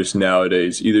Congress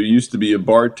nowadays either used to be a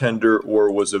bartender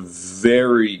or was a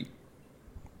very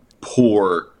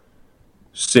poor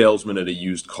salesman at a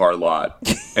used car lot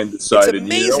and decided,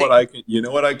 you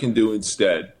know what I can do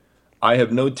instead? I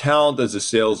have no talent as a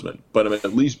salesman, but I'm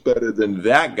at least better than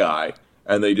that guy.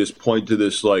 And they just point to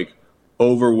this like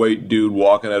overweight dude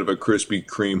walking out of a Krispy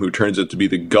Kreme who turns out to be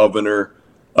the governor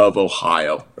of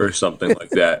Ohio or something like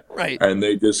that. Right. And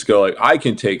they just go like, I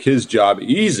can take his job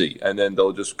easy. And then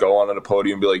they'll just go on a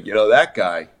podium and be like, that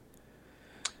guy,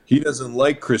 he doesn't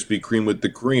like Krispy Kreme with the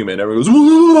cream. And everyone goes,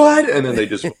 what? And then they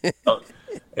just...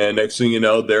 And next thing you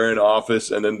know, they're in office,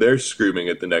 and then they're screaming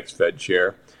at the next Fed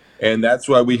chair. And that's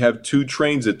why we have 2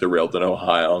 trains that derailed in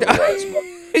Ohio in the last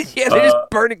month. Yeah, they're just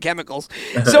burning chemicals.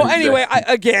 So anyway,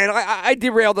 I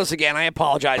derailed us again. I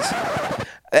apologize.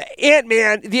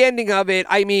 Ant-Man, the ending of it,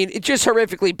 I mean, it's just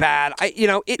horrifically bad.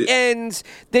 It ends,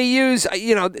 they use,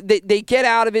 they get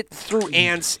out of it through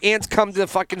ants. Ants come to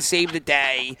fucking save the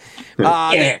day.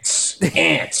 Ants.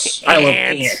 I love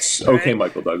ants. Okay,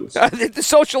 Michael Douglas. The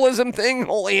socialism thing,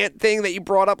 whole ant thing that you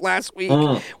brought up last week.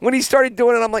 When he started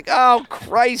doing it, I'm like, oh,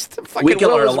 Christ. We can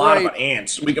learn a lot about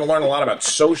ants. We can learn a lot about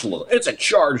socialism. It's a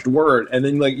charged word. And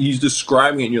then, like, he's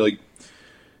describing it, and you're like,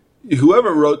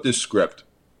 whoever wrote this script,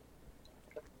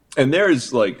 and there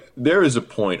is a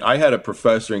point. I had a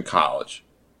professor in college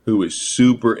who was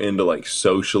super into like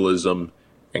socialism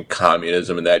and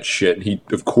communism and that shit. And he,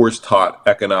 of course, taught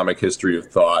economic history of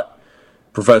thought.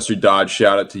 Professor Dodd,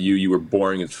 shout out to you. You were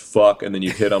boring as fuck, and then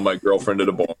you hit on my girlfriend at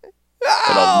a bar.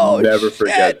 And I'll never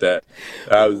forget that.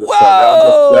 That was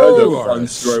a fun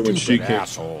story when she came.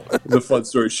 It was a fun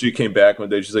story. She came back one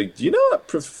day. She's like, "Do you know what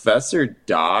Professor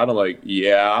Dodd?" I'm like,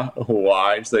 "Yeah."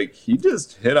 Why? She's like, "He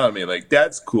just hit on me." I'm like,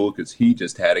 "That's cool because he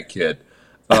just had a kid."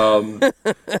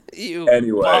 You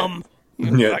anyway, bum.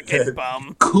 You fucking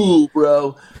bum. Cool,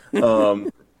 bro.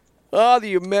 The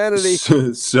humanity.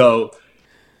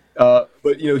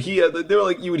 But they were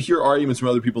like, you would hear arguments from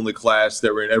other people in the class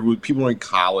that were people were in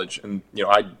college, and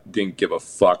I didn't give a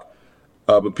fuck.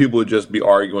 But people would just be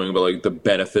arguing about like the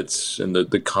benefits and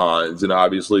the cons, and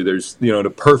obviously there's in a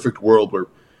perfect world where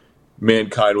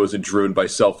mankind wasn't driven by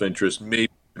self-interest, maybe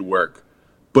it would work.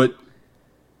 But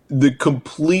the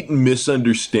complete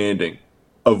misunderstanding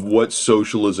of what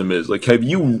socialism is. Like,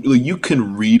 you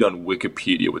can read on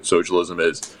Wikipedia what socialism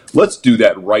is. Let's do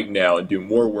that right now and do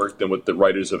more work than what the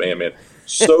writers of Ant-Man.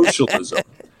 Socialism.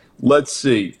 Let's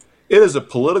see. It is a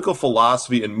political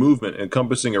philosophy and movement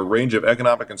encompassing a range of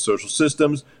economic and social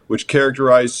systems which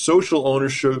characterize social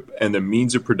ownership and the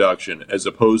means of production as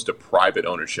opposed to private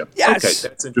ownership. Yes. Okay,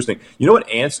 that's interesting. You know what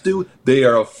ants do? They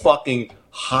are a fucking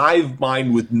hive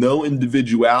mind with no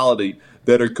individuality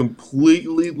that are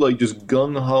completely like just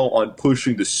gung-ho on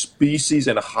pushing the species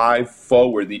and hive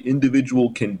forward. The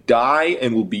individual can die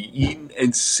and will be eaten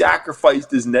and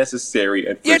sacrificed as necessary.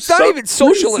 And it's not even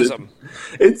socialism.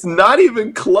 It's not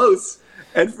even close.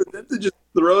 And for them to just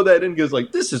throw that in, because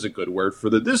like, this is a good word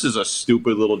for that. This is a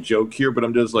stupid little joke here, but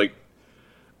I'm just like,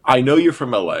 I know you're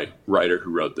from LA, writer who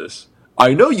wrote this.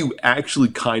 I know you actually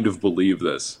kind of believe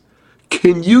this.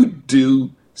 Can you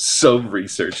do some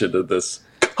research into this?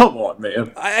 Come on,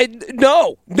 man.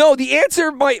 No. The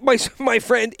answer, my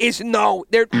friend, is no.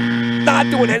 They're not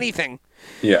doing anything.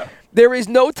 Yeah. There is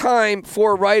no time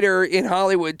for a writer in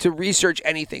Hollywood to research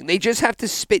anything. They just have to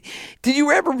spit. Did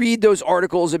you ever read those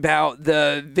articles about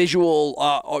the visual,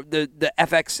 the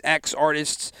FXX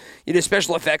artists,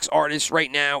 special effects artists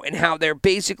right now, and how they're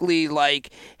basically like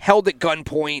held at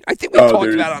gunpoint? I think we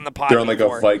talked about it on the podcast. They're on like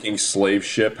a Viking slave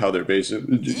ship. How they're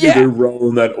basically they're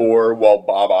rolling that oar while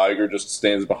Bob Iger just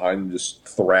stands behind them, just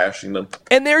thrashing them.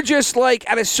 And they're just like,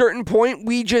 at a certain point,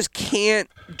 we just can't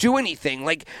do anything.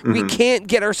 Like, we can't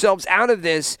get ourselves out of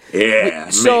this.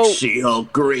 Yeah, so make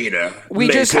She-Hulk greener. We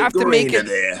make just have to make it.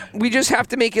 There. We just have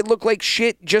to make it look like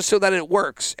shit, just so that it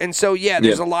works. And so,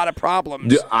 there's a lot of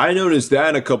problems. I noticed that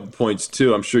in a couple points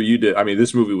too. I'm sure you did. I mean,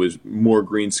 this movie was more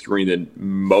green screen than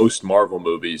most Marvel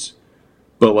movies,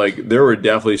 but like, there were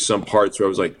definitely some parts where I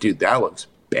was like, dude, that looks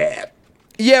bad.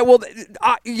 Yeah, well,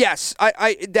 yes,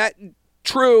 I that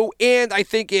true, and I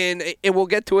think and we'll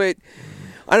get to it.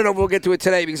 I don't know if we'll get to it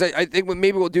today because I think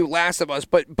maybe we'll do Last of Us.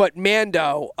 But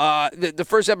Mando, the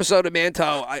first episode of Mando,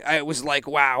 I was like,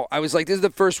 wow. I was like, this is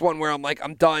the first one where I'm like,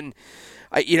 I'm done.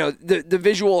 The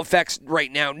visual effects right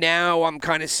now. Now I'm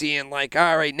kind of seeing like,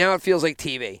 all right, now it feels like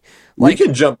TV. We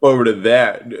can jump over to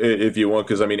that if you want,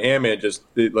 because I mean, Ant-Man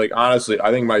honestly,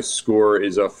 I think my score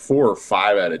is a 4 or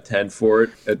 5 out of 10 for it.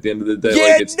 At the end of the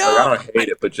day, I don't hate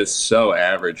it, but just so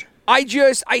average. I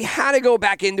had to go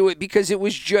back into it because it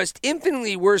was just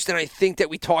infinitely worse than I think that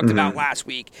we talked about last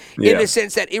week. In the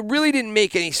sense that it really didn't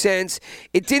make any sense.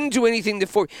 It didn't do anything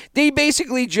they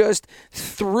basically just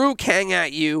threw Kang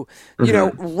at you,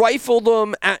 rifled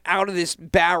him out of this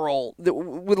barrel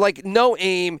with like no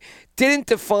aim, didn't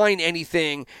define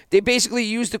anything. They basically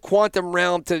used the quantum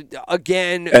realm to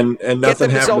again get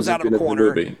themselves out of a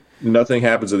corner. Nothing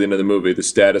happens at the end of the movie. The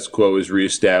status quo is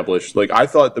reestablished. Like, I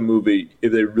thought the movie,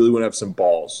 if they really want to have some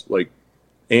balls, like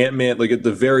Ant-Man, like at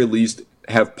the very least,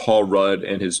 have Paul Rudd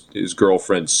and his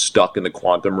girlfriend stuck in the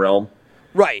quantum realm.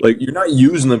 Right. Like, you're not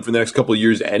using them for the next couple of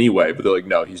years anyway, but they're like,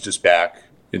 no, he's just back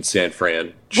in San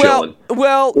Fran chilling.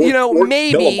 Well, or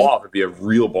maybe kill him off if you have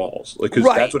real balls. Like, because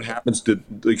that's what happens to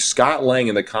like Scott Lang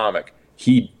in the comic.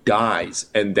 He dies,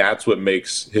 and that's what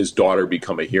makes his daughter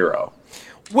become a hero.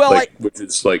 Well, which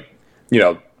is like,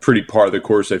 pretty par of the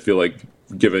course. I feel like,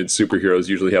 given superheroes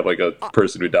usually have like a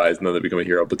person who dies and then they become a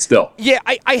hero, but still. Yeah,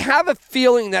 I have a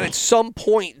feeling that at some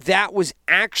point that was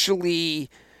actually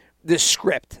the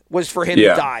script was for him to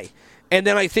die, and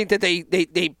then I think that they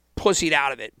pussied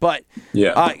out of it. But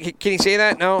can you say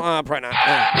that? No, probably not.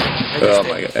 Oh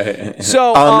my god!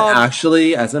 So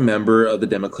actually, as a member of the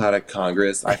Democratic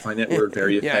Congress, I find that word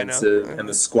very offensive, and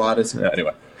the squad is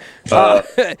anyway. But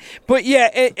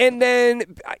and then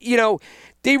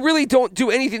they really don't do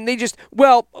anything. They just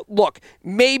look.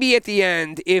 Maybe at the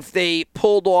end, if they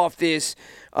pulled off this,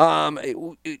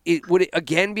 would it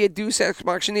again be a Deus Ex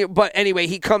Machina? But anyway,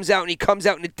 he comes out in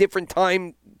a different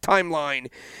timeline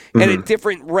and a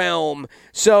different realm.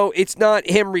 So it's not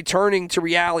him returning to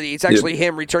reality. It's actually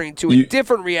him returning to a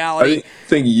different reality. I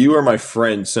think you or my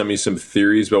friend sent me some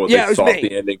theories about what they thought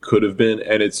the ending could have been,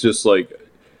 and it's just like.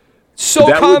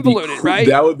 So convoluted, right?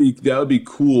 That would be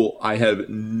cool. I have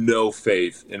no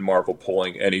faith in Marvel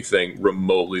pulling anything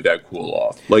remotely that cool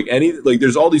off.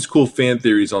 There's all these cool fan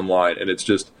theories online, and it's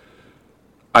just,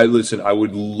 I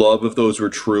would love if those were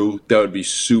true. That would be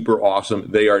super awesome.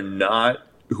 They are not,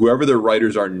 whoever their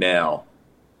writers are now,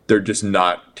 they're just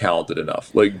not talented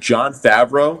enough. Like Jon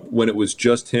Favreau, when it was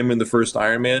just him in the first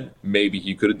Iron Man, maybe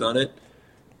he could have done it.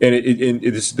 And it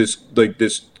is this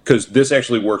because this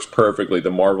actually works perfectly, the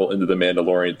Marvel into the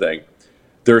Mandalorian thing.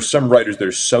 There are some writers that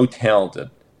are so talented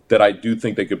that I do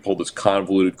think they could pull this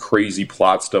convoluted, crazy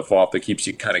plot stuff off that keeps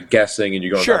you kind of guessing, and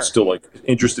you're going, I'm still like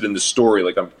interested in the story.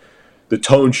 Like the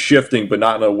tone's shifting, but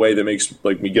not in a way that makes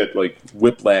like me get like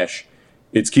whiplash.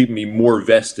 It's keeping me more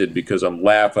vested because I'm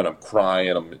laughing, I'm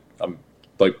crying, I'm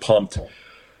like pumped.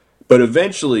 But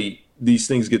eventually, these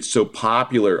things get so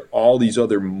popular, all these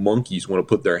other monkeys want to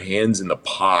put their hands in the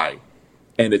pie,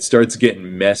 and it starts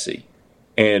getting messy.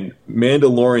 And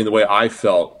Mandalorian, the way I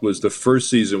felt, was the first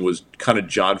season was kind of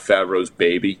Jon Favreau's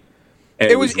baby.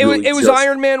 And it was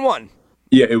Iron Man 1.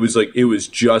 Yeah, it was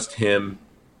just him,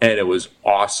 and it was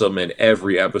awesome. And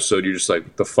every episode, you're just like,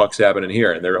 what the fuck's happening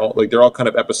here? And they're all kind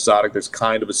of episodic. There's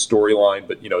kind of a storyline,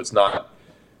 but it's not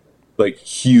like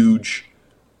huge.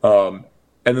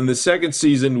 And then the second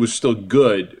season was still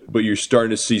good, but you're starting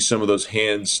to see some of those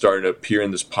hands starting to appear in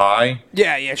this pie.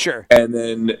 Yeah, sure. And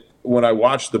then when I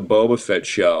watched the Boba Fett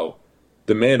show,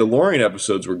 the Mandalorian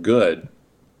episodes were good,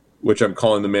 which I'm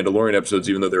calling the Mandalorian episodes,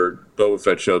 even though they're Boba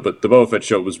Fett show. But the Boba Fett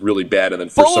show was really bad, and then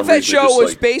for some reason, Boba Fett show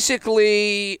was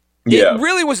basically it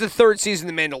really was the third season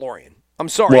of The Mandalorian. I'm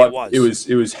sorry, it was.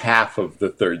 It was half of the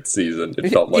third season. It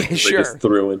felt like sure. They just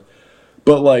threw in,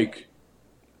 but like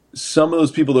some of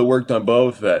those people that worked on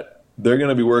Boba Fett, they're going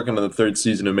to be working on the third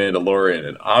season of Mandalorian,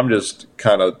 and I'm just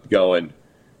kind of going,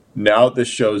 now that this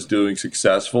show is doing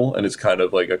successful and it's kind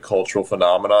of like a cultural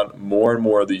phenomenon, more and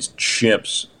more of these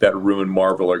chimps that ruin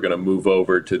Marvel are going to move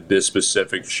over to this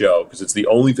specific show because it's the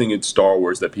only thing in Star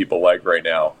Wars that people like right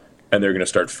now, and they're going to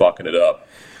start fucking it up.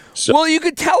 So, well, you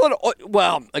could tell it.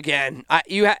 Well, again,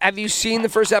 have you seen the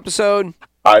first episode?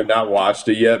 I've not watched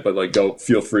it yet, but like,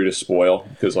 feel free to spoil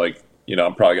because like.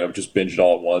 I'm probably going to just binge it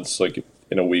all at once, like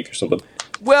in a week or something.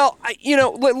 Well,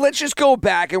 let's just go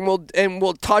back and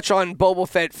we'll touch on Boba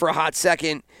Fett for a hot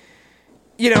second.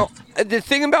 The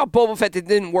thing about Boba Fett that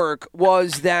didn't work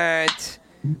was that,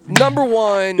 number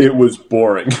one... It was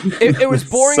boring. It was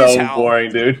boring so as hell. So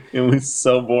boring, dude. It was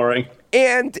so boring.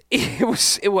 And it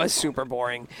was super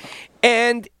boring.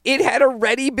 And it had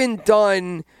already been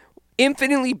done...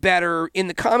 infinitely better in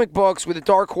the comic books with a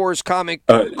Dark Horse comic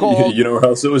called... You know where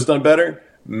else it was done better?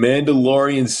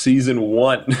 Mandalorian Season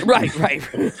 1. Right.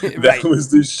 That was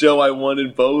the show I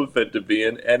wanted Boba Fett to be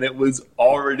in, and it was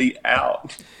already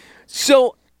out.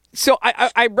 So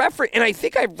I reference, and I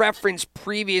think I referenced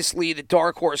previously the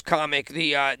Dark Horse comic,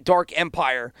 the Dark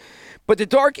Empire. But the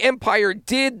Dark Empire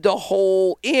did the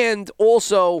whole, and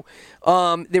also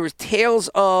there was Tales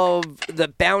of the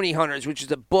Bounty Hunters, which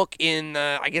is a book in,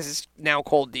 I guess it's now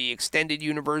called the Extended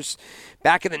Universe,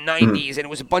 back in the 90s. And it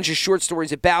was a bunch of short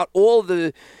stories about all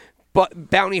the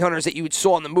bounty hunters that you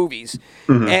saw in the movies.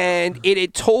 Mm-hmm. And it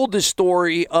had told the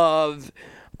story of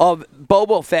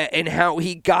Boba Fett and how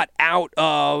he got out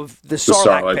of the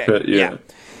Sarlacc pit. Yeah.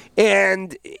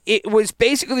 And it was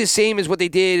basically the same as what they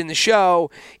did in the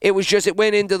show. It was just, it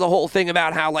went into the whole thing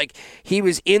about how, like, he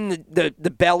was in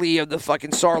the belly of the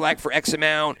fucking Sarlacc for X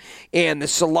amount, and the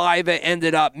saliva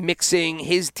ended up mixing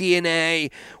his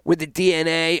DNA with the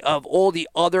DNA of all the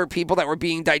other people that were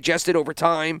being digested over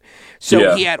time.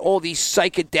 So he had all these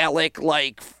psychedelic,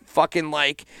 like, fucking,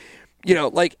 like,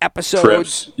 like episodes.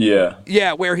 Trips. Yeah.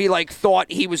 Yeah, where he like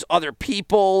thought he was other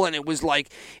people, and it was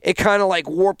like, it kind of like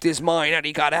warped his mind and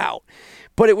he got out.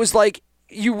 But it was like,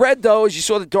 you read those, you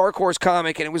saw the Dark Horse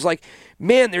comic, and it was like,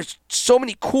 man, there's so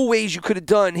many cool ways you could have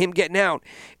done him getting out.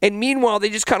 And meanwhile,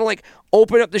 they just kind of like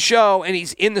open up the show, and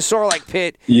he's in the Sarlacc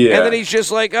pit. Yeah. And then he's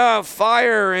just like,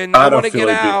 fire, and I want to get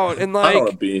out. And like, I don't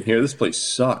want to be in here. This place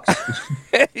sucks.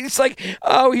 He's like,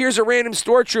 oh, here's a random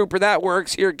stormtrooper. That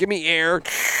works. Here, give me air.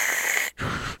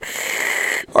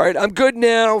 All right, I'm good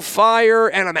now. Fire,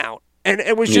 and I'm out. And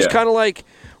it was just kind of like,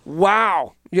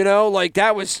 wow. Like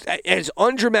that was as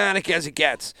undramatic as it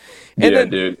gets. And then,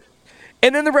 dude.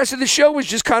 And then the rest of the show was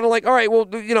just kind of like, all right, well,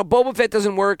 Boba Fett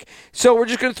doesn't work, so we're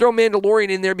just going to throw Mandalorian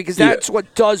in there because that's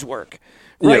what does work.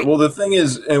 Right? Yeah, well, the thing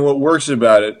is, and what works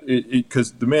about it,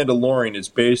 because the Mandalorian is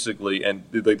basically, and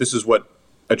like this is what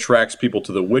attracts people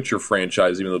to the Witcher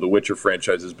franchise, even though the Witcher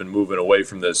franchise has been moving away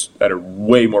from this at a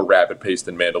way more rapid pace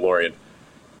than Mandalorian.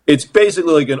 It's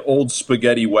basically like an old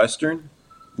spaghetti western,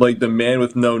 like the man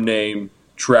with no name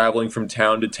traveling from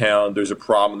town to town. There's a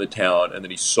problem in the town, and then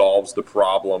he solves the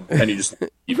problem, and he just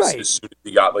leaves as soon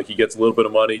as he gets a little bit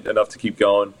of money, enough to keep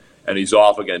going, and he's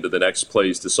off again to the next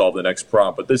place to solve the next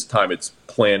problem. But this time it's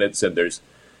planets, and there's,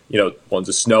 one's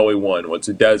a snowy one, one's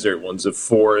a desert, one's a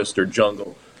forest or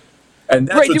jungle. And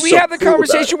that's did we have the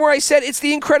conversation where I said it's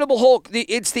the Incredible Hulk?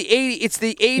 It's the 80s,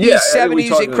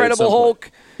 70s Incredible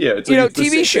Hulk. Yeah, it's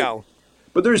TV show.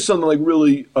 But there's something like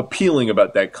really appealing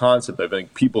about that concept. I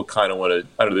think people kind of want to.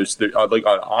 I don't know. Like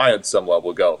I on some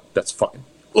level go, that's fucking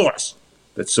awesome.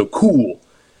 That's so cool,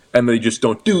 and they just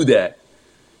don't do that.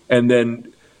 And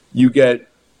then you get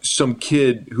some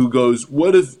kid who goes,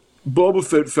 "What if Boba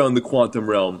Fett found the quantum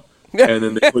realm. And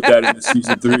then they put that into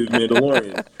season 3 of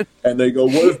Mandalorian. And they go,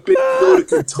 what if Baby Yoda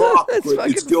can talk, but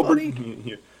it's Gilbert?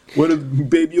 What if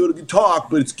Baby Yoda can talk,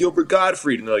 but it's Gilbert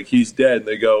Gottfried? And they're like, he's dead. And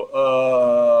they go,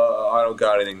 I don't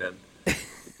got anything then.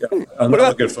 Yeah, I'm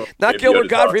not looking for not Gilbert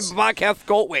Gottfried, but Mark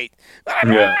Goldthwait.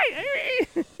 Yeah.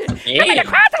 I'm in the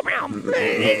quantum realm.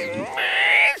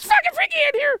 It's fucking freaky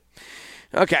in here.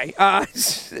 Okay,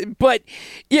 but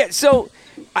yeah, so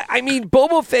I mean,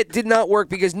 Boba Fett did not work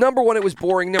because number one, it was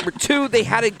boring. Number two, they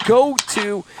had to go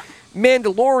to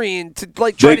Mandalorian to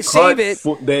try to save it.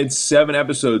 They had 7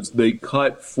 episodes. They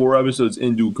cut 4 episodes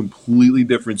into a completely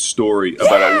different story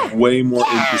about a way more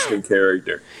interesting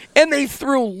character. And they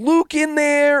threw Luke in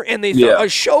there, and they threw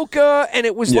Ashoka, and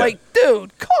it was like,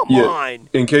 dude, come on.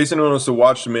 In case anyone wants to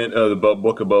watch the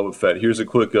Book of Boba Fett, here's a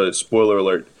quick spoiler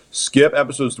alert. Skip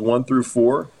episodes 1 through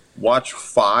 4. Watch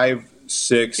 5,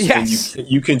 6. Yes. And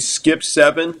you can skip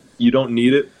 7. You don't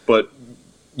need it, but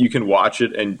you can watch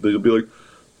it, and you'll be like,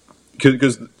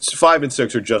 because 5 and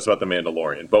 6 are just about the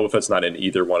Mandalorian. Boba Fett's not in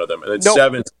either one of them. And then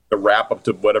 7 is the wrap up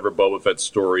to whatever Boba Fett's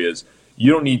story is.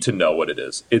 You don't need to know what it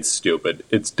is. It's stupid.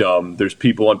 It's dumb. There's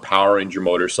people on Power Ranger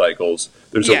motorcycles.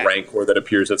 There's a Rancor that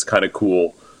appears that's kind of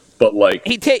cool. But like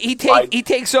he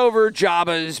takes over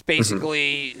Jabba's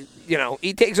basically.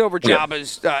 He takes over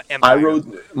Jabba's empire.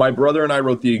 My brother and I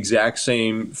wrote the exact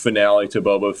same finale to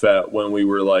Boba Fett when we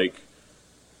were like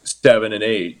 7 and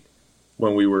 8.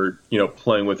 When we were,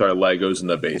 playing with our Legos in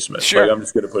the basement. Sure. Like, I'm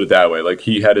just going to put it that way. Like,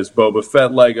 he had his Boba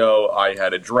Fett Lego, I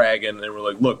had a dragon, and we're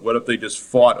like, look, what if they just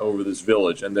fought over this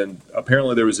village? And then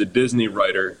apparently there was a Disney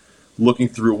writer looking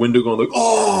through a window going like,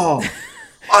 oh,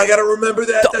 I got to remember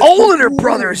that. The Oliner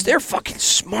brothers, they're fucking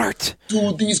smart.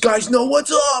 Dude, these guys know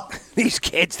what's up. These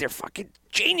kids, they're fucking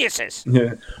geniuses.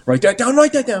 Yeah. Write that down. I'm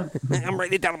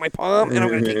writing it down on my palm, and I'm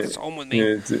going to take this home with me.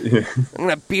 I'm going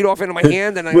to beat off into my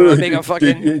hand, and I'm going to make a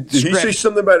fucking Did he say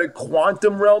something about a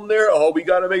quantum realm there? Oh, we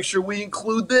got to make sure we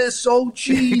include this. Oh,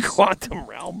 jeez. Quantum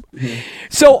realm.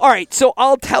 So, all right. So,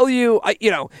 I'll tell you,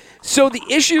 so the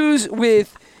issues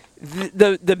with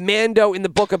the Mando in the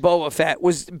Book of Boba Fett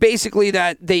was basically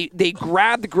that they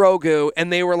grabbed Grogu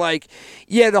and they were like,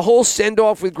 yeah, the whole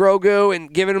send-off with Grogu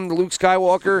and giving him to Luke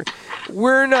Skywalker,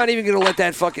 we're not even going to let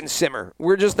that fucking simmer.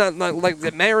 We're just not like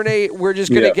the marinade. We're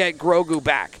just going to get Grogu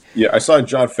back. Yeah, I saw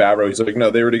Jon Favreau. He's like,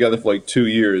 no, they were together for like 2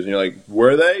 years. And you're like,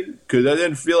 were they? Because that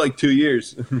didn't feel like 2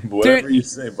 years. Whatever you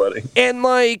say, buddy. And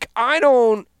like, I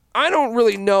don't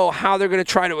really know how they're going to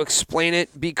try to explain it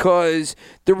because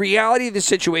the reality of the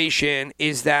situation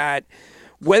is that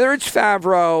whether it's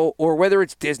Favreau or whether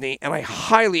it's Disney, and I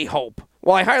highly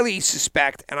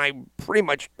suspect, and I'm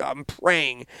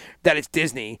praying that it's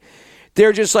Disney,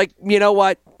 they're just like, you know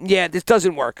what? Yeah, this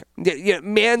doesn't work.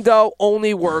 Mando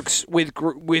only works with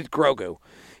Grogu.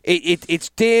 It's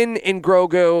Din and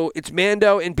Grogu, it's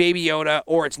Mando and Baby Yoda,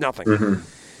 or it's nothing.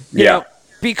 Mm-hmm. You know,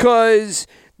 because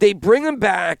they bring him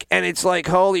back, and it's like,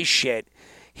 holy shit.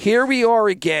 Here we are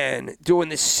again doing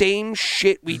the same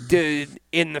shit we did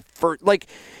in the first. Like,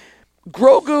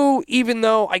 Grogu, even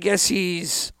though I guess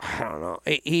he's got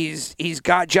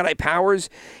Jedi powers,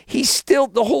 he's still,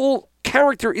 the whole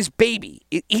character is baby.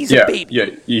 He's a baby. Yeah,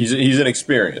 he's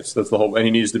inexperienced. That's the whole, and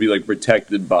he needs to be, like,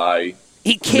 protected by...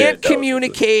 He can't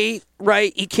communicate,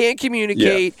 right? He can't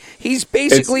communicate. Yeah. He's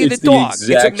basically the dog. It's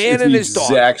a man and his dog. It's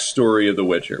the exact story of The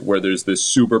Witcher, where there's this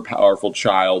super powerful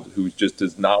child who just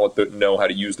does not know how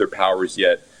to use their powers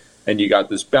yet, and you got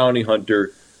this bounty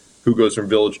hunter who goes from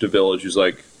village to village who's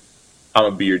like, I'm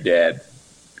going to be your dad.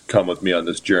 Come with me on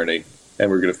this journey, and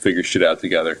we're going to figure shit out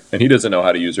together. And he doesn't know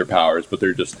how to use their powers, but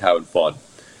they're just having fun.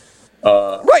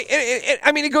 Right. And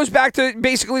I mean, it goes back to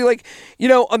basically like,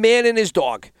 a man and his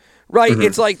dog. Right, mm-hmm.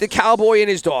 It's like the cowboy and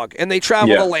his dog, and they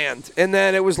travel the land. And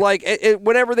then it was like,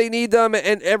 whenever they need them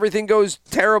and everything goes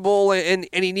terrible and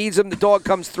he needs them, the dog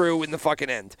comes through in the fucking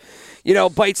end.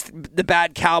 Bites the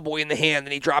bad cowboy in the hand,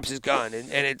 and he drops his gun,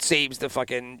 and it saves the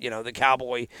fucking, the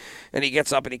cowboy. And he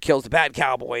gets up and he kills the bad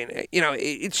cowboy. And,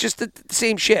 it's just the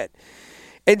same shit.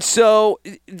 And so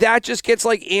that just gets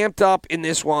like amped up in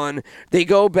this one. They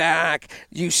go back.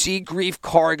 You see Grief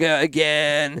Karga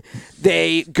again.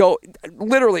 They go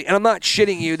literally, and I'm not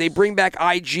shitting you. They bring back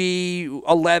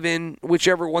IG-11,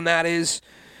 whichever one that is.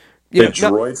 The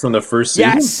droid from the first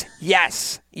season?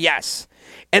 Yes.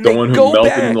 And the one who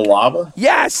melted in the lava?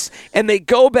 Yes. And they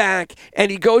go back,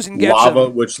 and he goes and gets lava,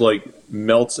 him. which like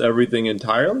melts everything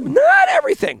entirely? Not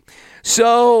everything.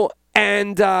 So...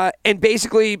 And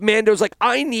basically, Mando's like,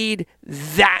 I need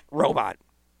that robot.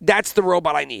 That's the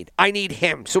robot I need. I need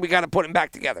him. So we got to put him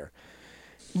back together.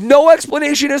 No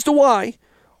explanation as to why.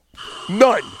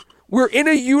 None. We're in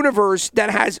a universe that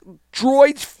has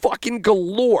droids fucking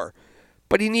galore,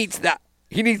 but he needs that.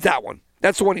 He needs that one.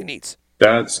 That's the one he needs.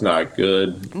 That's not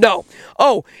good. No.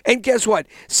 Oh, and guess what?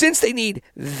 Since they need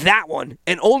that one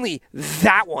and only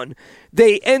that one,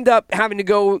 they end up having to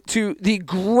go to the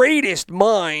greatest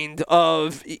mind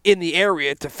in the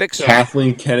area to fix them.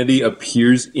 Kathleen Kennedy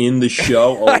appears in the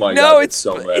show. Oh my God, it's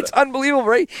so bad. It's unbelievable,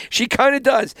 right? She kind of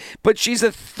does, but she's a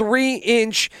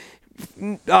 3-inch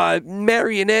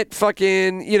marionette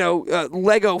fucking,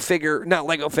 Lego figure, not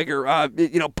Lego figure,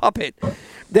 puppet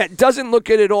that doesn't look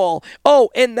good at all. Oh,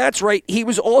 and that's right. He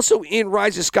was also in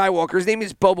Rise of Skywalker. His name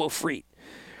is Bobo Freet.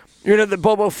 You know the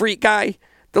Bobo Freet guy?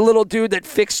 The little dude that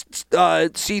fixed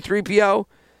C-3PO?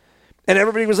 And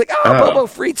everybody was like, Bobo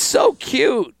Freet's so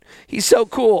cute. He's so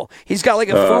cool. He's got like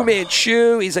a Fu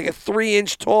Manchu. He's like a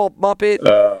 3-inch tall Muppet.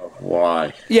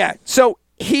 Why? Yeah, so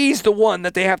he's the one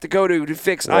that they have to go to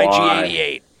fix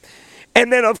IG-88.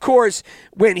 And then, of course,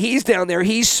 when he's down there,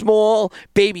 he's small.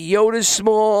 Baby Yoda's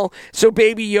small. So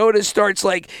Baby Yoda starts,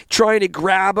 trying to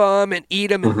grab him and eat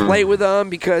him and play with him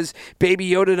because Baby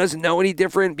Yoda doesn't know any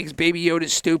different because Baby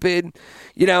Yoda's stupid.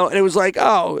 And it was like,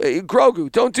 oh,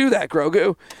 Grogu, don't do that,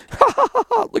 Grogu.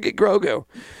 Look at Grogu.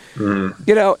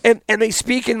 And they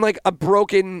speak in a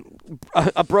broken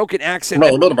accent.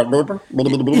 Yeah,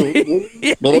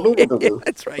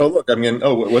 that's right. Oh look,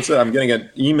 what's that? I'm getting an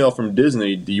email from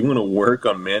Disney. Do you want to work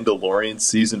on Mandalorian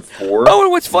season 4? Oh,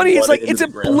 and what's funny is it's a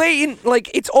blatant,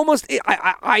 it's almost.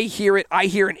 I hear it. I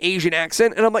hear an Asian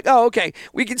accent, and I'm like, oh, okay.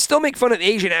 We can still make fun of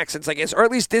Asian accents, I guess, or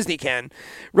at least Disney can,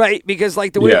 right? Because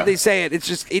the way that they say it, it's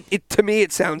just it to me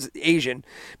it sounds Asian.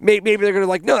 Maybe they're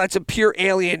gonna no, that's a pure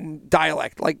alien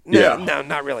dialect. No,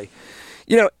 not really.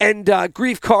 And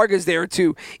Grief Karga's there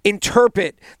to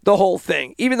interpret the whole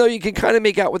thing, even though you can kind of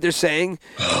make out what they're saying.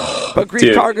 But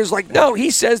Grief Karga's no, he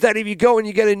says that if you go and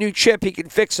you get a new chip, he can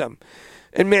fix them.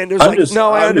 And Mando's I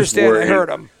understand, I heard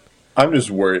him. I'm just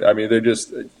worried. I mean, they're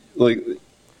just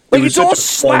it's all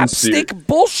slapstick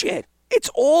bullshit. It's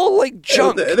all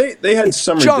junk. They had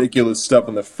some ridiculous stuff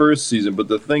in the first season, but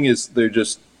the thing is,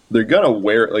 they're gonna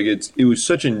wear it. It was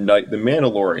such a nice. The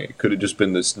Mandalorian could have just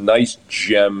been this nice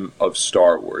gem of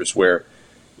Star Wars, where,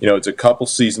 it's a couple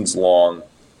seasons long,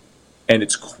 and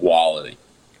it's quality.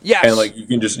 Yes. And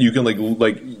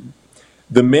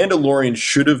the Mandalorian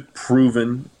should have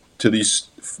proven to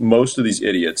most of these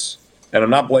idiots, and I'm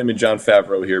not blaming Jon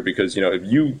Favreau here because if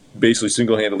you basically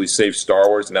single-handedly saved Star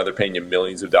Wars and now they're paying you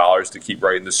millions of dollars to keep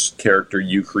writing this character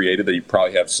you created that you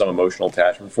probably have some emotional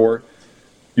attachment for.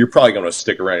 You're probably going to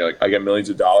stick around. You're I got millions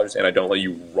of dollars, and I don't let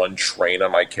you run train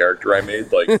on my character I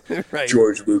made, like right.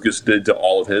 George Lucas did to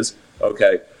all of his.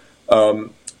 Okay. But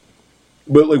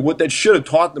what that should have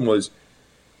taught them was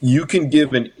you can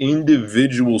give an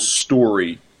individual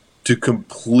story to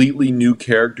completely new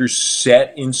characters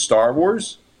set in Star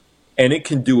Wars, and it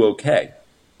can do okay.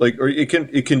 Or it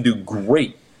can do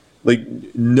great.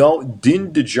 Din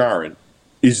Djarin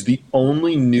is the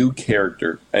only new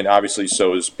character, and obviously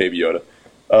so is Baby Yoda,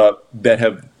 that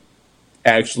have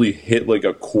actually hit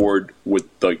a chord with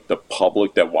the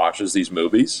public that watches these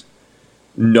movies.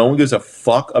 No one gives a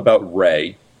fuck about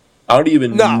Rey. I don't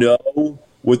even know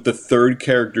what the third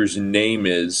character's name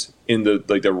is in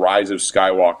the Rise of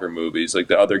Skywalker movies,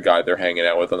 the other guy they're hanging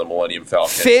out with on the Millennium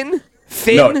Falcon.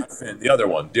 Finn? No, not Finn. The other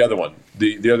one.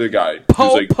 The other guy.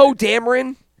 Poe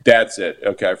Dameron? That's it.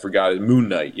 Okay, I forgot it. Moon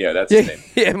Knight. Yeah, that's his name.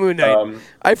 Yeah, Moon Knight.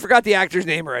 I forgot the actor's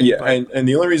name already. Yeah, and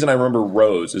the only reason I remember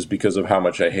Rose is because of how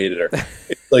much I hated her.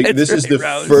 This is the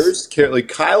Rose. First character.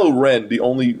 Kylo Ren,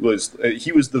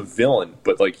 he was the villain,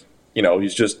 but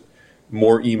he's just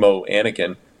more emo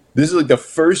Anakin. This is the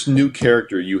first new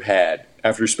character you had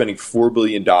after spending $4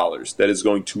 billion that is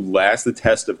going to last the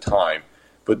test of time,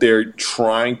 but they're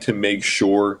trying to make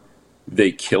sure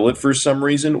they kill it for some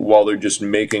reason while they're just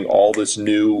making all this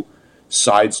new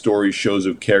side story shows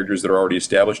of characters that are already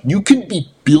established. You can be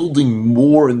building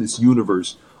more in this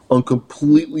universe on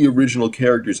completely original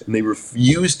characters, and they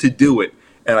refuse to do it.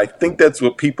 And I think that's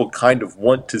what people kind of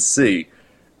want to see,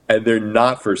 and they're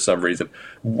not for some reason.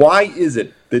 Why is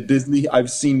it that Disney,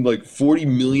 I've seen 40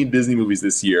 million Disney movies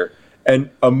this year, and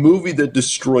a movie that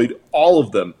destroyed all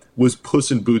of them was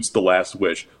Puss in Boots: The Last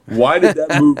Wish? Why was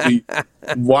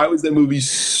that movie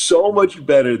so much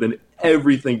better than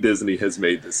everything Disney has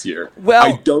made this year? Well,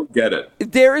 I don't get it.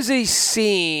 There is a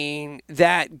scene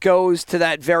that goes to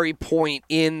that very point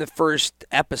in the first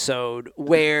episode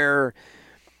where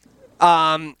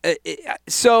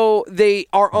so they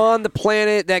are on the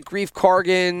planet that Grief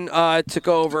Kargan took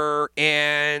over,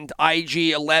 and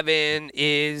IG-11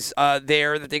 is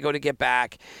there that they go to get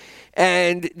back.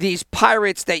 and these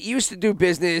pirates that used to do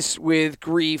business with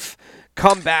Grief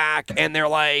come back, and they're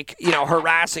like,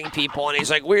 harassing people, and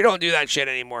he's like, we don't do that shit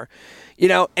anymore.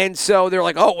 And so they're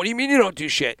like, oh, what do you mean you don't do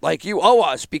shit? Like, you owe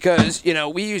us because,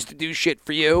 we used to do shit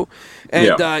for you.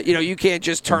 And, you can't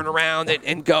just turn around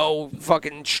and go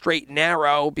fucking straight and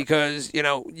narrow because,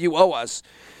 you owe us.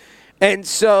 And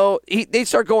so they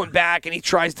start going back, and he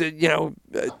tries to,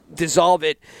 dissolve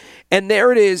it. And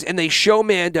there it is, and they show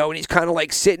Mando, and he's kind of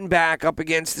like sitting back up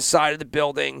against the side of the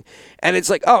building. And it's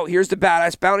like, oh, here's the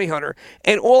badass bounty hunter.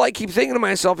 And all I keep thinking to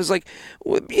myself is like,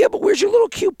 well, yeah, but where's your little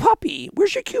cute puppy?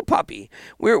 Where's your cute puppy?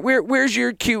 Where's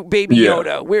your cute baby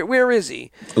Yoda? Where is he?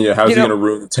 Yeah, how's he going to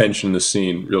ruin the tension in the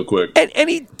scene real quick? And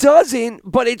he doesn't,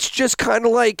 but it's just kind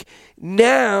of like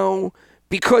now,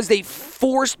 because they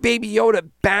forced Baby Yoda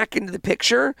back into the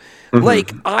picture,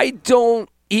 like, I don't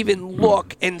even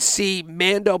look and see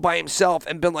Mando by himself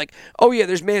and been like, oh yeah,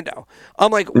 there's Mando.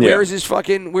 I'm like, where's his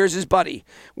buddy?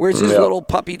 Where's his little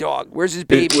puppy dog? Where's his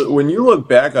baby? When you look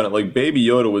back on it, like, Baby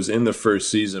Yoda was in the first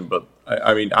season, but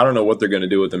I mean, I don't know what they're going to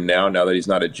do with him now that he's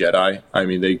not a Jedi. I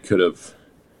mean, they could have,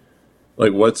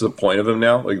 like, what's the point of him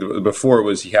now? Like, before it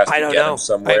was he has to get him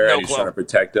somewhere and he's trying to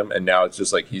protect him, and now it's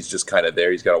just like he's just kind of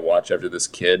there. He's got to watch after this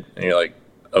kid, and you're like,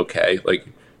 okay, like,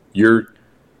 you're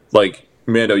like,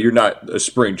 Mando, you're not a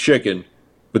spring chicken,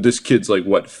 but this kid's like,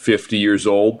 what, 50 years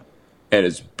old and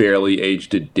has barely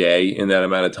aged a day in that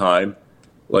amount of time.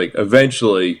 Like,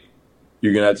 eventually,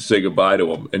 you're going to have to say goodbye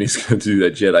to him, and he's going to do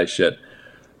that Jedi shit.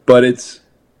 But it's,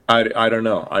 I don't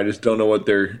know. I just don't know what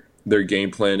their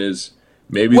game plan is.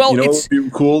 Maybe, what would be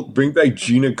cool? Bring back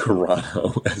Gina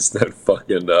Carano as that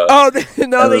fucking...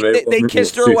 they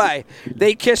kissed her away.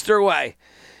 They kissed her away.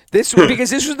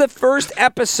 Because this was the first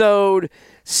episode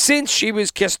since she was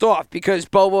kissed off, because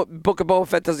Book of Boba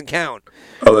Fett doesn't count.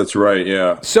 Oh, that's right,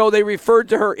 yeah. So they referred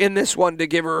to her in this one to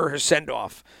give her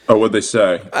send-off. Oh, what'd they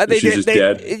say? She's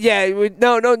dead? Yeah,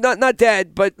 no, not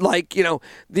dead, but like,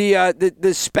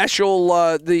 the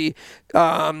special,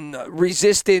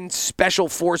 resistance special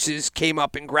forces came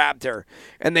up and grabbed her.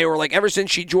 And they were like, ever since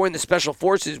she joined the special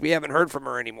forces, we haven't heard from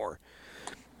her anymore.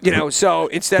 So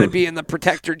instead of being the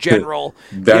protector general,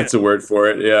 that's a word for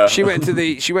it. Yeah, she went to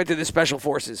the special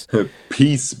forces.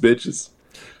 Peace, bitches.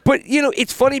 But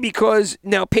it's funny because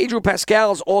now Pedro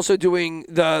Pascal's also doing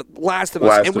the Last of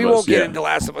Us, and we won't get into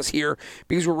Last of Us here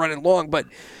because we're running long. But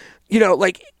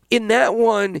like in that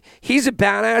one, he's a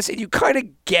badass, and you kind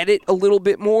of get it a little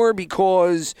bit more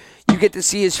because you get to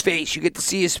see his face, you get to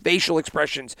see his facial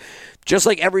expressions. Just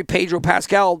like every Pedro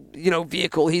Pascal,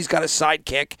 vehicle, he's got a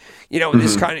sidekick. In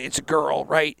this kind of, it's a girl,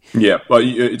 right? Yeah, well,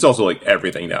 it's also like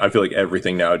everything now. I feel like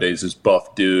everything nowadays is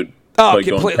buff dude,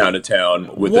 completely. Going town to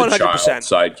town with 100%. A child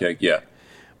sidekick. Yeah,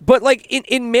 but like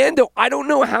in Mando, I don't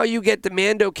know how you get the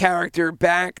Mando character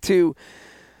back to.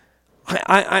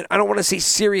 I don't want to say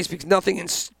serious because nothing in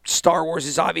Star Wars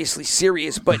is obviously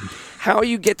serious, but how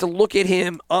you get to look at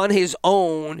him on his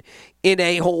own in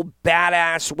a whole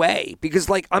badass way. Because,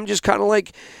 like, I'm just kind of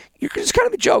like, you're just kind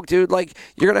of a joke, dude. Like,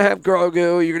 you're going to have Grogu,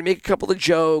 you're going to make a couple of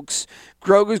jokes.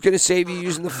 Grogu's going to save you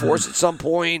using the Force at some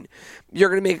point. You're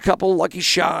going to make a couple of lucky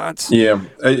shots. Yeah,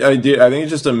 I did. I think it's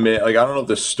just I don't know if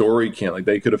the story can't. Like,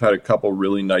 they could have had a couple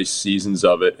really nice seasons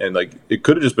of it, and like it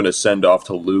could have just been a send off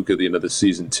to Luke at the end of the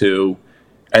season 2,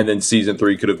 and then season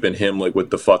 3 could have been him like with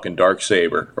the fucking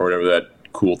Darksaber or whatever that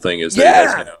cool thing is that he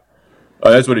has now.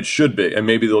 That's what it should be, and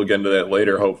maybe they'll get into that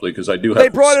later, hopefully, because I do have. They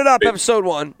brought it up episode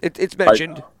 1. It's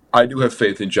mentioned. I do have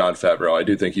faith in Jon Favreau. I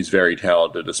do think he's very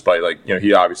talented, despite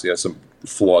he obviously has some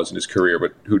flaws in his career,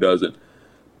 but who doesn't?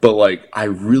 But like, I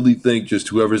really think just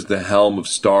whoever's the helm of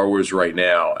Star Wars right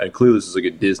now, and clearly this is like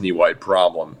a Disney-wide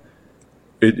problem.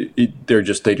 They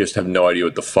just have no idea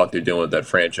what the fuck they're doing with that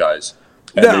franchise,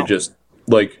 and they're just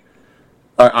like,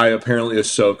 I apparently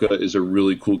Ahsoka is a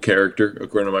really cool character,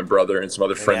 according to my brother and some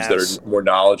other friends that are more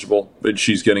knowledgeable. But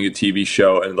she's getting a TV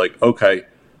show, and like, okay,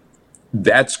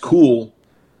 that's cool.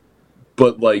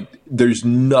 But, like, there's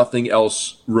nothing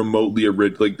else remotely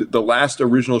original. Like, the last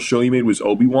original show you made was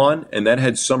Obi-Wan, and that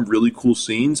had some really cool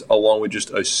scenes, along with just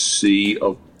a sea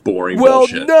of boring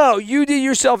bullshit. Well, no, you did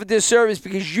yourself a disservice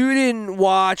because you didn't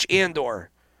watch Andor.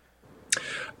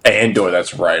 Andor,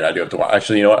 that's right. I do have to watch.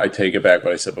 Actually, you know what? I take it back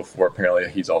what I said before. Apparently,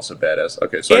 he's also badass.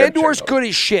 Okay, so Andor's good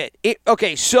as shit.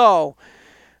 So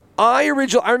I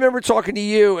remember talking to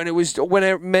you, and it was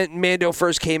when Mando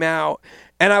first came out.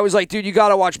 And I was like, dude, you got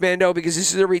to watch Mando because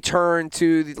this is a return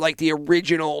to, like, the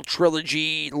original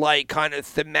trilogy, like, kind of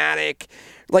thematic.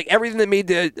 Like, everything that made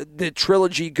the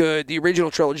trilogy good, the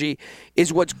original trilogy,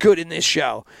 is what's good in this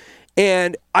show.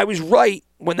 And I was right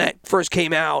when that first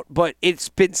came out, but it's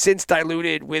been since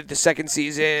diluted with the second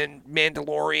season,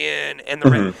 Mandalorian, and the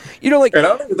rest. You know, like, and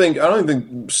I don't even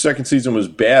think second season was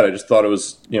bad. I just thought it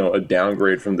was, a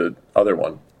downgrade from the other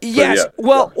one. Yes.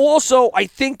 Also, I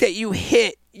think that you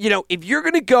hit, if you're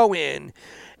going to go in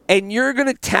and you're going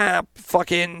to tap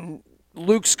fucking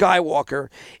Luke Skywalker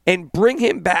and bring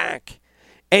him back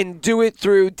and do it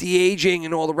through de-aging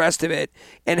and all the rest of it,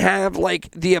 and have like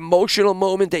the emotional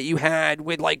moment that you had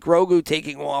with like Grogu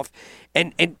taking off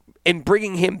and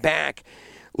bringing him back,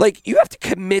 like you have to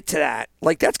commit to that.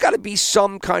 Like that's got to be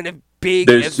some kind of big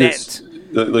event.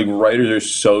 Like writers are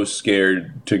so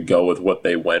scared to go with what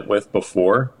they went with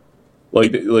before.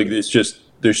 Like it's just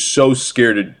they're so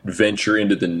scared to venture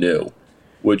into the new,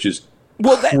 which is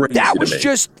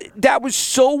that was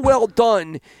so well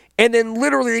done. And then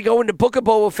literally they go into Book of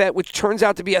Boba Fett, which turns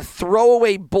out to be a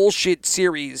throwaway bullshit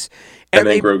series. And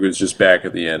then Grogu's just back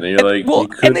at the end. And you're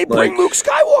and they bring Luke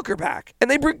Skywalker back.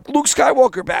 And they bring Luke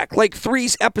Skywalker back like 3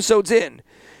 episodes in.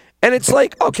 And it's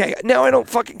like, okay, now I don't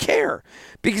fucking care.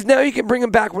 Because now you can bring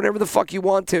him back whenever the fuck you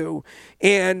want to.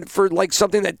 And for like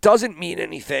something that doesn't mean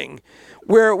anything.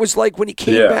 Where it was like when he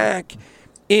came back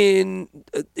in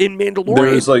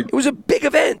Mandalorian, it was a big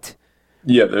event.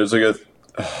 Yeah, there's like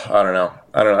I don't know.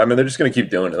 I mean, they're just going to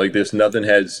keep doing it. Like, nothing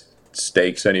has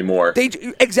stakes anymore.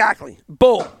 Exactly.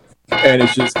 Boom. And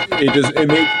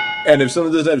and if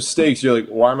something doesn't have stakes, you're like,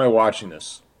 why am I watching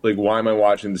this? Like, why am I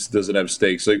watching this? Doesn't have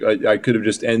stakes. Like, I could have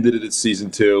just ended it at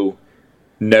season 2,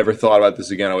 never thought about this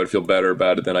again. I would feel better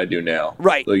about it than I do now.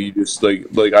 Right. Like, you just,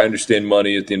 like I understand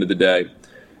money at the end of the day.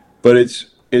 But it's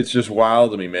just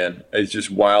wild to me, man. It's just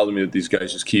wild to me that these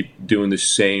guys just keep doing the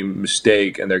same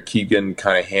mistake, and they keep getting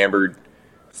kind of hammered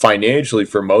financially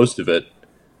for most of it.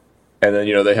 And then,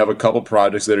 they have a couple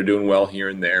projects that are doing well here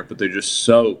and there, but they're just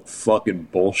so fucking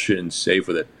bullshit and safe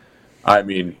with it. I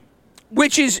mean,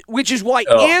 which is why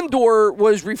Andor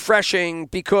was refreshing,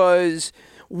 because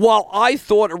while I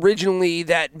thought originally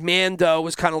that Mando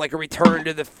was kind of like a return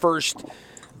to the first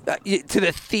to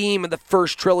the theme of the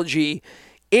first trilogy,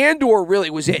 Andor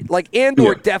really was it. Like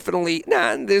Andor definitely.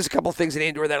 There's a couple things in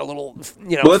Andor that are a little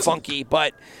funky,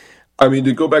 but. I mean,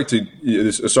 to go back to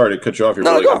this, sorry to cut you off here,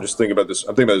 but I'm just thinking about this.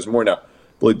 I'm thinking about this more now.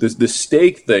 But like the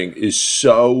stake thing is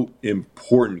so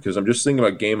important, because I'm just thinking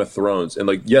about Game of Thrones, and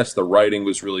like, yes, the writing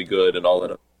was really good and all that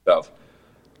other stuff.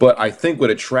 But I think what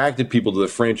attracted people to the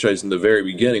franchise in the very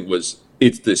beginning was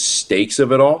it's the stakes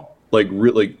of it all. Like,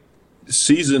 the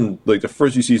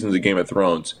first 2 seasons of Game of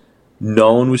Thrones,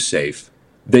 no one was safe.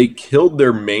 They killed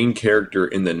their main character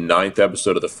in the 9th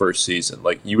episode of the first season.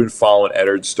 Like, you've been following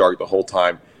Eddard Stark the whole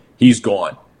time. He's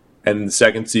gone. And in the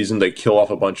second season, they kill off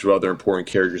a bunch of other important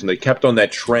characters. And they kept on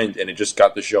that trend, and it just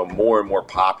got the show more and more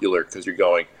popular, because you're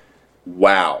going,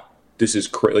 wow, this is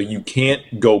crazy. Like, you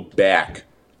can't go back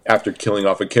after killing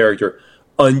off a character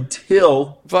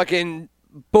until... Fucking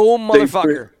boom,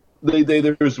 motherfucker.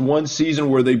 There's one season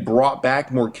where they brought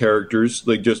back more characters,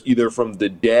 like just either from the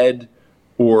dead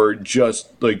or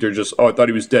just, like, they're just, I thought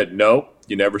he was dead. No,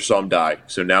 you never saw him die.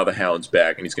 So now the Hound's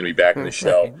back, and he's going to be back in the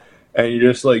show. And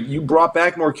you're just like, you brought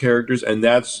back more characters, and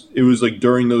it was like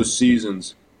during those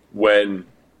seasons when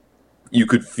you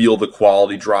could feel the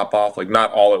quality drop off, like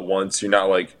not all at once. You're not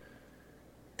like,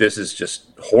 this is just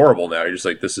horrible now. You're just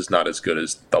like, this is not as good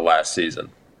as the last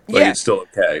season. Like, it's still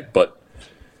okay, but...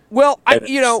 Well,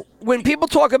 when people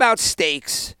talk about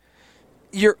stakes,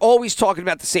 you're always talking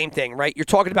about the same thing, right? You're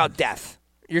talking about death.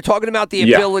 You're talking about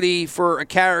the ability for a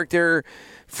character...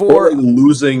 or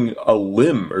losing a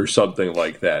limb or something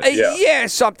like that.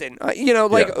 Something.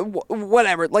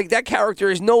 Whatever. Like, that character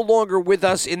is no longer with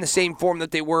us in the same form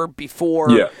that they were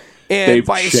before. Yeah. And they've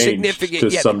by changed a significant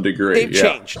to some degree. They've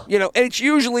changed. And it's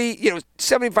usually,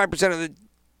 75% of the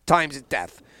times it's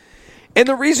death. And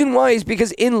the reason why is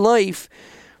because in life,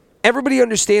 everybody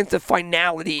understands the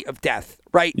finality of death.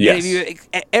 Right? Yes. And if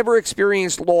you ever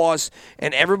experienced loss,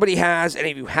 and everybody has, and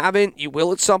if you haven't, you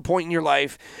will at some point in your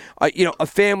life, a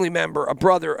family member, a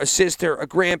brother, a sister, a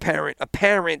grandparent, a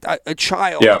parent, a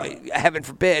child, heaven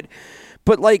forbid.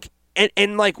 But like,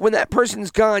 and like when that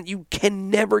person's gone, you can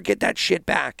never get that shit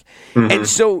back. Mm-hmm. And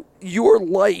so your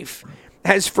life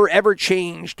has forever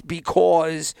changed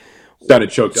because...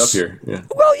 Sounded choked up here. Yeah.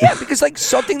 Well, yeah, because like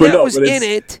something that was in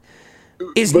it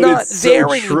is not there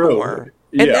anymore.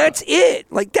 And that's it.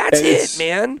 Like, that's it,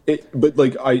 man. I'm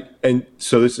going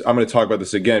to talk about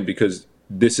this again, because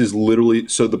this is literally,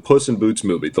 so the Puss in Boots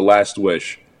movie, The Last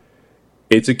Wish,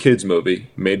 it's a kid's movie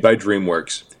made by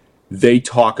DreamWorks. They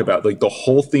talk about, like, the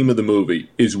whole theme of the movie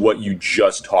is what you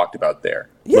just talked about there.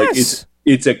 Yes. Like,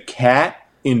 it's a cat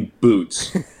in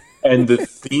boots. And the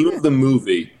theme of the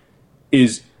movie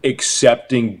is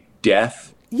accepting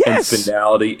death Yes. and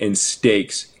finality and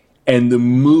stakes. And the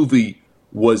movie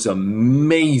was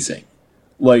amazing.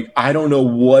 Like, I don't know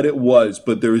what it was,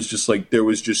 but there was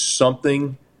just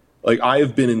something. Like, I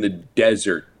have been in the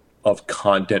desert of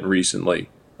content recently.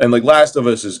 And, like, Last of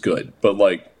Us is good, but,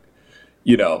 like,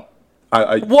 you know,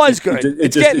 It was good.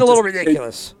 It's getting a little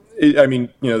ridiculous. I mean,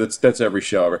 you know, that's every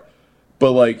show ever.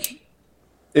 But, like,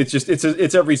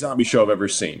 it's every zombie show I've ever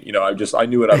seen. You know, I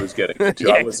knew what I was getting into.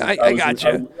 Yeah, I got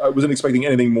you. I wasn't expecting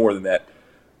anything more than that.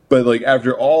 But, like,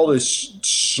 after all this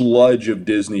sludge of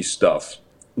Disney stuff,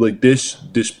 like this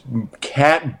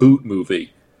cat boot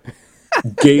movie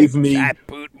gave me Cat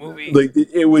boot movie. like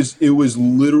it was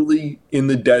literally in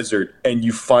the desert, and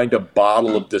you find a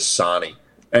bottle of Dasani,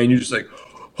 and you're just like,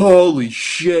 holy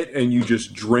shit, and you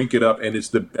just drink it up, and it's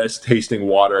the best tasting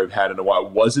water I've had in a while.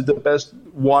 Was it the best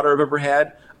water I've ever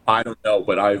had? I don't know,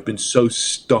 but I've been so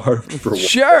starved for water.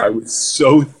 Sure. I was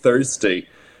so thirsty.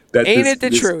 Ain't it the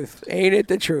truth? Ain't it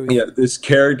the truth? Yeah, this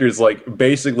character is like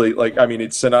basically like, I mean,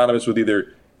 it's synonymous with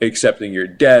either accepting your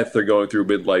death or going through a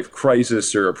midlife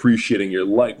crisis or appreciating your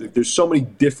life. Like, there's so many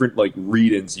different like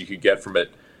read-ins you could get from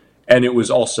it, and it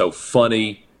was also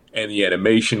funny, and the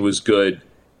animation was good.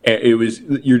 And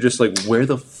you're just like, where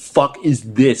the fuck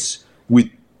is this with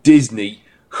Disney,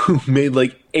 who made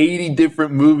like 80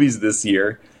 different movies this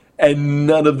year, and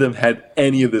none of them had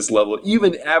any of this level.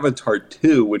 Even Avatar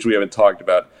 2, which we haven't talked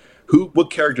about.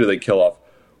 What character did they kill off?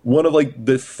 One of like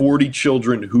the 40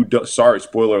 children who sorry,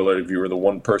 spoiler alert if you were the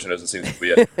one person who hasn't seen this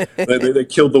movie yet. they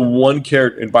killed the one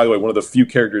character, and by the way, one of the few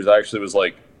characters I was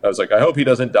like, I hope he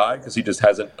doesn't die, because he just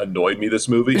hasn't annoyed me this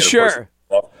movie. And sure. Of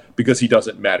course, because he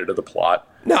doesn't matter to the plot.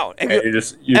 No, and you're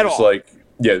just like,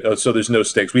 yeah. So there's no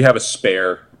stakes. We have a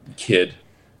spare kid.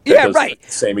 That Yeah, does right.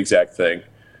 the same exact thing,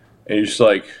 and you're just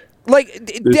like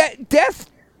death.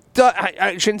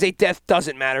 I shouldn't say death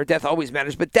doesn't matter. Death always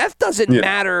matters, but death doesn't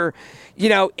matter, you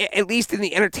know, at least in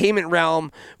the entertainment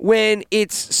realm, when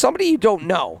it's somebody you don't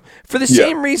know. For the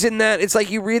same reason that it's like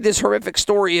you read this horrific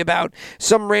story about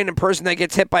some random person that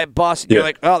gets hit by a bus, and you're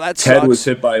like, oh, that sucks. Ted was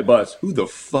hit by a bus. Who the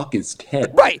fuck is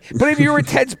Ted? Right, but if you were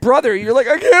Ted's brother, you're like,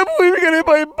 I can't believe he got hit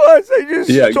by a bus. I just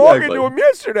was talking to him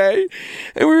yesterday,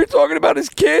 and we were talking about his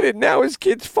kid, and now his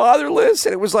kid's fatherless,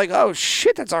 and it was like, oh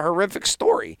shit, that's a horrific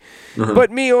story.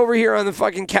 But me over here on the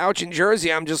fucking couch in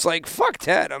Jersey, I'm just like, fuck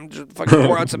Ted. I'm just fucking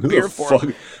pour out some beer for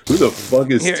him. Who the fuck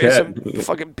is Here's Ted? some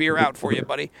fucking beer out for you,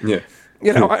 buddy. Yeah.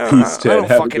 You know, I don't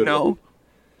fucking know.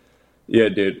 Yeah,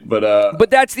 dude.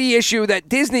 But that's the issue that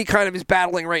Disney kind of is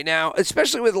battling right now,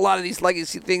 especially with a lot of these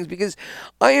legacy things, because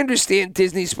I understand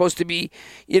Disney's supposed to be,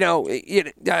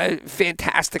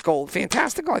 fantastical.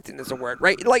 Fantastical, I think that's a word,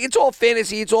 right? Like, it's all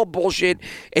fantasy. It's all bullshit.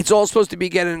 It's all supposed to be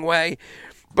getting away.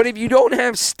 But if you don't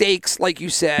have stakes, like you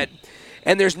said,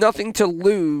 and there's nothing to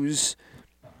lose,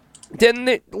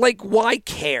 then, why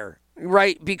care,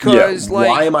 right? Because,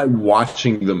 why am I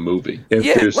watching the movie if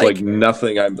there's,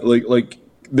 nothing I'm...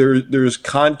 There's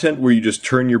content where you just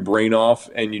turn your brain off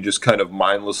and you just kind of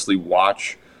mindlessly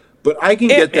watch. But I can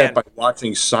get that by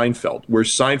watching Seinfeld, where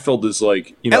Seinfeld is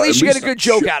like... at least you get a good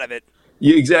joke out of it.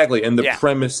 Yeah, exactly. And the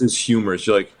premise is humorous.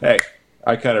 You're like, hey...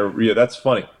 I kind of, that's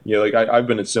funny. Like, I've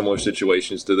been in similar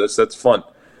situations to this. That's fun.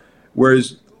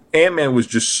 Whereas Ant-Man was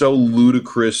just so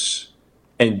ludicrous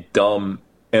and dumb,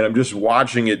 and I'm just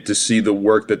watching it to see the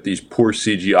work that these poor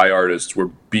CGI artists were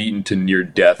beaten to near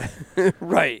death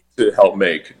right. to help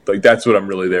make. Like, that's what I'm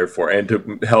really there for, and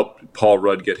to help Paul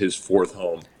Rudd get his fourth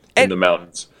home in the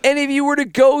mountains. And if you were to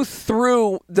go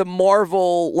through the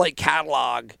Marvel,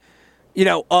 catalog...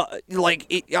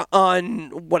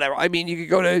 on whatever. I mean, you could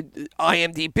go to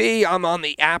IMDb. I'm on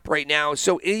the app right now.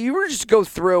 So if you were just to go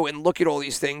through and look at all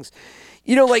these things,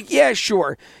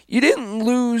 sure. You didn't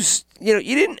lose, you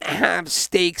didn't have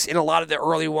stakes in a lot of the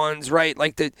early ones, right?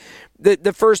 Like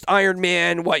the first Iron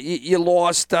Man, you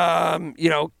lost,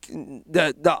 the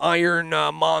Iron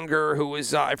Monger, who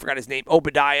was, I forgot his name,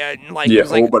 Obadiah. And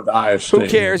Obadiah. Who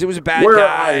cares? It was a bad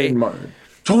guy. Iron Man?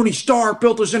 Tony Stark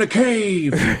built us in a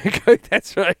cave.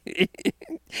 That's right.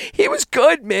 He was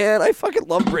good, man. I fucking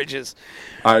love Bridges.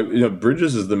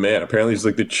 Bridges is the man. Apparently, he's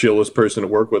like the chillest person to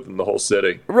work with in the whole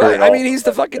city. Right. I mean, he's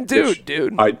the fucking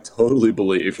dude. I totally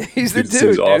believe. He's the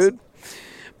dude, awesome.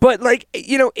 But,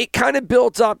 it kind of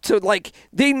built up to,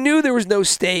 they knew there was no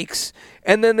stakes.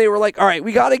 And then they were like, all right,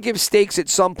 we got to give stakes at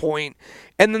some point.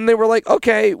 And then they were like,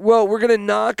 okay, well, we're going to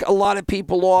knock a lot of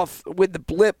people off with the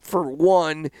blip for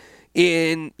one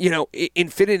in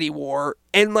Infinity War.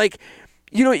 And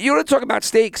you want to talk about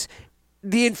stakes,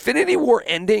 the Infinity War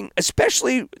ending,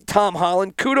 especially Tom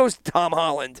Holland, kudos to Tom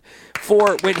Holland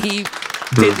for when he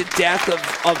did the death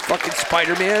of fucking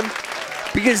Spider-Man.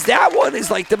 Because that one is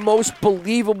like the most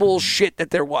believable shit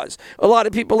that there was. A lot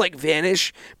of people like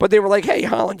vanish, but they were like, hey,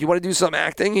 Holland, you want to do some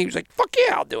acting? He was like, fuck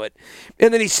yeah, I'll do it.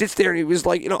 And then he sits there and he was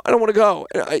like, I don't want to go.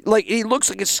 And he looks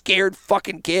like a scared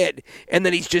fucking kid, and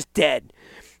then he's just dead.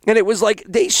 And it was like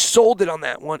they sold it on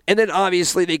that one. And then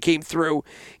obviously they came through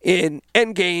in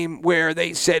Endgame where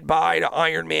they said bye to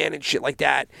Iron Man and shit like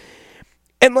that.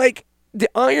 And like the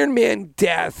Iron Man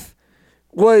death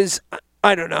was,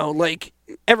 I don't know, like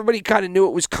everybody kind of knew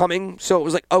it was coming. So it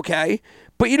was like, okay.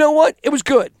 But you know what? It was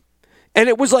good. And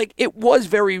it was like, it was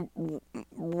very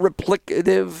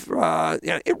replicative.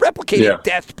 It replicated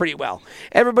death pretty well.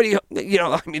 Everybody,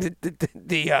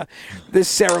 the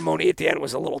ceremony at the end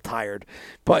was a little tired.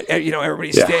 But,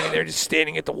 everybody's standing there, just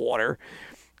standing at the water.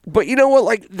 But you know what?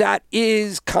 Like, that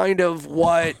is kind of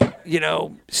what,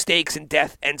 stakes and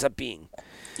death ends up being.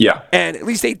 Yeah. And at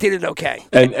least they did it okay.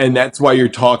 And that's why you're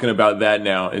talking about that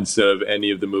now instead of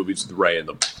any of the movies with Ray in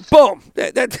them. Boom.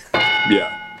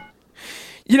 Yeah.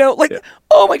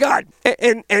 Oh my God,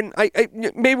 and I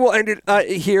maybe we'll end it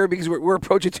here because we're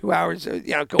approaching 2 hours.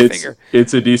 Figure.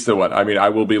 It's a decent one. I mean, I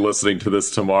will be listening to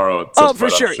this tomorrow. For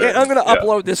sure. Yeah, I'm going to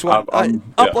upload this one.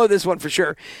 Upload this one for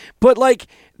sure. But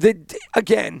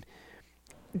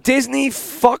Disney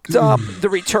fucked up the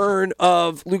return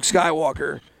of Luke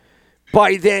Skywalker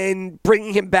by then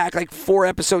bringing him back like 4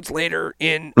 episodes later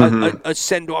in a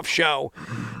send-off show.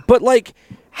 But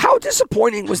how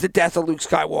disappointing was the death of Luke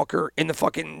Skywalker in the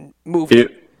fucking movie?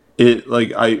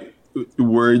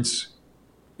 Words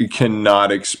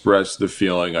cannot express the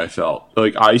feeling I felt. I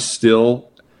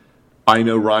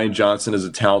know Rian Johnson is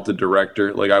a talented director.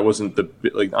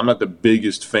 I'm not the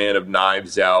biggest fan of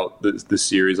Knives Out, the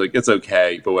series. It's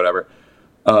okay, but whatever.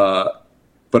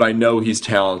 But I know he's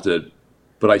talented,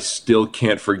 but I still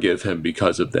can't forgive him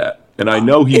because of that. And I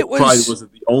know he probably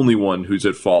wasn't the only one who's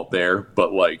at fault there,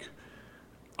 but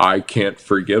I can't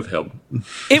forgive him.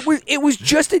 It was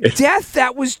just a death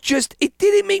that was just, it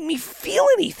didn't make me feel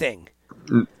anything.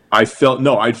 I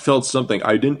felt something.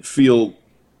 I didn't feel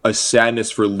a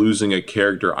sadness for losing a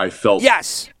character. I felt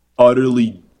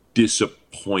utterly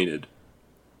disappointed.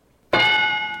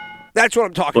 That's what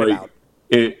I'm talking about.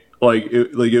 It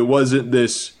wasn't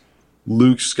this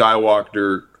Luke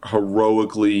Skywalker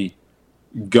heroically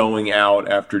going out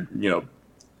after,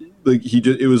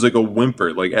 it was like a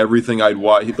whimper. Everything I'd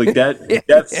watch, that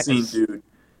death scene, dude.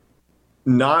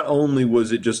 Not only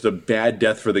was it just a bad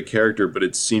death for the character, but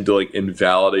it seemed to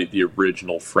invalidate the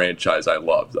original franchise I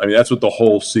loved. I mean, that's what the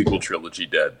whole sequel trilogy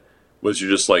did. Was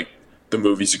you're just the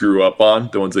movies you grew up on,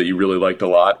 the ones that you really liked a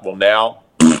lot. Well, now,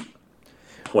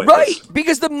 pointless. Right?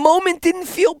 Because the moment didn't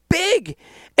feel big,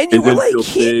 and you were like,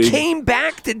 he came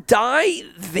back to die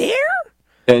there.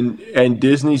 And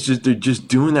Disney's just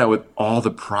doing that with all the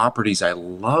properties I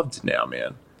loved now,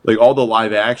 man. All the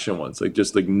live action ones.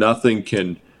 Nothing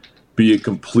can be a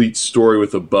complete story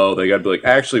with a bow. They got to be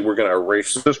actually, we're going to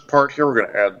erase this part here. We're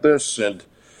going to add this. And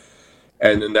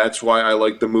then that's why I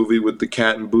like the movie with the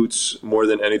cat in boots more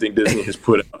than anything Disney has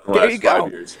put out in the last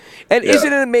 5 years. And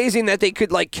isn't it amazing that they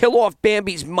could kill off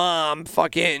Bambi's mom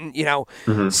fucking,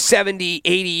 70,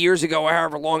 80 years ago or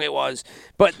however long it was.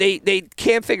 But they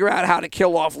can't figure out how to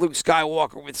kill off Luke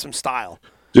Skywalker with some style.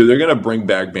 Dude, they're going to bring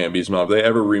back Bambi's mom. If they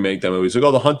ever remake that movie, it's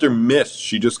the hunter missed.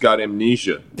 She just got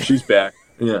amnesia. She's back.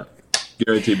 Yeah.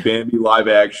 Guaranteed. Bambi live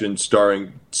action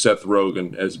starring Seth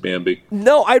Rogen as Bambi.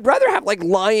 No, I'd rather have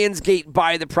Lionsgate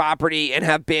buy the property and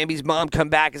have Bambi's mom come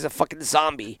back as a fucking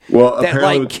zombie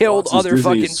that killed other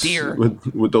fucking deer.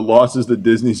 With the losses that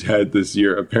Disney's had this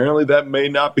year, apparently that may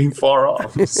not be far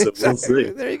off. So we'll see.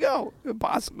 There you go. A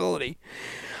possibility.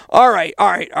 All right.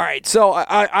 So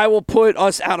I will put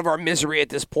us out of our misery at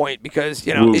this point because,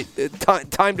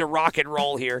 time to rock and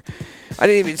roll here. I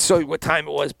didn't even show you what time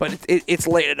it was, but it's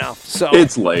late enough. So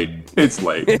It's late.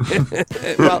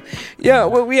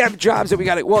 Well, we have jobs that we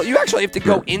got to. Well, you actually have to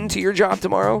go into your job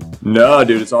tomorrow? No,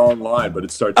 dude, it's all online, but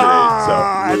it starts at 8.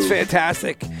 So that's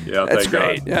fantastic. Yeah, that's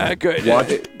thank great. Good.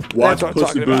 Watch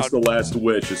Puss in Boots: The Last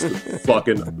Wish. It's the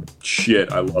fucking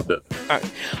shit. I loved it.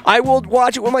 Right. I will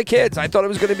watch it with my kids. I thought it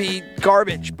was going to be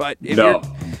garbage, but if you're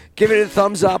giving it a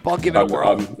thumbs up, I'll give it a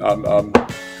whirl.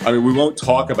 I mean, we won't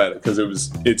talk about it because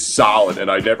it's solid,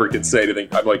 and I never can say anything.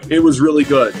 I'm it was really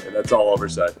good, and that's all I'll ever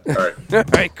say. All right. All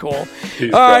right, cool.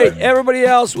 Peace, all right, everybody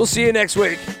else, we'll see you next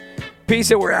week.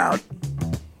 Peace, and we're out.